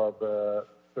support of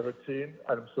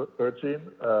item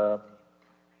 13.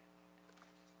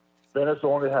 Venice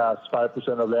only has 5%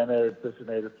 of land area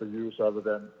designated for use other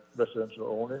than residential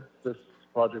only. This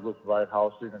project will provide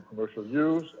housing and commercial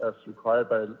use as required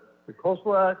by the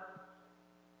Coastal Act.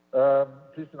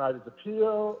 Please deny this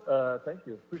appeal. Thank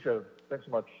you. Appreciate it. Thanks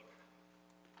so much.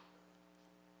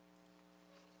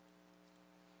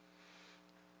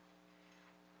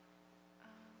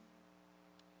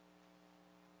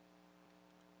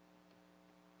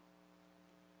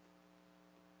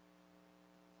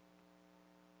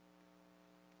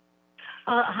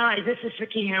 Hi, this is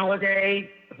Vicki Halliday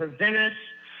from Venice.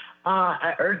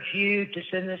 I urge you to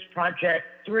send this project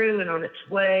through and on its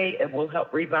way. It will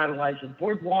help revitalize the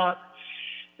boardwalk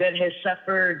that has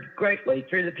suffered greatly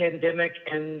through the pandemic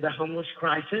and the homeless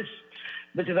crisis.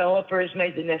 The developer has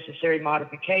made the necessary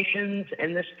modifications,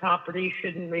 and this property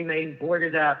shouldn't remain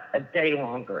boarded up a day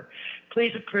longer.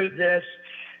 Please approve this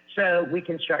so we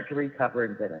can start to recover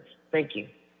in Venice. Thank you.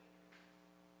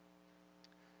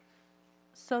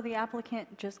 So the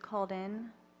applicant just called in.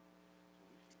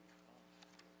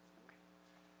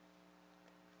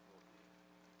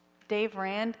 Dave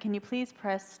Rand, can you please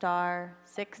press *6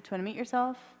 to unmute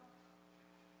yourself?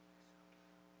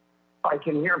 I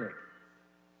can hear me.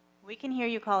 We can hear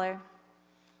you, caller.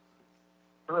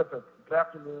 Terrific. Good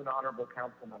afternoon, honorable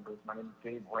council members. My name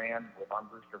is Dave Rand with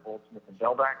Armbruster, Goldsmith &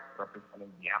 Belbach,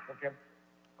 representing the applicant.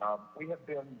 We have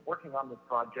been working on this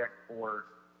project for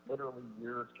literally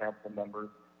years, council members,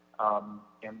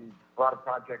 and we've brought a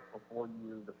project before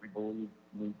you that we believe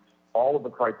meets all of the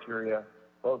criteria,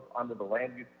 both under the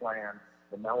land use plan,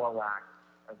 the Mello Act,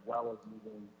 as well as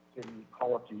meeting city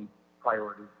policy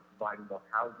priorities, providing both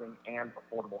housing and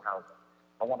affordable housing.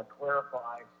 I want to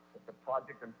clarify that the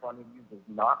project in front of you does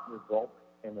not result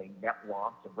in a net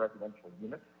loss of residential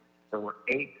units. There were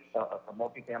 8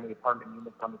 multifamily apartment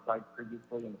units on the site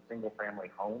previously in a single-family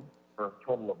home, for a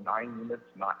total of 9 units,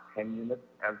 not 10 units,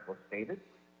 as was stated.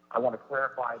 I want to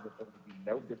clarify that there will be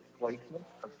no displacement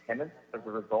of tenants as a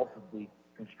result of the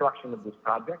construction of this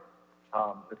project.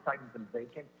 The site has been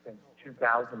vacant since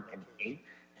 2008.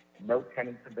 No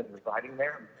tenants have been residing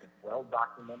there. This is well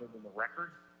documented in the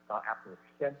record after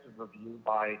extensive review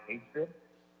by HBID.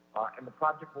 And the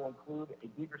project will include a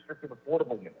deed-restricted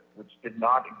affordable unit, which did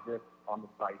not exist on the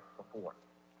site before.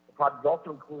 The project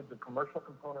also includes a commercial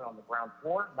component on the ground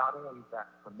floor. Not only is that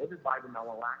permitted by the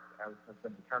Mello Act, as has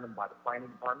been determined by the Planning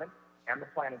Department and the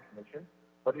Planning Commission,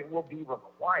 but it will be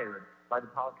required by the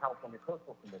California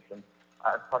Coastal Commission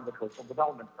as part of the coastal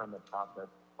development permit process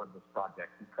for this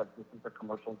project, because this is a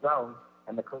commercial zone,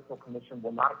 and the Coastal Commission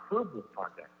will not approve this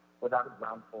project without a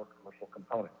ground floor commercial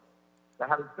component. Now,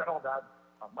 having said all that,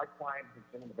 my client has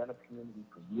been in the Venice community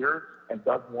for years and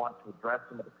does want to address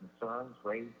some of the concerns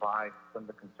raised by some of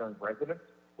the concerned residents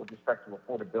with respect to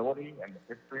affordability and the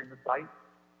history of the site.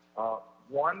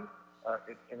 One,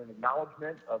 it's in an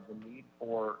acknowledgement of the need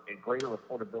for a greater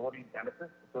affordability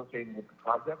benefit associated with the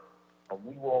project.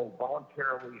 We will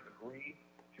voluntarily agree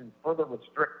to further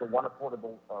restrict the one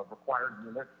affordable required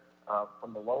unit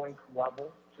from the low income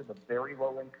level to the very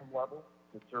low income level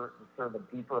to serve a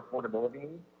deeper affordability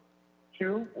need.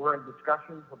 Two, we're in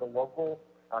discussions with a local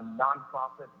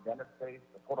nonprofit Venice-based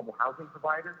affordable housing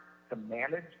provider to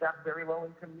manage that very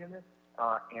low-income unit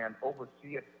and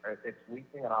oversee its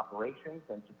leasing and operations,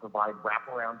 and to provide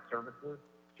wraparound services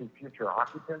to future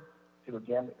occupants to,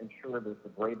 again, ensure there's the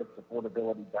greatest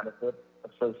affordability benefit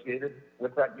associated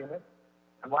with that unit.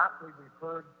 And lastly, we've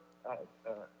heard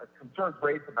concerns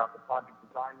raised about the project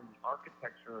design and the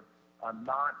architecture,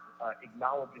 not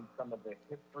acknowledging some of the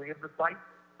history of the site,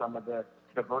 some of the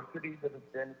diversity that has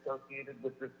been associated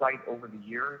with this site over the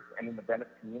years and in the Venice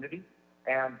community,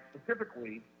 and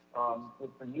specifically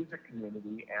with the music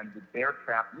community and the Bear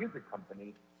Trap Music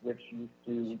Company, which used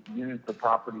to use the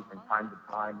property from time to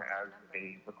time as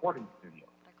a recording studio.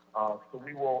 So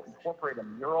we will incorporate a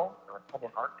mural or a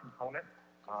public art component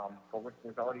for which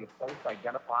there's already a place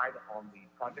identified on the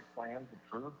project plans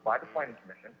approved by the Planning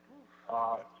Commission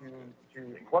to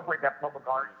incorporate that public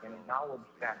art and acknowledge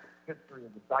that history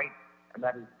of the site, and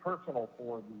that is personal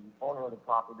for the owner of the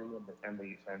property and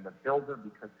the builder,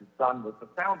 because his son was the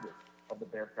founder of the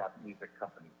Bear Trap Music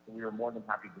Company. So we are more than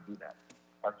happy to do that.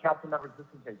 Our council members, this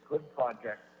is a good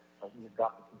project. We have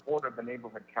got the support of the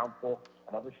neighborhood council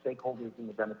and other stakeholders in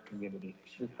the Venice community.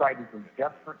 This site is in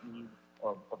desperate need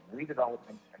of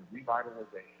redevelopment and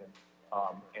revitalization,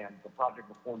 and the project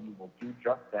before you will do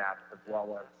just that, as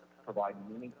well as provide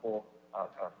meaningful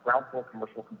ground floor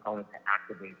commercial component to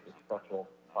activate this special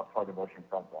part of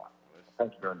oceanfront block.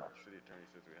 Thank you very much. City attorney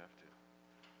says we have to.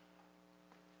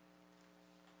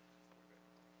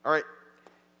 All right.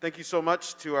 Thank you so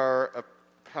much to our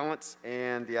appellants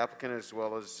and the applicant, as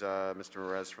well as Mr.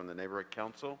 Perez from the Neighborhood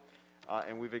Council.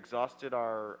 And we've exhausted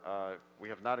we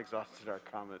have not exhausted our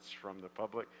comments from the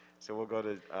public, so we'll go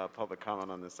to public comment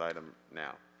on this item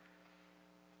now.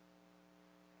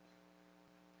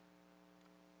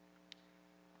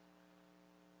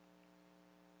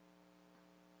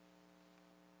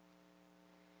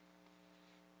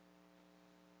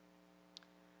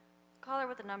 Caller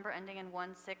with a number ending in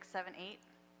 1678.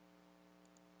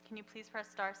 Can you please press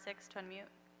 *6 to unmute?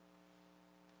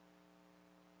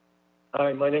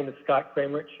 Hi, my name is Scott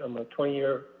Kramerich. I'm a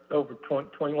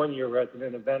 21-year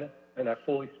resident of Venice, and I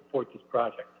fully support this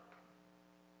project.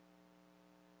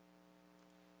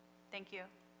 Thank you.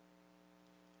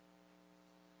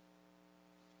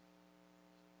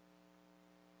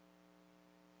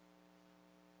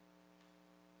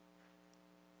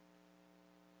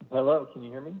 Hello, can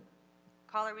you hear me?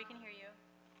 Caller, we can hear you.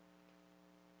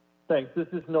 Thanks. This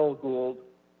is Noel Gould.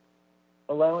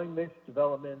 Allowing mixed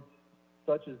developments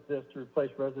such as this to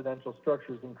replace residential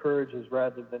structures encourages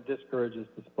rather than discourages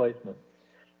displacement.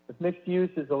 If mixed use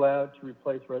is allowed to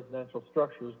replace residential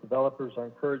structures, developers are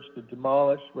encouraged to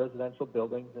demolish residential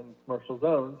buildings in commercial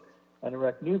zones and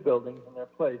erect new buildings in their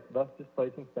place, thus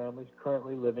displacing families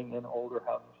currently living in older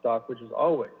housing stock, which is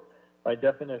always, by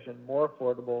definition, more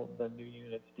affordable than new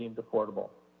units deemed affordable.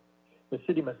 The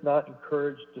city must not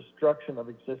encourage destruction of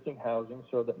existing housing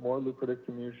so that more lucrative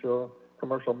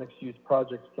commercial mixed-use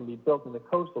projects can be built in the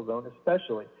coastal zone,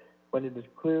 especially when it is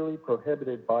clearly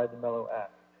prohibited by the Mello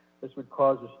Act. This would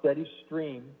cause a steady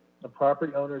stream of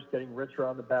property owners getting richer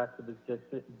on the backs of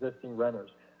existing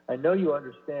renters. I know you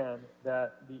understand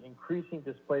that the increasing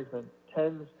displacement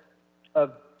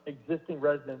of existing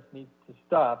residents needs to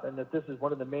stop, and that this is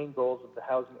one of the main goals of the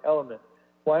housing element.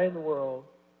 Why in the world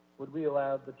would we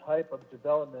allow the type of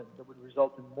development that would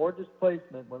result in more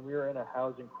displacement when we are in a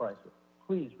housing crisis?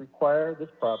 Please require this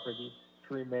property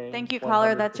to remain. Thank you,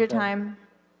 caller. That's your 100%. time.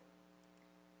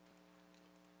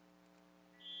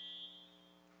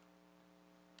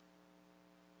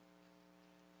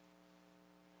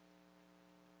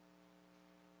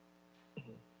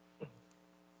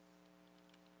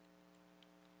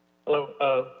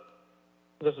 Hello.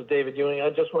 This is David Ewing. I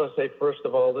just want to say, first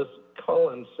of all, this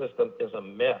call-in system is a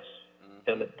mess,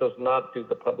 and it does not do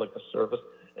the public a service,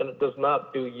 and it does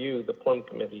not do you, the Plum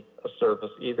Committee, a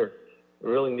service either. We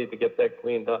really need to get that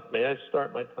cleaned up. May I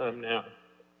start my time now?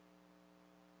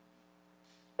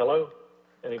 Hello?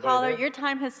 Anybody Caller, there? your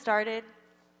time has started.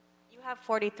 You have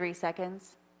 43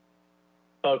 seconds.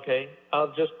 Okay,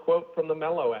 I'll just quote from the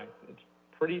Mello Act. It's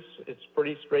pretty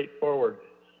straightforward.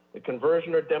 The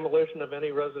conversion or demolition of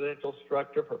any residential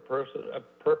structure for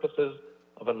purposes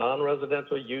of a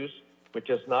non-residential use which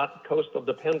is not coastal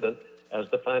dependent, as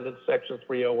defined in Section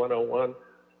 30101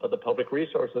 of the Public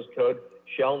Resources Code,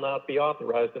 shall not be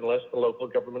authorized unless the local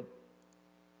government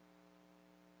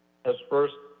has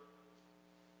first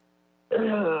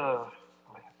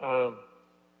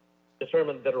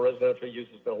determined that a residential use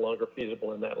is no longer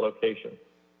feasible in that location.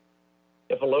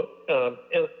 If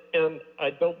and I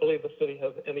don't believe the city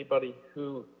has anybody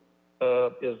who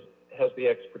has the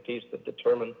expertise to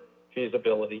determine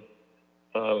feasibility.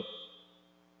 So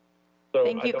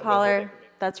Thank I you, don't know how caller. they-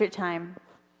 That's your time.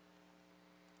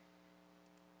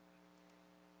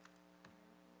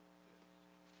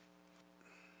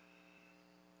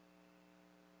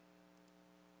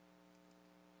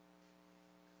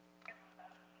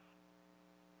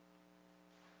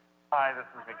 Hi, this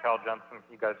is Mikkel Jensen. Can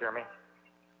you guys hear me?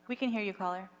 We can hear you,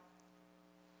 caller.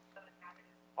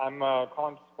 I'm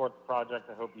calling to support the project.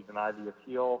 I hope you deny the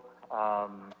appeal.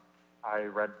 I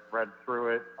read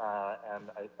through it,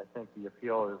 and I think the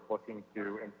appeal is looking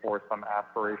to enforce some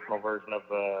aspirational version of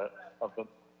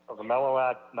the Mello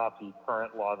Act, not the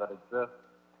current law that exists.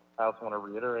 I also want to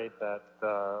reiterate that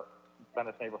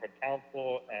Venice Neighborhood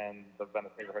Council and the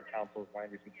Venice Neighborhood Council's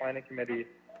Land Use and Planning Committee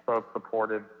both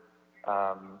supported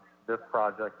this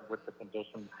project with the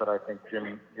conditions that I think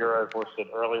Jim Ura has listed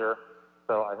earlier.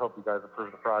 So I hope you guys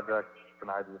approve the project,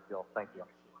 deny the appeal. Thank you.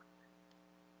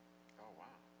 Oh, wow.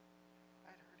 I'd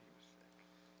heard he was sick.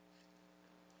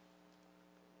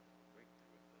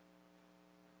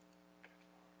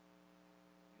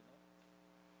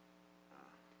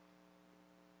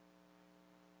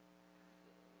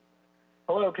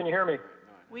 Hello, can you hear me?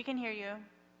 We can hear you.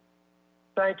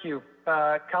 Thank you.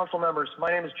 Council members, my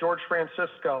name is George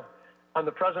Francisco. I'm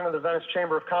the president of the Venice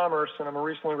Chamber of Commerce, and I'm a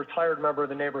recently retired member of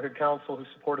the Neighborhood Council who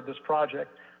supported this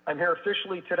project. I'm here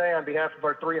officially today on behalf of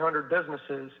our 300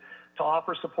 businesses to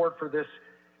offer support for this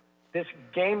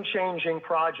game-changing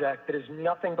project that is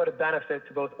nothing but a benefit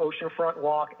to both Oceanfront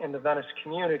Walk and the Venice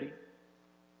community.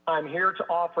 I'm here to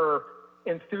offer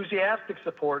enthusiastic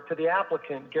support to the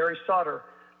applicant, Gary Sutter,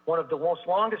 one of the most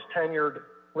longest tenured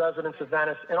residents of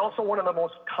Venice, and also one of the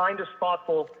most kindest,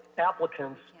 thoughtful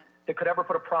applicants that could ever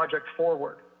put a project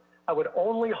forward. I would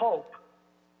only hope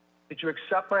that you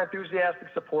accept my enthusiastic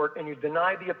support and you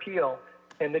deny the appeal,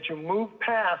 and that you move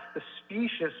past the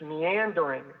specious,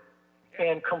 meandering,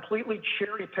 and completely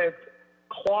cherry-picked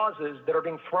clauses that are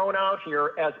being thrown out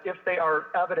here as if they are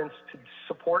evidence to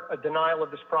support a denial of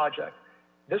this project.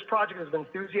 This project has been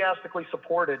enthusiastically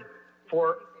supported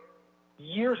for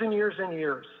years and years and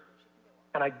years.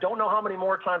 And I don't know how many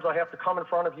more times I have to come in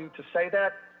front of you to say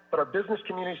that, but our business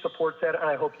community supports that, and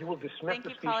I hope you will dismiss Thank the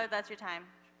you, species. caller. That's your time.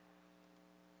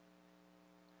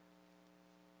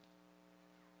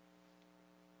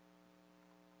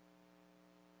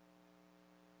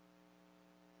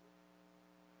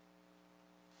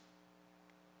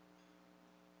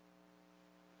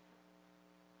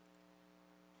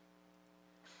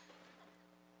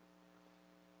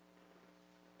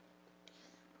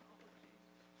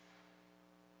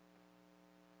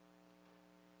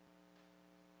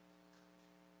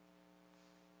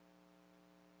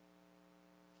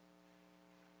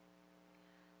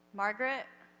 Margaret,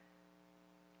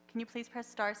 can you please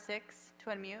press *6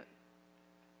 to unmute?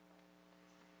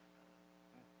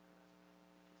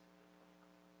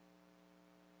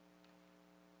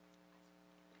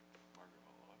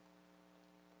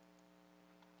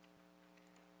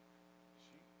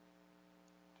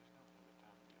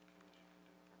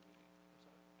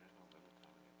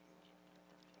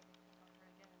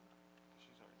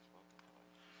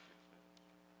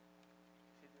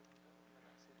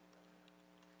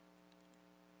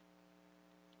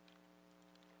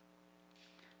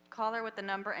 Caller with the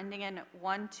number ending in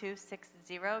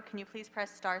 1260, can you please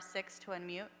press *6 to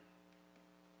unmute?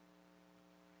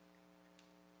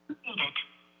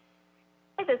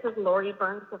 Hi, this is Lori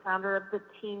Burns, the founder of the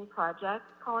Team Project,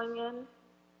 calling in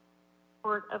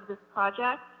support of this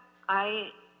project. I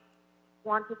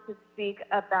wanted to speak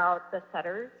about the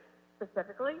Sutters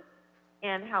specifically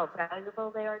and how valuable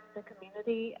they are to the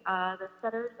community. The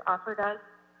Sutters offered us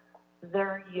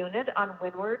their unit on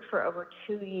Windward for over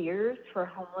 2 years for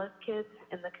homeless kids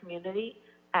in the community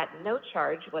at no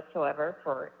charge whatsoever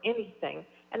for anything.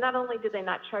 And not only did they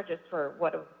not charge us for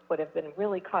what would have been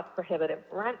really cost prohibitive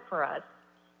rent for us,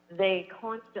 they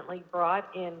constantly brought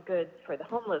in goods for the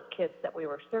homeless kids that we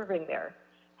were serving there.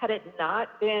 Had it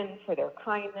not been for their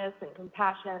kindness and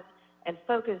compassion and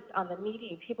focus on the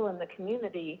needy people in the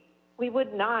community, we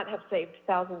would not have saved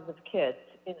thousands of kids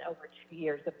in over 2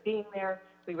 years of being there.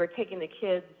 We were taking the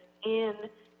kids in,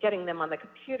 getting them on the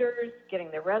computers,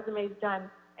 getting their resumes done,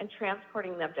 and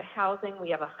transporting them to housing. We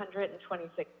have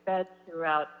 126 beds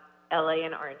throughout LA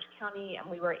and Orange County, and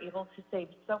we were able to save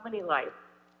so many lives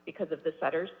because of the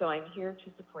Setters, so I'm here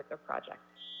to support their project.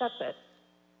 That's it.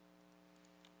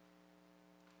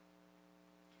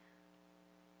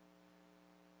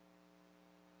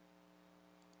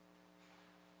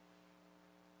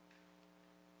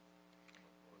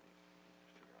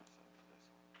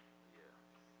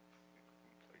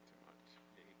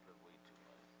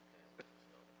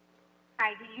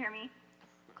 Hi, can you hear me?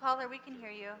 Caller, we can hear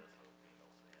you.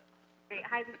 Great.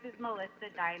 Hi, this is Melissa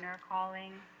Diner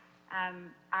calling.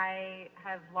 I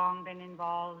have long been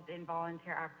involved in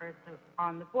volunteer efforts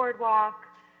on the boardwalk.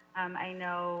 I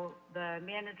know the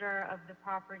manager of the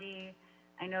property.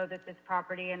 I know that this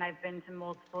property, and I've been to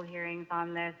multiple hearings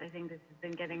on this, I think this has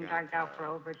been getting dragged out for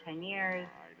over 10 years.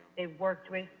 They've worked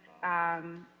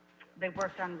on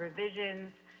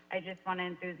revisions. I just want to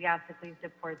enthusiastically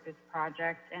support this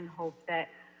project and hope that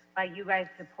by you guys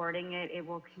supporting it, it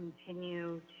will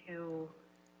continue to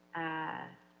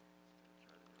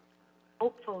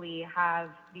hopefully have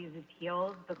these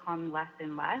appeals become less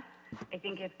and less. I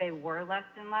think if they were less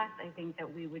and less, I think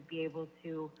that we would be able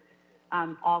to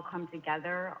all come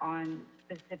together on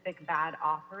specific bad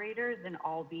operators and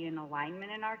all be in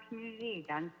alignment in our community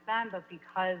against them. But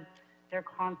because they're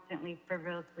constantly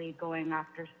frivolously going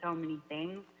after so many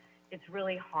things, it's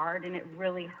really hard and it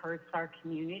really hurts our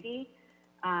community,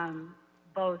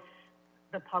 both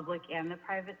the public and the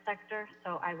private sector.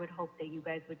 So I would hope that you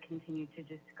guys would continue to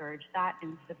discourage that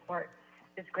and support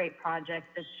this great project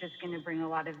that's just going to bring a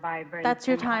lot of vibrance. That's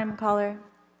your time, caller.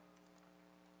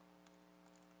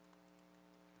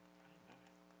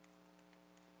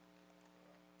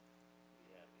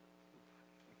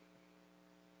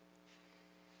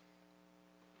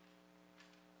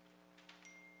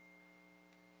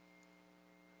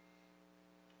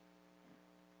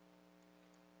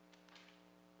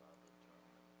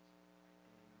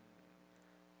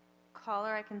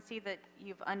 Caller, I can see that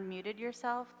you've unmuted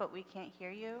yourself, but we can't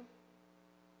hear you.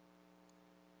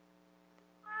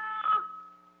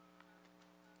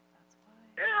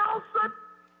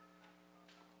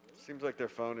 Seems like their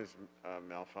phone is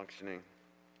malfunctioning.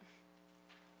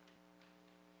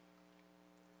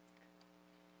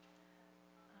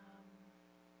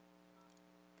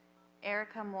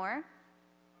 Erica Moore.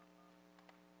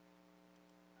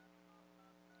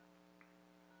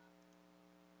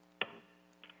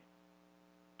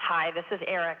 Hi, this is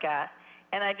Erica,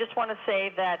 and I just want to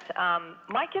say that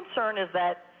my concern is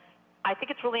that I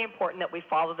think it's really important that we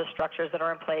follow the structures that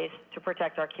are in place to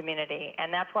protect our community,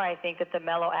 and that's why I think that the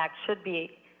Mello Act should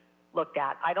be looked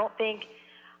at. I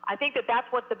think that that's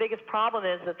what the biggest problem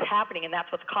is that's happening, and that's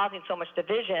what's causing so much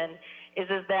division, is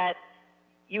that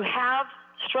you have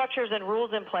structures and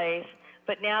rules in place,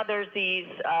 but now there's these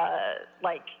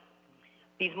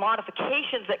these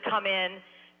modifications that come in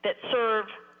that serve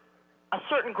a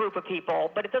certain group of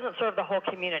people, but it doesn't serve the whole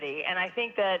community. And I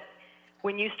think that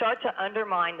when you start to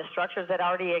undermine the structures that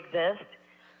already exist,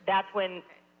 that's when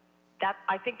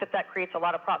I think that creates a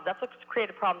lot of problems. That's what's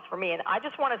created problems for me. And I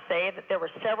just want to say that there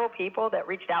were several people that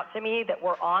reached out to me that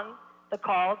were on the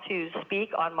call to speak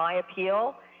on my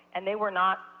appeal, and they were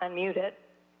not unmuted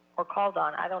or called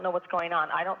on. I don't know what's going on.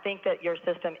 I don't think that your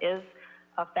system is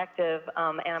effective,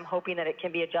 and I'm hoping that it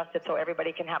can be adjusted so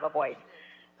everybody can have a voice.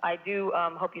 I do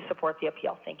hope you support the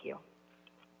appeal. Thank you.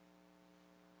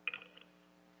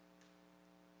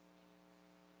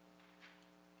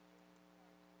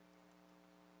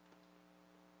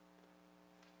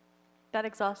 That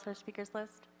exhausts our speakers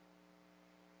list.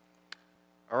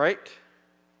 All right.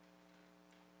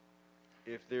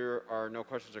 If there are no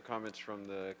questions or comments from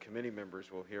the committee members,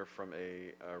 we'll hear from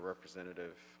a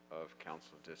representative of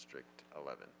Council District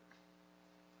 11.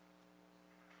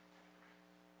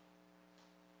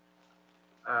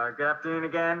 Good afternoon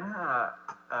again.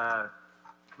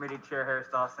 Committee Chair Harris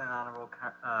Dawson, Honorable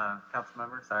Council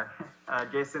Member,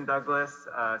 Jason Douglas,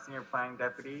 Senior Planning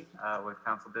Deputy with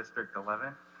Council District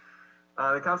 11.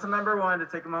 The council member wanted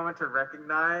to take a moment to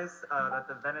recognize that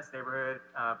the Venice neighborhood,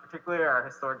 particularly our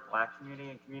historic Black community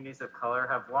and communities of color,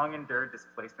 have long endured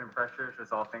displacement pressures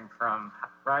resulting from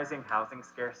rising housing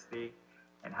scarcity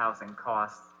and housing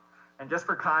costs. And just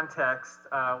for context,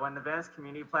 when the Venice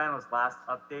Community Plan was last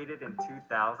updated in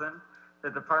 2000,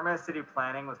 the Department of City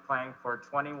Planning was planning for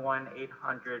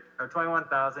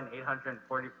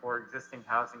 21,844 existing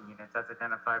housing units as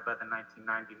identified by the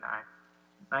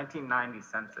 1990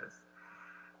 census.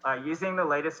 Using the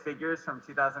latest figures from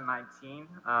 2019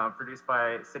 produced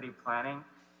by City Planning,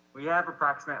 we have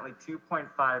approximately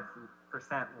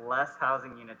 2.5% less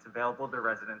housing units available to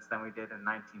residents than we did in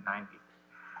 1990.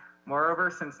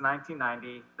 Moreover, since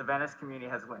 1990, the Venice community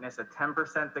has witnessed a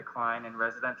 10% decline in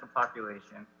residential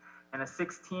population and a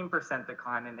 16%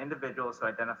 decline in individuals who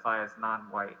identify as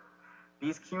non-white.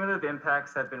 These cumulative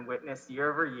impacts have been witnessed year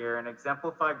over year and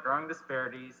exemplify growing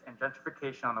disparities and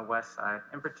gentrification on the west side,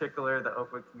 in particular the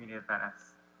Oakwood community of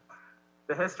Venice.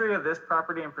 The history of this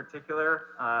property in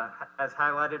particular, as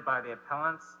highlighted by the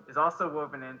appellants, is also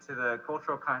woven into the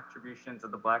cultural contributions of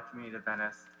the Black community of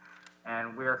Venice,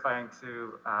 and we are fighting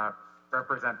to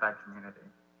represent that community.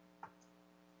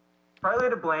 Partly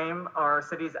to blame are our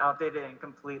city's outdated and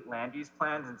incomplete land use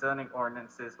plans and zoning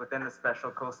ordinances within the special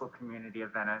coastal community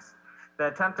of Venice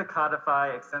that attempt to codify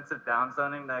extensive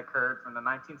downzoning that occurred from the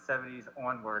 1970s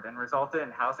onward and resulted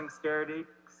in housing scarcity,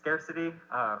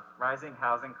 rising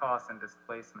housing costs, and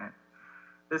displacement.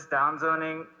 This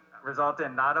downzoning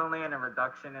resulted not only in a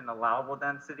reduction in allowable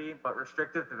density, but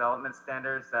restrictive development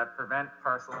standards that prevent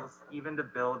parcels even to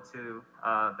build to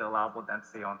the allowable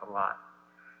density on the lot.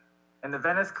 In the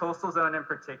Venice coastal zone in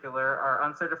particular, our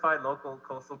uncertified local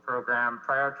coastal program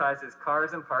prioritizes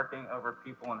cars and parking over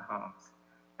people and homes.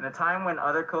 In a time when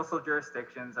other coastal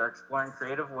jurisdictions are exploring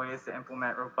creative ways to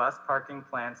implement robust parking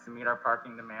plans to meet our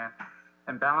parking demand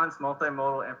and balance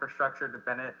multimodal infrastructure to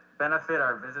benefit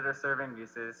our visitor-serving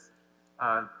uses,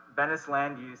 Venice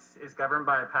land use is governed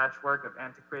by a patchwork of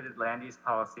antiquated land use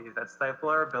policies that stifle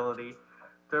our ability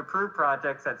to approve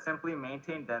projects that simply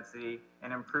maintain density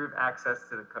and improve access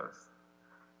to the coast.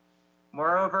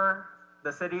 Moreover,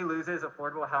 the city loses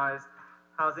affordable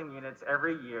housing units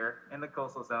every year in the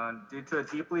coastal zone due to a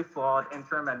deeply flawed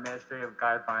interim administrative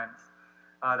guidelines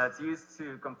that's used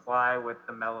to comply with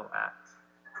the Mello Act.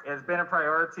 It has been a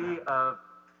priority of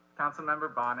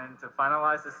Councilmember Bonin to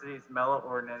finalize the city's Mello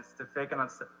ordinance to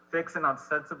fix an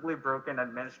ostensibly broken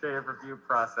administrative review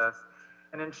process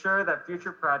and ensure that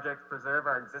future projects preserve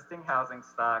our existing housing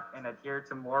stock and adhere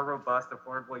to more robust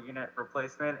affordable unit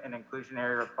replacement and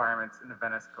inclusionary requirements in the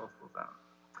Venice coastal zone.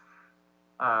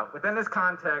 Within this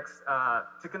context,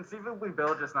 to conceivably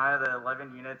build just 9 of the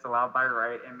 11 units allowed by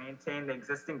right and maintain the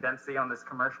existing density on this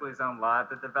commercially zoned lot,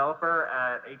 the developer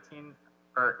at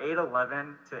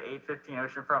 811 to 815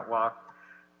 Oceanfront Walk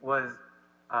was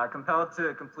compelled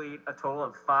to complete a total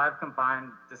of 5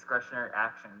 combined discretionary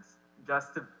actions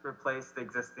just to replace the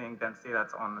existing density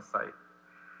that's on the site.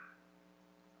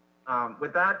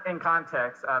 With that in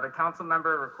context, the council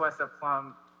member requests that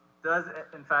Plum does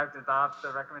in fact adopt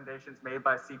the recommendations made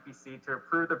by CPC to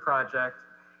approve the project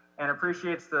and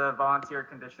appreciates the volunteer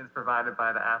conditions provided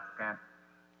by the applicant.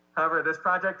 However, this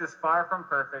project is far from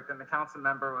perfect and the council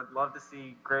member would love to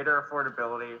see greater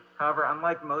affordability. However,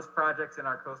 unlike most projects in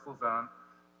our coastal zone,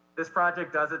 this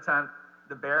project does attempt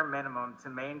the bare minimum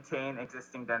to maintain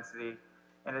existing density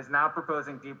and is now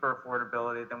proposing deeper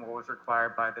affordability than what was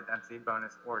required by the density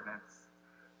bonus ordinance.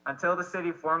 Until the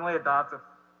city formally adopts a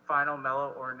final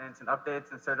Mello ordinance and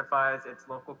updates and certifies its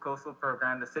local coastal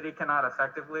program, the city cannot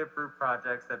effectively approve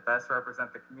projects that best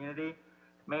represent the community,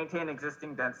 maintain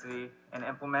existing density, and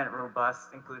implement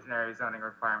robust inclusionary zoning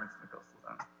requirements in the coastal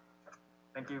zone.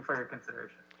 Thank you for your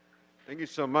consideration. Thank you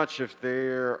so much. If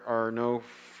there are no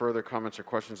further comments or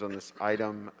questions on this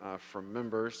item from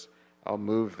members, I'll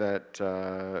move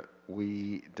that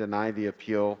we deny the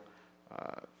appeal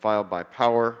filed by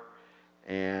Power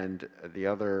and the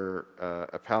other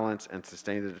appellants and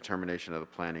sustain the determination of the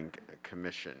Planning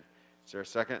Commission. Is there a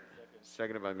second?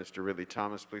 Seconded by Mr. Ridley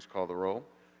Thomas. Please call the roll.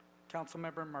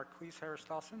 Councilmember Marquise Harris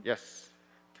Dawson? Yes.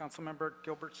 Councilmember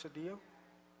Gilbert Cedillo?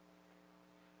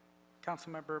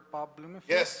 Councilmember Bob Blumenfield?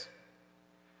 Yes.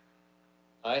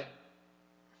 Aye.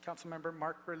 Councilmember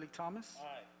Mark Ridley Thomas?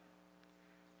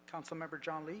 Aye. Councilmember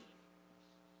John Lee?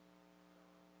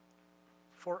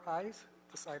 4 ayes.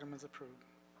 This item is approved.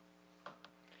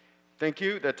 Thank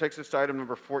you. That takes us to item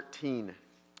number 14.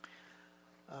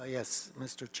 Yes,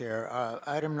 Mr. Chair.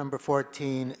 Item number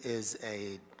 14 is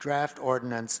a draft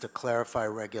ordinance to clarify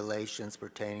regulations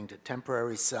pertaining to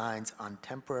temporary signs on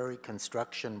temporary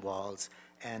construction walls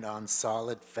and on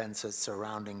solid fences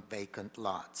surrounding vacant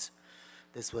lots.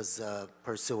 This was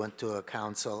pursuant to a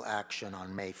council action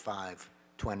on May 5,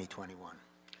 2021.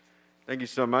 Thank you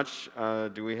so much.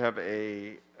 Do we have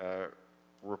a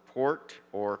report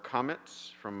or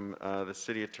comments from the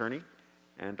city attorney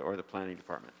and or the planning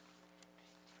department?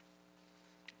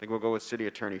 I think we'll go with city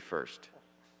attorney first.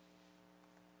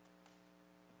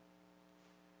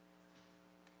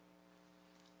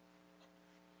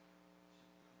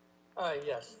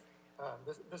 Yes,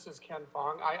 this is Ken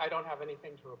Fong. I don't have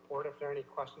anything to report. If there are any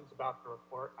questions about the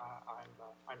report,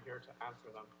 I'm here to answer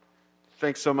them.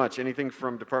 Thanks so much. Anything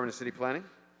from Department of City Planning?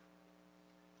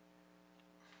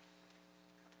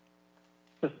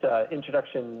 Just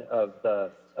introduction of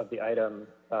the item,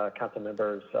 council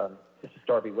members. This is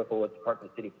Darby Whipple with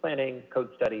Department of City Planning, Code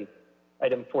Studies.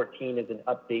 Item 14 is an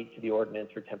update to the ordinance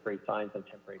for temporary signs on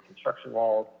temporary construction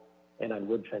walls and on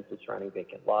wood fences surrounding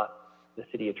vacant lots. The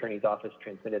city attorney's office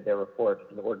transmitted their report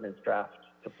and ordinance draft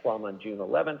to Plum on June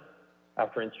 11th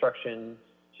after instructions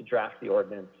to draft the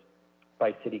ordinance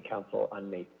by city council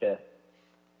on May 5th.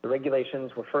 The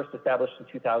regulations were first established in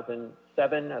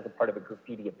 2007 as a part of a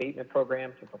graffiti abatement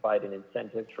program to provide an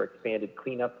incentive for expanded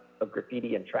cleanup of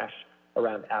graffiti and trash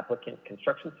around applicant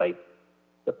construction sites.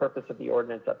 The purpose of the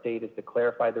ordinance update is to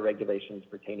clarify the regulations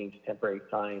pertaining to temporary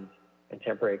signs and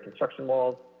temporary construction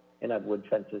walls and on wood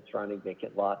fences surrounding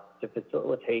vacant lots to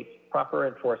facilitate proper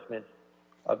enforcement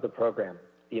of the program.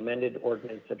 The amended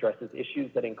ordinance addresses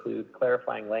issues that include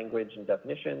clarifying language and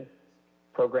definitions,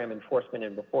 program enforcement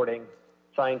and reporting,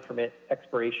 sign permit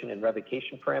expiration and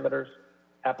revocation parameters,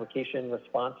 application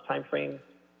response timeframes,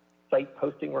 site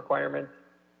posting requirements,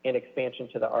 and expansion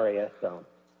to the RAS zone.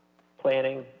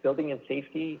 Planning, building and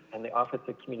safety, and the Office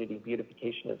of Community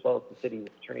Beautification, as well as the City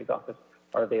Attorney's Office,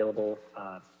 are available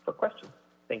for questions.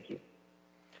 Thank you.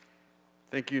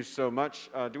 Thank you so much.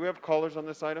 Do we have callers on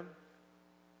this item?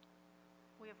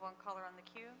 We have one caller on the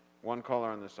queue. One caller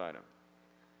on this item.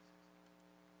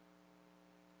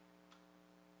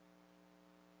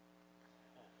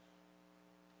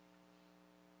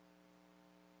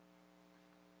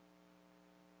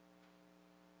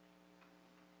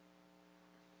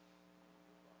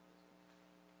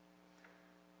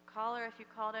 Caller, if you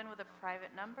called in with a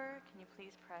private number, can you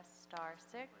please press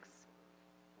 *6?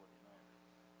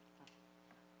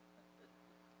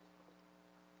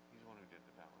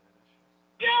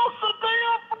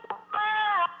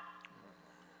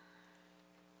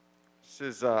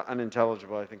 This is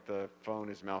unintelligible. I think the phone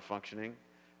is malfunctioning.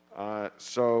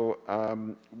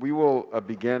 We will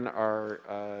begin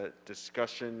our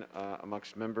discussion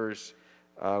amongst members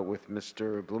with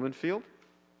Mr. Blumenfield.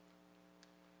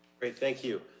 Great, thank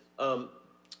you.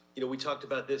 We talked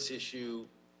about this issue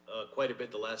quite a bit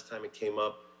the last time it came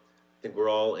up. I think we're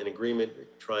all in agreement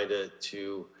trying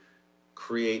to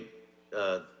create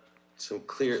some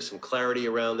clarity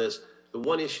around this. The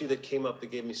one issue that came up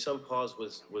that gave me some pause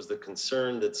was the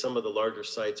concern that some of the larger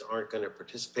sites aren't going to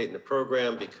participate in the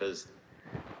program because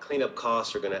cleanup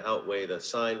costs are going to outweigh the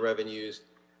sign revenues.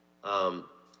 And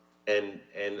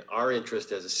our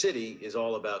interest as a city is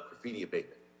all about graffiti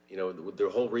abatement. The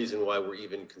whole reason why we're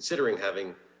even considering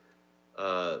having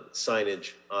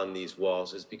signage on these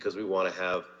walls is because we want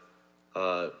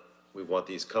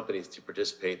these companies to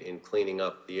participate in cleaning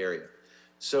up the area.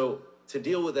 So to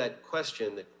deal with that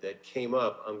question that came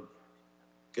up, I'm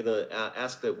going to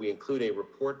ask that we include a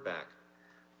report back.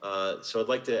 So I'd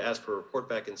like to ask for a report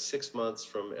back in 6 months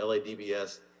from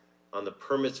LADBS on the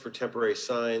permits for temporary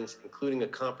signs, including a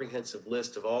comprehensive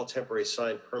list of all temporary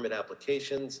sign permit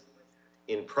applications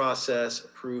in process,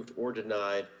 approved or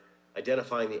denied,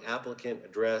 identifying the applicant,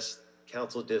 address,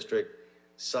 council district,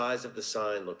 size of the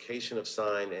sign, location of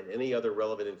sign, and any other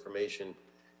relevant information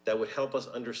that would help us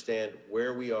understand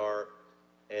where we are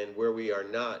and where we are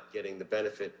not getting the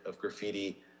benefit of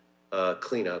graffiti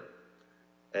cleanup.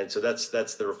 And so that's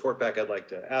the report back I'd like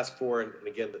to ask for. And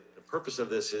again, the purpose of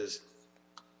this is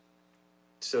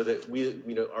so that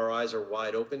our eyes are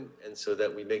wide open and so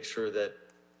that we make sure that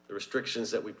the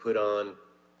restrictions that we put on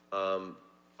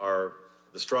are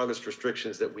the strongest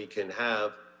restrictions that we can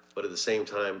have, but at the same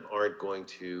time aren't going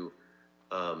to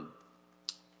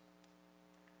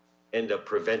end up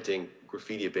preventing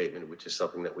graffiti abatement, which is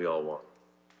something that we all want.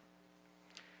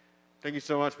 Thank you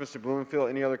so much, Mr. Blumenfield.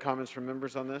 Any other comments from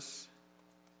members on this?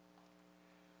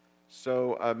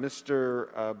 So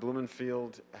Mr.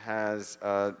 Blumenfield has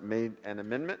made an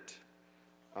amendment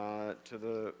to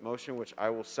the motion, which I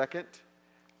will second,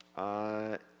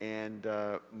 and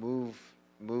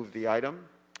move the item.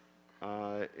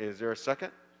 Is there a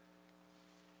second?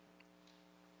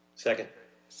 Second.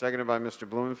 Seconded by Mr.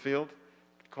 Blumenfield.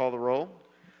 Call the roll.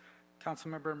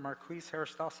 Councilmember Marquise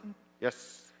Harris Dawson,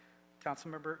 Yes.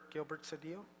 Councilmember Gilbert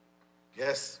Cedillo,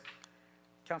 Yes.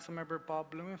 Councilmember Bob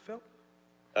Blumenfield,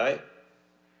 Aye.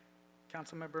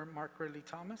 Councilmember Mark Ridley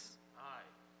Thomas.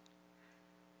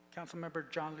 Councilmember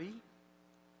John Lee.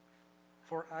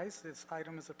 4 ayes, this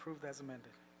item is approved as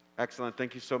amended. Excellent,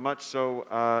 thank you so much. So,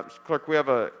 Mr. Clerk, we have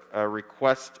a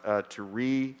request to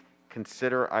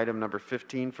reconsider item number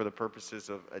 15 for the purposes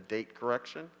of a date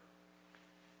correction.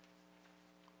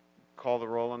 Call the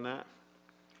roll on that.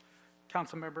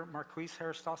 Councilmember Marquise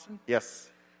Harris Dawson, Yes.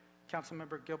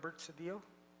 Councilmember Gilbert Cedillo,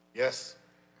 Yes.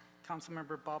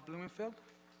 Councilmember Bob Blumenfield,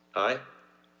 Aye.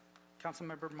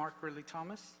 Councilmember Mark Ridley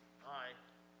Thomas. Aye.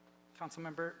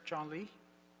 Councilmember John Lee.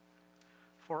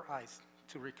 4 ayes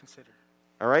to reconsider.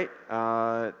 All right.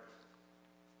 I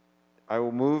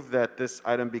will move that this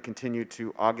item be continued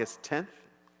to August 10th.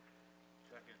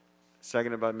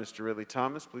 Seconded by Mr. Ridley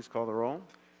Thomas. Please call the roll.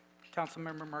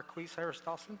 Councilmember Marquise Harris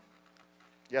Dawson,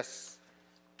 Yes.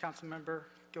 Councilmember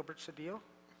Gilbert Cedillo,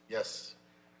 Yes.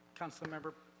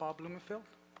 Councilmember Bob Blumenfield,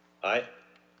 Aye.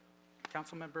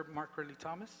 Councilmember Mark Ridley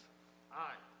Thomas.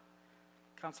 Aye.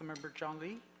 Councilmember John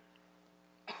Lee.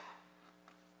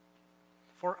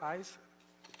 4 ayes.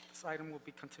 This item will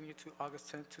be continued to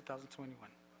August 10th, 2021.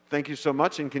 Thank you so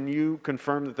much. And can you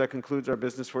confirm that that concludes our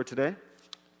business for today?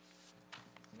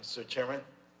 Mr. Chairman,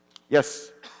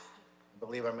 Yes. I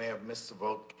believe I may have missed the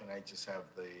vote. Can I just have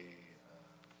the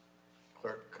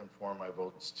clerk conform my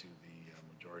votes to the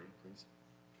majority, please?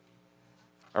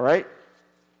 All right.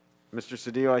 Mr.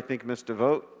 Cedillo, I think, missed a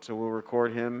vote, so we'll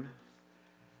record him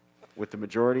with the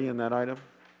majority in that item.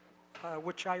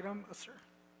 Which item, sir?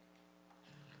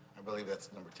 I believe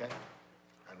that's number 10,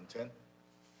 item 10.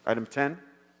 Item 10.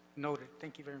 Noted.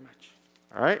 Thank you very much.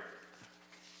 All right.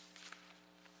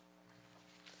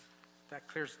 That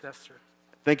clears the desk, sir.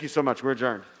 Thank you so much. We're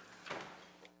adjourned.